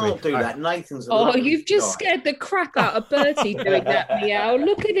 Exactly. You can't do that. Nathan's. You've just scared the crap out of Bertie doing that meow.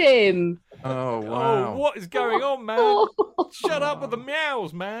 Look at him. Oh wow! Oh, what is going on, man? Shut up with the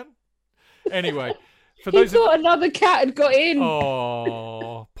meows, man. Anyway, for those thought another cat had got in.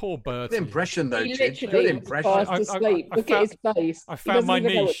 Oh, poor Bertie. Good impression, though. He Good impression. Fast asleep. Look at his face. I found my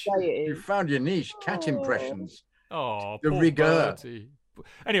niche. You found your niche. Cat impressions. Oh, the poor rigor. Bertie.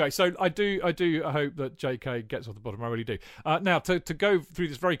 Anyway, so I do hope that JK gets off the bottom. I really do. Now, to go through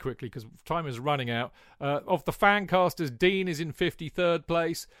this very quickly, because time is running out, of the Fancasters, Dean is in 53rd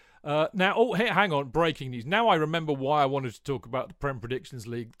place. Hang on, breaking news. Now I remember why I wanted to talk about the Prem Predictions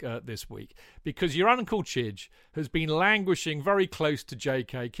League this week. Because your Uncle Chidge has been languishing very close to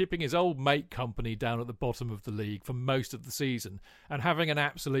JK, keeping his old mate company down at the bottom of the league for most of the season, and having an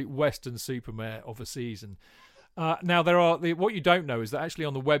absolute Western supermare of a season. Now, what you don't know is that actually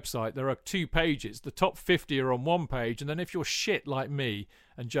on the website there are 2 pages. The top 50 are on one page, and then if you're shit like me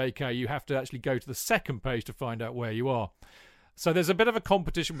and JK, you have to actually go to the second page to find out where you are. So there's a bit of a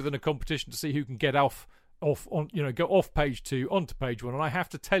competition within a competition to see who can get go off page 2 onto page 1. And I have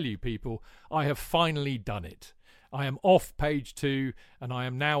to tell you, people, I have finally done it. I am off page 2 and I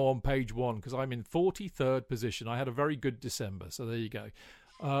am now on page 1 because I'm in 43rd position. I had a very good December, so there you go.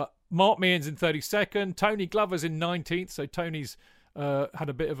 Mark Meehan's in 32nd. Tony Glover's in 19th. So Tony's had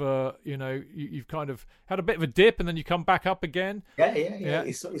a bit of a, you've kind of had a bit of a dip and then you come back up again. Yeah.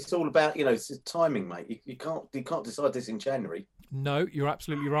 It's all about, it's timing, mate. You can't decide this in January. No, you're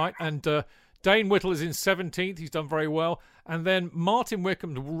absolutely right. And Dane Whittle is in 17th. He's done very well. And then Martin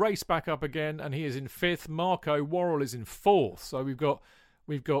Wickham will race back up again, and he is in 5th. Marco Worrell is in 4th. So we've got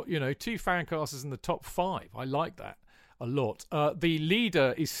 2 Fancasters in the top 5. I like that a lot. The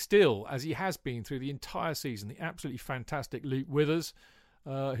leader is still, as he has been through the entire season, the absolutely fantastic Luke Withers,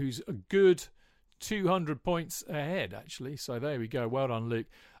 who's a good 200 points ahead, actually. So there we go. Well done, Luke.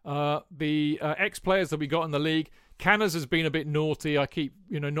 The ex-players that we got in the league, Canners has been a bit naughty. I keep,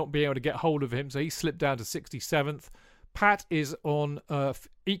 not being able to get hold of him, so he slipped down to 67th. Pat is on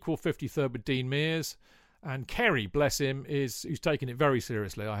equal 53rd with Dean Mears. And Kerry, bless him, who's taking it very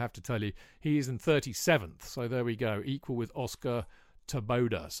seriously, I have to tell you. He is in 37th. So there we go, equal with Oscar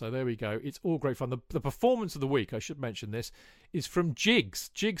Taboda. So there we go. It's all great fun. The performance of the week, I should mention this, is from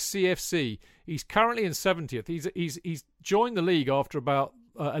Jiggs CFC. He's currently in 70th. He's joined the league after about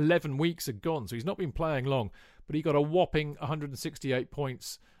 11 weeks had gone, so he's not been playing long. But he got a whopping 168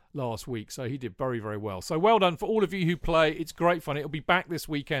 points last week, so he did very, very well. So well done for all of you who play. It's great fun. It'll be back this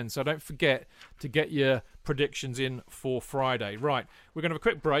weekend, so don't forget to get your predictions in for Friday. Right, we're going to have a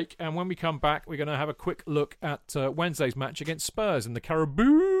quick break, and when we come back, we're going to have a quick look at Wednesday's match against Spurs in the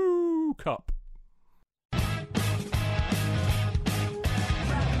Carabao Cup.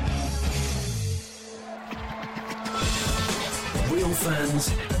 Real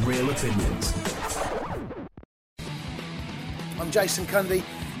fans, real opinions. I'm Jason Cundy,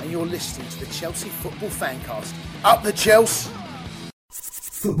 and you're listening to the Chelsea Football Fancast. Up the Chelsea!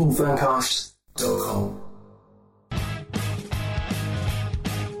 Footballfancast.com.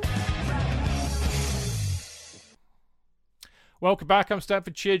 Welcome back. I'm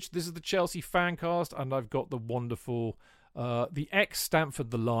Stamford Chidge. This is the Chelsea Fancast, and I've got the wonderful, the ex-Stamford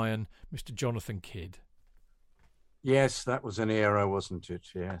the Lion, Mr. Jonathan Kidd. Yes, that was an era, wasn't it?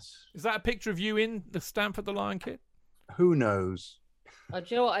 Yes. Is that a picture of you in the Stamford the Lion kit? Who knows? Do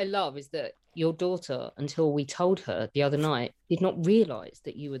you know what I love is that your daughter, until we told her the other night, did not realise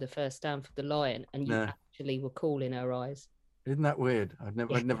that you were the first Stamford the Lion, and you actually were cool in her eyes. Isn't that weird?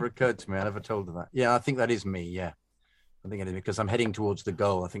 It never occurred to me. I never told her that. Yeah, I think that is me. Yeah, I think it is because I'm heading towards the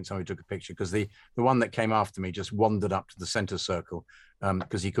goal. I think somebody took a picture because the one that came after me just wandered up to the centre circle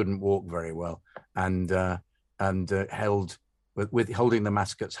because he couldn't walk very well and held with holding the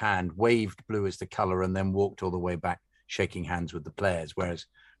mascot's hand, waved blue as the colour, and then walked all the way back, shaking hands with the players. Whereas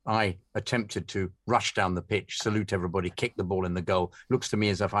I attempted to rush down the pitch, salute everybody, kick the ball in the goal. Looks to me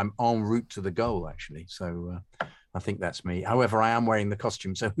as if I'm en route to the goal, actually. So I think that's me. However, I am wearing the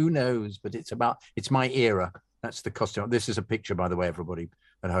costume, so who knows? But it's my era. That's the costume. This is a picture, by the way, everybody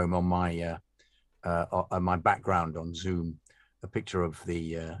at home, on my background on Zoom. A picture of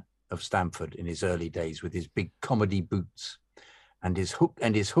of Stamford in his early days with his big comedy boots and his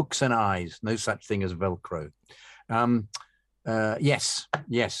hooks and eyes. No such thing as Velcro. Yes.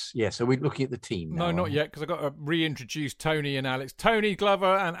 Are we looking at the team now? No, not yet, because I've got to reintroduce Tony and Alex. Tony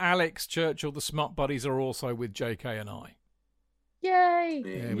Glover and Alex Churchill, the Smut Buddies, are also with JK and I. Yay!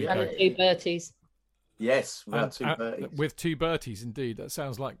 There we and go. 2 Berties. Yes, with 2 Berties. With 2 Berties, indeed. That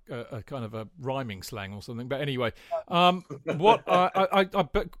sounds like a kind of a rhyming slang or something. But anyway,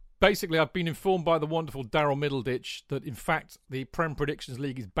 basically, I've been informed by the wonderful Daryl Middleditch that, in fact, the Prem Predictions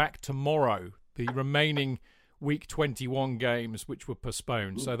League is back tomorrow. The remaining Week 21 games, which were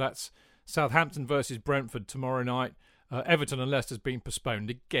postponed. So that's Southampton versus Brentford tomorrow night. Everton and Leicester's been postponed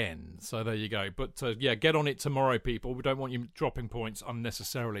again. So there you go. But get on it tomorrow, people. We don't want you dropping points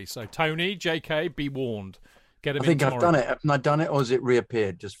unnecessarily. So Tony, JK, be warned. Get them in tomorrow. I've done it. Haven't I done it, or has it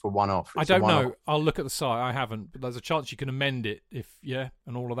reappeared just for one off? I don't know. I'll look at the site. I haven't, but there's a chance you can amend it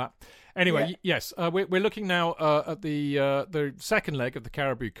and all of that. Anyway, yes, we're looking now at the second leg of the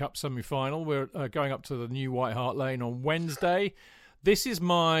Carabao Cup semi-final. We're going up to the New White Hart Lane on Wednesday. This is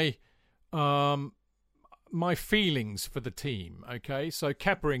my feelings for the team. Okay, so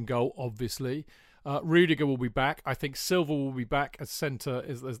Kepa in goal, obviously. Rudiger will be back. I think Silva will be back as centre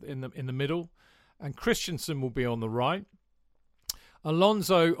in the middle. And Christensen will be on the right.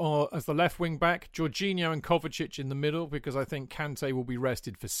 Alonso as the left wing back. Jorginho and Kovacic in the middle, because I think Kante will be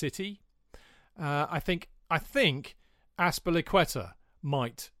rested for City. I think Azpilicueta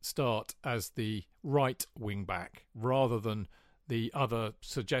might start as the right wing back rather than the other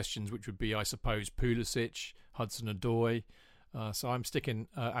suggestions, which would be, I suppose, Pulisic, Hudson-Odoi. So I'm sticking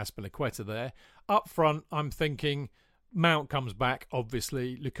Azpilicueta there. Up front, I'm thinking Mount comes back,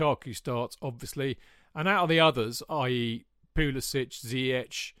 obviously. Lukaku starts, obviously. And out of the others, i.e. Pulisic,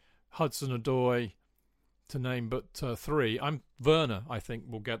 Ziyech, Hudson-Odoi, to name but 3, Werner, I think,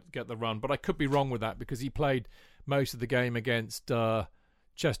 will get the run. But I could be wrong with that because he played most of the game against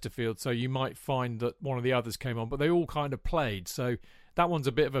Chesterfield. So you might find that one of the others came on. But they all kind of played. So that one's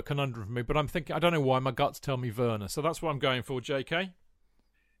a bit of a conundrum for me. But I'm thinking, I don't know why, my guts tell me Werner. So that's what I'm going for, JK.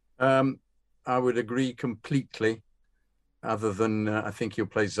 I would agree completely. Other than I think he'll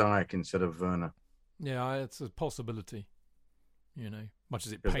play Ziyech instead of Werner. Yeah, it's a possibility. Much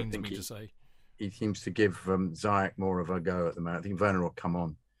as it pains me to say. He seems to give Ziyech more of a go at the moment. I think Werner will come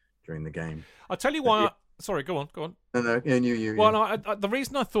on during the game. I'll tell you why. Sorry, go on. No, you. Well, no, the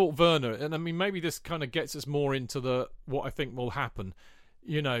reason I thought Werner, and I mean maybe this kind of gets us more into what I think will happen.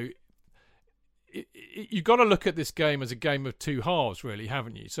 You've got to look at this game as a game of 2 halves, really,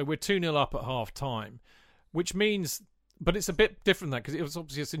 haven't you? So we're 2-0 up at half time, which means. But it's a bit different than that because it was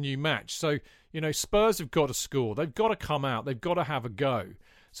obviously it's a new match. So, Spurs have got to score. They've got to come out. They've got to have a go.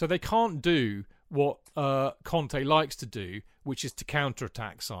 So they can't do what Conte likes to do, which is to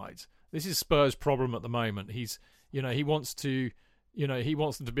counter-attack sides. This is Spurs' problem at the moment. He wants to, he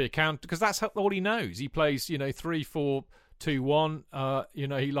wants them to be a counter because that's all he knows. He plays, 3-4-2-1.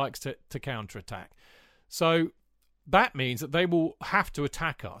 He likes to counter-attack. So that means that they will have to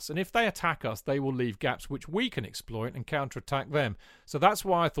attack us. And if they attack us, they will leave gaps which we can exploit and counter-attack them. So that's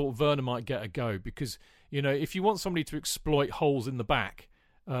why I thought Werner might get a go. Because, if you want somebody to exploit holes in the back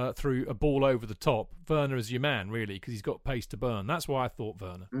through a ball over the top, Werner is your man, really, because he's got pace to burn. That's why I thought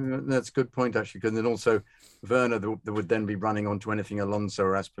Werner. That's a good point, actually. Because then also Werner that would then be running onto anything Alonso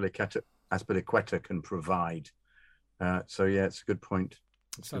or Azpilicueta can provide. It's a good point.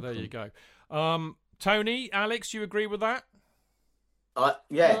 You go. Tony, Alex, you agree with that?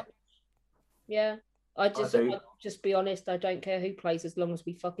 Yeah. Yeah. I'll just be honest. I don't care who plays as long as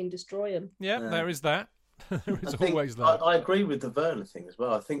we fucking destroy them. Yeah, there is that. There is always that. I agree with the Werner thing as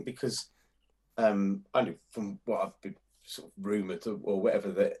well. I think because only from what I've been sort of rumoured or whatever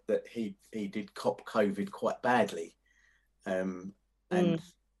that he did cop COVID quite badly, and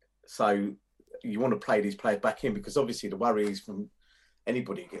so you want to play these players back in because obviously the worry is from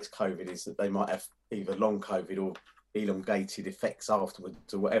anybody who gets COVID is that they might have either long COVID or elongated effects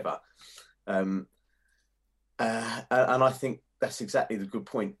afterwards or whatever. And I think that's exactly the good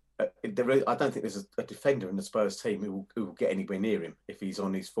point. I don't think there's a defender in the Spurs team who will get anywhere near him if he's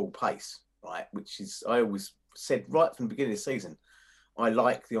on his full pace, right? Which is, I always said right from the beginning of the season, I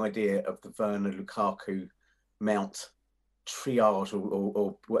like the idea of the Werner, Lukaku, Mount triage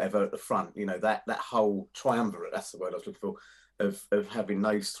or whatever at the front, that whole triumvirate, that's the word I was looking for, of having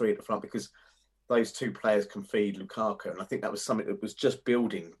those three at the front, because those two players can feed Lukaku. And I think that was something that was just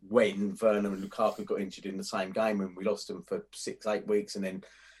building when Werner and Lukaku got injured in the same game, and we lost them for 6-8 weeks. And then,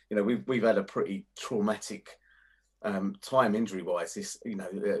 we've had a pretty traumatic time injury-wise. This,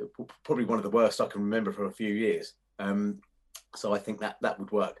 probably one of the worst I can remember for a few years. So I think that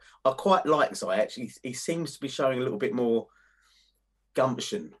would work. I quite like Zai, actually. He seems to be showing a little bit more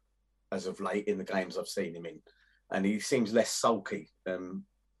gumption as of late in the games I've seen him in. And he seems less sulky.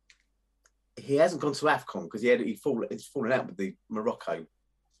 He hasn't gone to AFCON because he's fallen out with the Morocco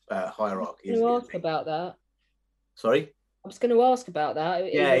hierarchy. I was going to ask about that. Sorry? I was going to ask about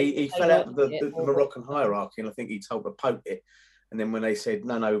that. Yeah, he fell out with the Moroccan hierarchy, and I think he told the Pope it. And then when they said,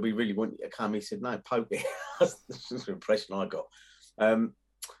 no, we really want you to come, he said, no, Pope it. That's the impression I got.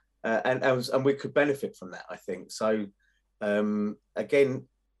 And we could benefit from that, I think. So, again,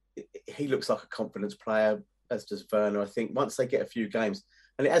 he looks like a confidence player, as does Werner. I think once they get a few games,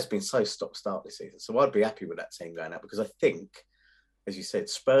 and it has been so stop-start this season, so I'd be happy with that team going out, because I think, as you said,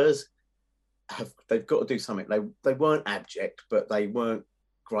 Spurs they've got to do something. They weren't abject, but they weren't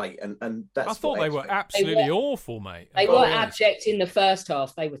great, and that's. I thought they were absolutely awful, mate. They were abject in the first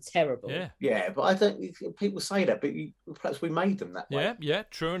half. They were terrible. Yeah, but I don't. People say that, but perhaps we made them that way. Yeah,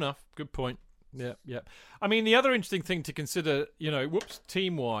 true enough. Good point. Yeah. I mean, the other interesting thing to consider,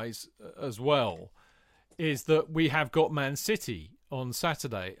 team-wise as well, is that we have got Man City on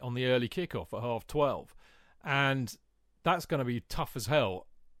Saturday on the early kickoff at 12:30, and that's going to be tough as hell.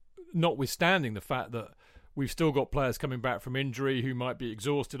 Notwithstanding the fact that we've still got players coming back from injury who might be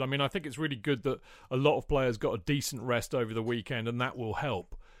exhausted. I mean, I think it's really good that a lot of players got a decent rest over the weekend, and that will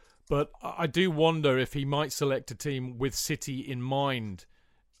help. But I do wonder if he might select a team with City in mind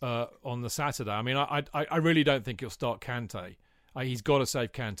on the Saturday. I mean, I really don't think he'll start Kante. He's got to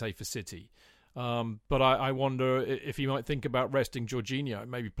save Kante for City. But I wonder if he might think about resting Jorginho,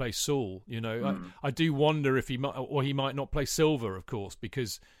 maybe play Saul. I do wonder if he might not play Silva, of course,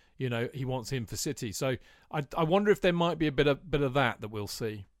 because he wants him for City. So I wonder if there might be a bit of that we'll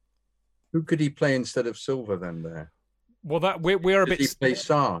see. Who could he play instead of Silva then there? Well, we're a bit. Does he play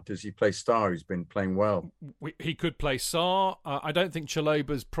Sarr? Does he play Sarr, who's been playing well? He could play Sarr. I don't think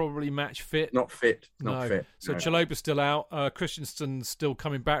Chaloba's probably match fit. Not fit. So Chaloba's still out. Christensen's still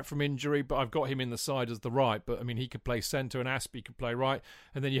coming back from injury, but I've got him in the side as the right. But I mean, he could play centre, and Aspie could play right,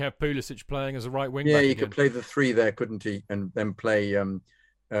 and then you have Pulisic playing as a right wing. Yeah, he could play the three there, couldn't he? And then play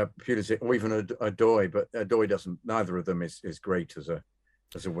Pulisic or even Odoi. But Odoi doesn't. Neither of them is great as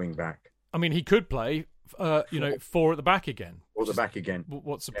a wing back. I mean, he could play. Four at the back again. Or the back again.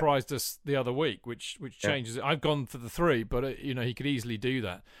 What surprised us the other week, which changes it. I've gone for the three, but he could easily do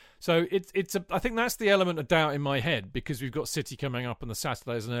that. So I think that's the element of doubt in my head, because we've got City coming up on the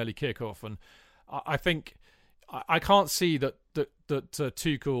Saturday as an early kickoff, and I think I can't see that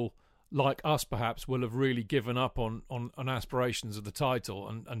Tuchel, like us perhaps, will have really given up on aspirations of the title,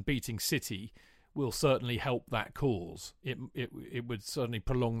 and beating City will certainly help that cause. It would certainly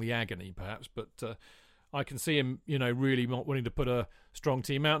prolong the agony, perhaps, but. I can see him, really not wanting to put a strong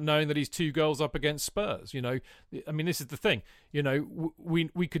team out, knowing that he's 2 goals up against Spurs. I mean, this is the thing.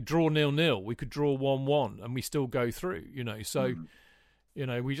 We could draw 0-0, we could draw 1-1, and we still go through. So,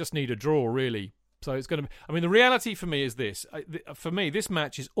 we just need a draw, really. So it's going to be. I mean, the reality for me is this. For me, this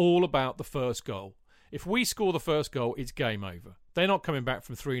match is all about the first goal. If we score the first goal, it's game over. They're not coming back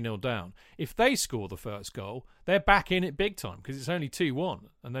from 3-0 down. If they score the first goal, they're back in it big time, because it's only 2-1,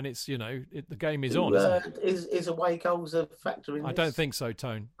 and then it's the game is on. Isn't it? Is away goals a factor in this? I don't think so,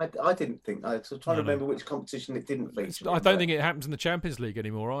 Tone. I didn't think. I was trying to remember which competition it didn't feature. I don't think it happens in the Champions League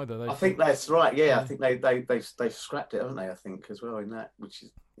anymore either. I think that's right. Yeah, I think they've scrapped it, haven't they? I think as well in that, which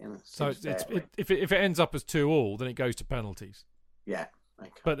is so if it ends up as 2-2, then it goes to penalties. Yeah.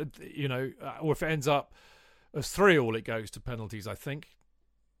 Okay. But or if it ends up as 3-3, it goes to penalties, I think.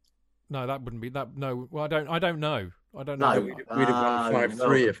 No, that wouldn't be that. No, well, I don't know. I don't know. No, we'd have won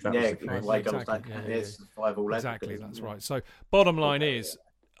 5-3 if that was the case. Yes, 5-5. Exactly, that's right. So, bottom line is,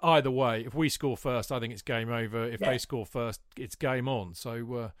 either way, if we score first, I think it's game over. If they score first, it's game on.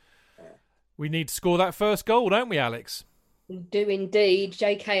 So, we need to score that first goal, don't we, Alex? We do indeed.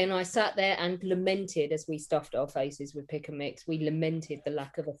 JK and I sat there and lamented as we stuffed our faces with pick and mix. We lamented the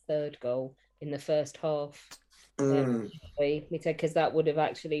lack of a third goal in the first half. Because that would have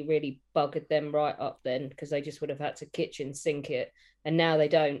actually really buggered them right up then, because they just would have had to kitchen sink it. And now they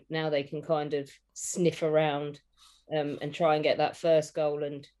don't. Now they can kind of sniff around and try and get that first goal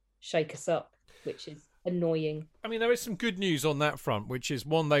and shake us up, which is annoying. I mean, there is some good news on that front, which is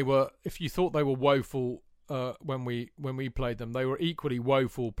one, if you thought they were woeful when we played them, they were equally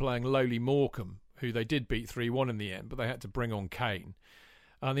woeful playing lowly Morecambe, who they did beat 3-1 in the end, but they had to bring on Kane.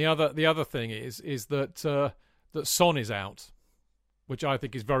 And the other thing is that that Son is out, which I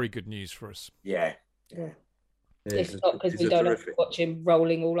think is very good news for us. Yeah. It's not because we don't have to watch him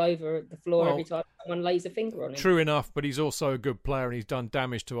rolling all over the floor every time someone lays a finger on him. True enough, but he's also a good player and he's done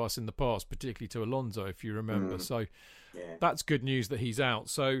damage to us in the past, particularly to Alonso, if you remember. So that's good news that he's out.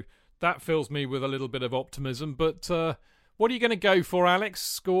 So that fills me with a little bit of optimism. But what are you going to go for, Alex,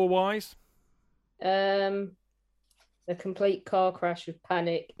 score-wise? A complete car crash of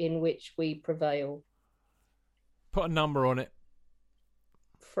panic in which we prevail. Put a number on it.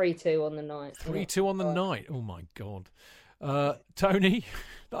 3-2 on the night. 3-2 on the night. Oh my God, Tony,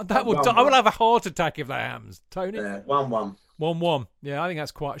 I will have a heart attack if that happens. Tony, 1-1. 1-1. Yeah, I think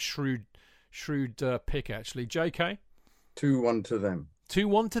that's quite a shrewd pick actually. JK, 2-1 to them.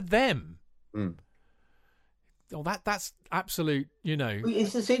 2-1 to them. Oh, that's absolute. You know,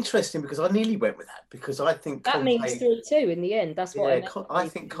 it's interesting because I nearly went with that because I think that means 3-2 in the end. That's what I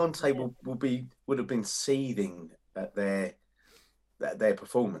think Conte would have been seething at their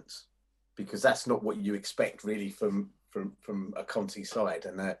performance, because that's not what you expect really from a Conte side,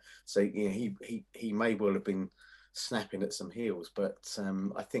 and so he may well have been snapping at some heels, but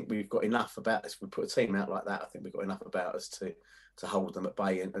I think we've got enough about us. We put a team out like that. I think we've got enough about us to hold them at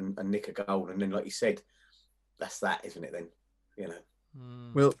bay and nick a goal, and then like you said, that's that, isn't it? Then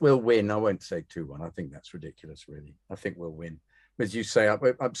We'll win. I won't say 2-1. I think that's ridiculous. Really, I think we'll win. As you say,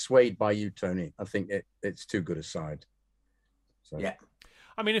 I'm swayed by you, Tony. I think it's too good a side. So. Yeah,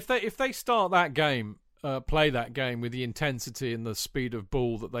 I mean, if they start that game, play that game with the intensity and the speed of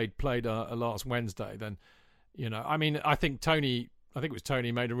ball that they'd played last Wednesday, then, you know, I mean, I think it was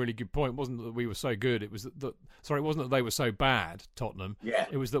Tony made a really good point. It wasn't that we were so good. It was it wasn't that they were so bad, Tottenham. Yeah.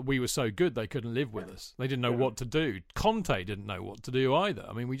 It was that we were so good they couldn't live with us. They didn't know what to do. Conte didn't know what to do either.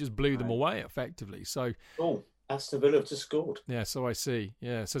 I mean, we just blew them away effectively. So. Oh, Aston Villa have just scored. Yeah, so I see.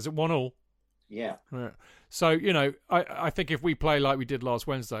 Yeah, so is it 1-1? Yeah. Right. So, you know, I think if we play like we did last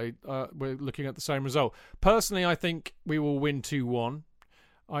Wednesday, we're looking at the same result. Personally, I think we will win 2-1.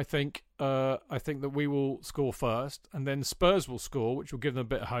 I think that we will score first, and then Spurs will score, which will give them a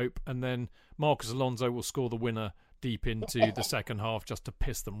bit of hope, and then Marcos Alonso will score the winner deep into the second half just to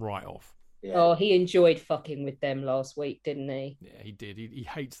piss them right off. Yeah. Oh, he enjoyed fucking with them last week, didn't he? Yeah, he did. He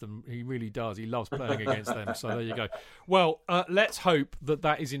hates them. He really does. He loves playing against them. So there you go. Well, let's hope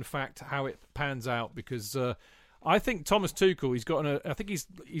that is in fact how it pans out, because I think Thomas Tuchel, I think he's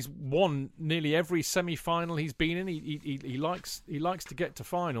won nearly every semi-final he's been in. He likes to get to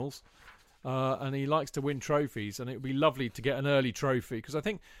finals, and he likes to win trophies. And it would be lovely to get an early trophy, because I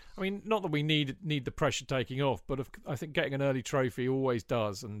mean, not that we need the pressure taking off, but I think getting an early trophy always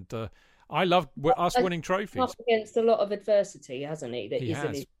does. And I love us winning trophies. Up against a lot of adversity, hasn't he? That he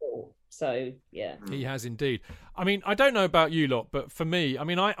isn't his fault. So, yeah. He has indeed. I mean, I don't know about you lot, but for me, I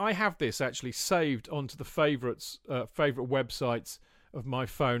mean, I have this actually saved onto the favourite websites of my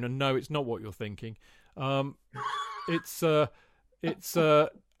phone, and no, it's not what you're thinking. It's of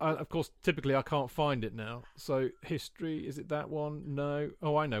course, typically I can't find it now. So history, is it that one? No.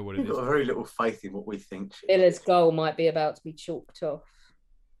 Oh, I know what it is. We've got very little faith in what we think. Villa's goal might be about to be chalked off.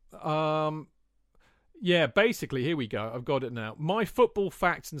 Yeah, basically, here we go. I've got it now. My football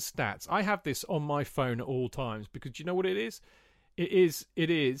facts and stats. I have this on my phone at all times, because do you know what it is? It is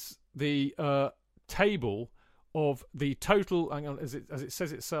the table of the total. Hang on, as it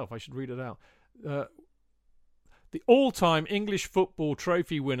says itself. I should read it out. The all-time English football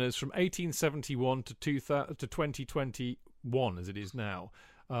trophy winners from 1871 to 2021, as it is now.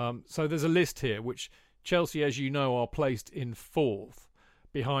 So there's a list here, which Chelsea, as you know, are placed in fourth,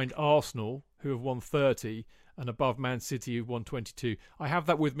 behind Arsenal, who have won 30, and above Man City, who've won 22. I have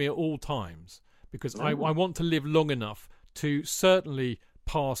that with me at all times, because I want to live long enough to certainly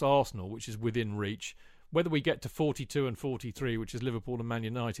pass Arsenal, which is within reach. Whether we get to 42 and 43, which is Liverpool and Man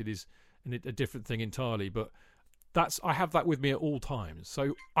United, is a different thing entirely. But I have that with me at all times.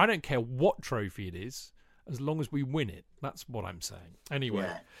 So I don't care what trophy it is, as long as we win it. That's what I'm saying. Anyway.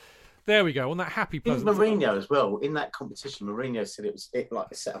 Yeah. There we go. On that happy, pleasant. Mourinho as well, in that competition, Mourinho said it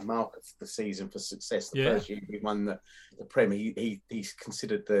like a set of marker for the season for success. The first year we won the Premier, he's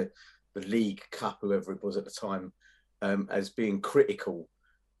considered the League Cup, whoever it was at the time, as being critical.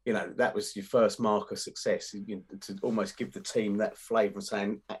 You know, that was your first mark of success, to almost give the team that flavour of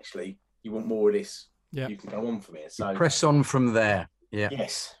saying, actually, you want more of this, you can go on from here. So press on from there. Yeah.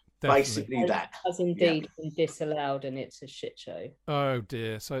 Yes. Definitely. Basically that. Has indeed been disallowed, and it's a shit show. Oh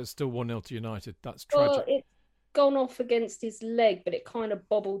dear! So it's still 1-0 to United. That's tragic. Well, gone off against his leg, but it kind of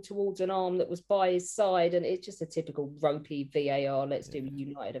bobbled towards an arm that was by his side, and it's just a typical ropey VAR. Let's do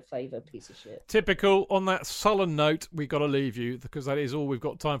United a favour, piece of shit. Typical. On that sullen note, we've got to leave you because that is all we've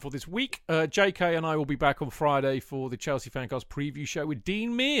got time for this week. JK and I will be back on Friday for the Chelsea Fancast preview show with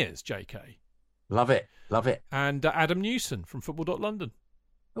Dean Mears, JK. Love it. And Adam Newson from Football.London.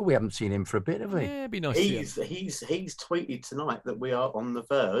 Oh, we haven't seen him for a bit, have we? Yeah, it'd be nice He's tweeted tonight that we are on the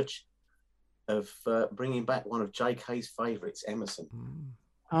verge of bringing back one of JK's favourites, Emerson.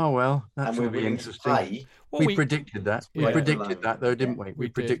 Oh, well, that's going to be interesting. We predicted that. We predicted that, though, didn't we? We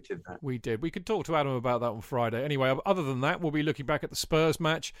predicted that. We did. We could talk to Adam about that on Friday. Anyway, other than that, we'll be looking back at the Spurs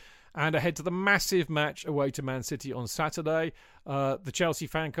match and ahead to the massive match away to Man City on Saturday. The Chelsea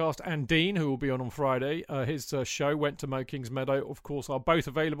Fancast and Dean, who will be on Friday, his show, Went to Mo Kings Meadow, of course, are both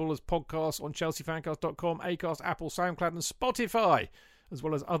available as podcasts on chelseafancast.com, Acast, Apple, SoundCloud and Spotify, as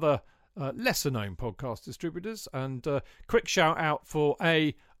well as other lesser-known podcast distributors. And quick shout-out for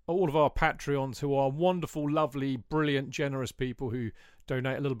all of our Patreons who are wonderful, lovely, brilliant, generous people who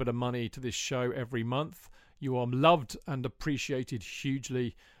donate a little bit of money to this show every month. You are loved and appreciated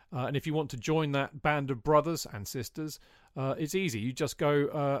hugely. And if you want to join that band of brothers and sisters, it's easy. You just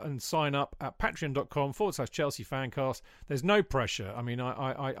go and sign up at patreon.com/Chelsea Fancast. There's no pressure. I mean,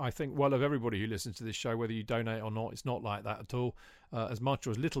 I think well of everybody who listens to this show, whether you donate or not. It's not like that at all. As much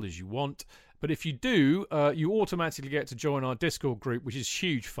or as little as you want. But if you do, you automatically get to join our Discord group, which is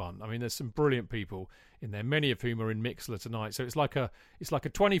huge fun. I mean, there's some brilliant people in there, many of whom are in Mixlr tonight. So it's like a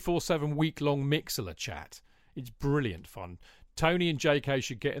 24/7 week-long Mixlr chat. It's brilliant fun. Tony and JK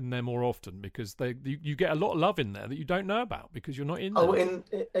should get in there more often because you get a lot of love in there that you don't know about because you're not in there. Oh, in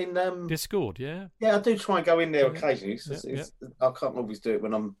Discord, yeah. Yeah, I do try and go in there occasionally. I can't always do it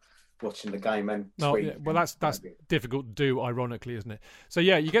when I'm watching the game and tweet. Well, that's difficult to do, ironically, isn't it? So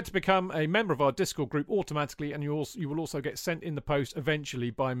yeah, you get to become a member of our Discord group automatically, and you will also get sent in the post eventually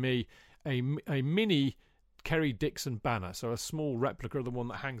by me a mini Kerry Dixon banner, so a small replica of the one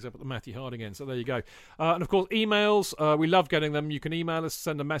that hangs up at the Matthew Harding end. So there you go. And of course, emails. We love getting them. You can email us,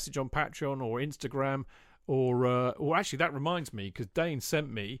 send a message on Patreon or Instagram, or actually that reminds me because Dane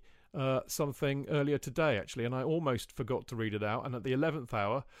sent me something earlier today actually, and I almost forgot to read it out. And at the 11th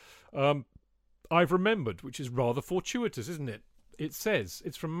hour, I've remembered, which is rather fortuitous, isn't it? It says,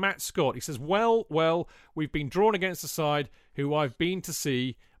 it's from Matt Scott. He says, well, we've been drawn against a side who I've been to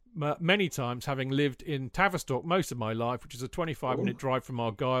see many times, having lived in Tavistock most of my life, which is a 25-minute drive from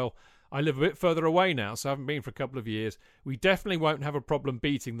Argyle. I live a bit further away now, so I haven't been for a couple of years. We definitely won't have a problem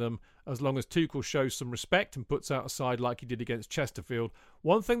beating them as long as Tuchel shows some respect and puts out a side like he did against Chesterfield.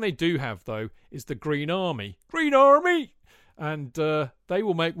 One thing they do have, though, is the Green Army. Green Army! And they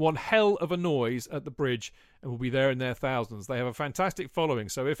will make one hell of a noise at the bridge and will be there in their thousands. They have a fantastic following,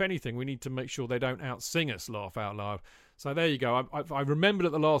 so if anything, we need to make sure they don't out-sing us, laugh out loud. So there you go. I remembered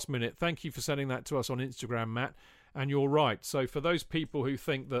at the last minute. Thank you for sending that to us on Instagram, Matt. And you're right. So for those people who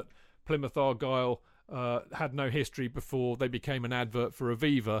think that Plymouth Argyle had no history before they became an advert for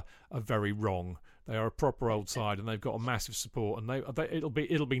Aviva, are very wrong. They are a proper old side, and they've got a massive support. And it'll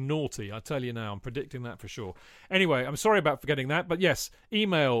be naughty. I tell you now, I'm predicting that for sure. Anyway, I'm sorry about forgetting that, but yes,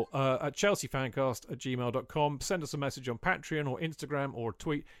 email at chelseafancast@gmail.com. Send us a message on Patreon or Instagram or a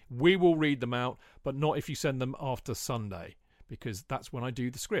tweet. We will read them out, but not if you send them after Sunday, because that's when I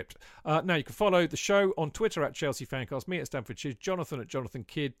do the script. Now, you can follow the show on Twitter at Chelsea Fancast, me at Stamford Chiz, Jonathan at Jonathan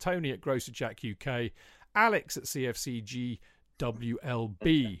Kidd, Tony at Grocer Jack UK, Alex at CFCGWLB.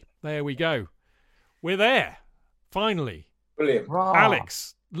 There we go. We're there. Finally. Brilliant.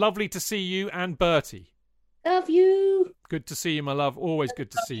 Alex, lovely to see you and Bertie. Love you. Good to see you, my love. Always good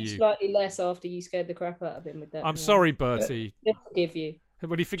to see you. Slightly less after you scared the crap out of him with that. I'm sorry, Bertie. He'll forgive you.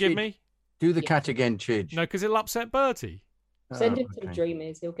 Will he forgive me? Do the cat again, Chidge. No, because it'll upset Bertie. Send him some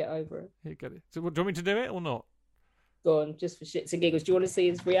dreamies. He'll get over it. He'll get it. So, do you want me to do it or not? Go on, just for shits and giggles. Do you want to see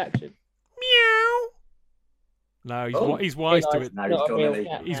his reaction? Meow. No, he's wise to it.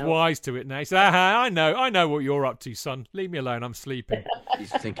 He's wise to it now. He said, I know what you're up to, son. Leave me alone. I'm sleeping.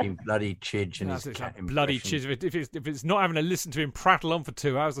 He's thinking bloody Chidge and his cat bloody Chidge. If it's not having to listen to him prattle on for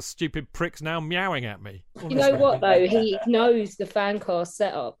 2 hours, the stupid prick's now meowing at me. You know what, though? He knows the Fancast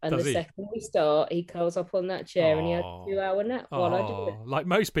setup, and the second we start, he curls up on that chair and he has a 2-hour nap while I do it. Like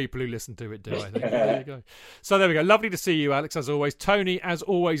most people who listen to it do, I think. There you go. So there we go. Lovely to see you, Alex, as always. Tony, as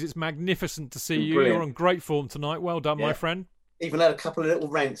always, it's magnificent to see you. Brilliant. You're on great form tonight. Well done, my friend. Even had a couple of little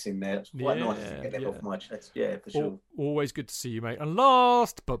rants in there. It's quite nice to get them off my chest. Yeah, for sure. Always good to see you, mate. And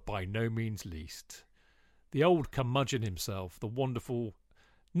last, but by no means least, the old curmudgeon himself, the wonderful,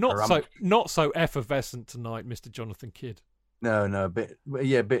 not so effervescent tonight, Mr. Jonathan Kidd. No, a bit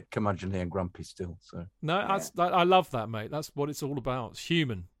curmudgeonly and grumpy still. So no, I love that, mate. That's what it's all about. It's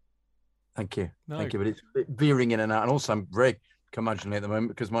human. Thank you. No. Thank you. But it's veering in and out. And also, I'm very curmudgeonly at the moment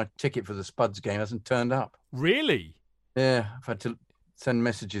because my ticket for the Spuds game hasn't turned up. Really? Yeah, I've had to send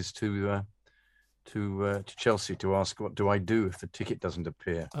messages to Chelsea to ask what do I do if the ticket doesn't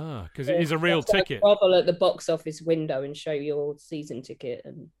appear. Because it is a real ticket. Grovel at the box office window and show your season ticket,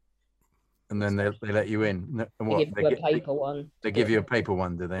 and then they let you in. And they give you a paper one. They give you a paper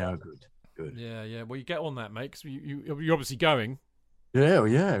one, do they? Oh, good. Yeah. Well, you get on that, mate, because you're obviously going. Yeah,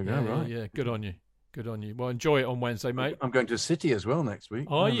 right. Yeah, good on you. Well, enjoy it on Wednesday, mate. I'm going to City as well next week.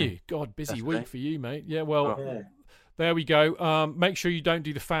 Are you? God, busy week for you, mate. Yeah, well, there we go. Make sure you don't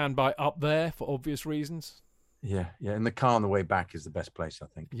do the fan bite up there for obvious reasons. Yeah. And the car on the way back is the best place, I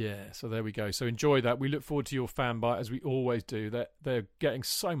think. Yeah, so there we go. So enjoy that. We look forward to your fan bite, as we always do. They're getting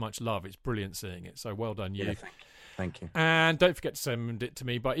so much love. It's brilliant seeing it. So well done, you. Yeah, thank you. And don't forget to send it to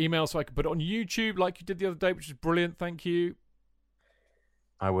me by email so I can put it on YouTube like you did the other day, which is brilliant. Thank you.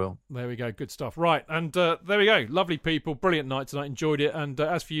 I will. There we go. Good stuff. Right. And there we go. Lovely people. Brilliant night tonight. Enjoyed it. And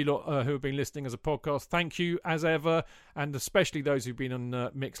as for you lot who have been listening as a podcast, thank you as ever. And especially those who've been on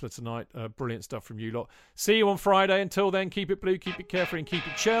Mixler tonight. Brilliant stuff from you lot. See you on Friday. Until then, keep it blue, keep it carefree, and keep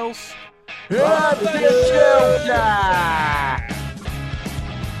it Chels.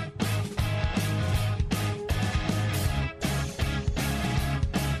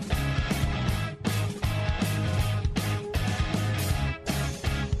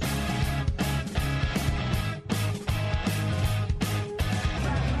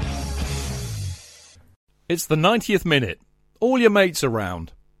 It's the 90th minute. All your mates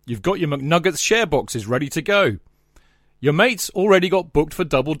around. You've got your McNuggets share boxes ready to go. Your mates already got booked for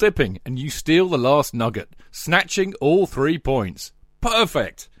double dipping, and you steal the last nugget, snatching all 3 points.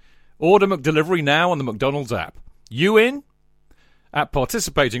 Perfect. Order McDelivery now on the McDonald's app. You in? At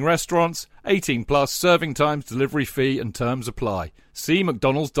participating restaurants, 18 plus, serving times, delivery fee and terms apply. See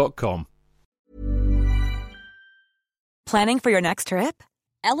mcdonalds.com. Planning for your next trip?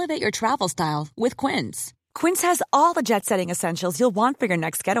 Elevate your travel style with Quince. Quince has all the jet-setting essentials you'll want for your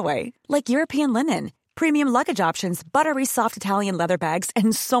next getaway, like European linen, premium luggage options, buttery soft Italian leather bags,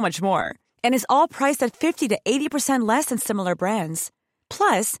 and so much more. And is all priced at 50 to 80% less than similar brands.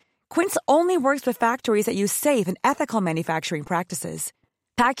 Plus, Quince only works with factories that use safe and ethical manufacturing practices.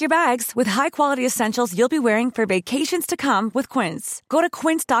 Pack your bags with high-quality essentials you'll be wearing for vacations to come with Quince. Go to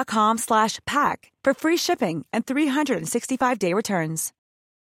quince.com/pack for free shipping and 365-day returns.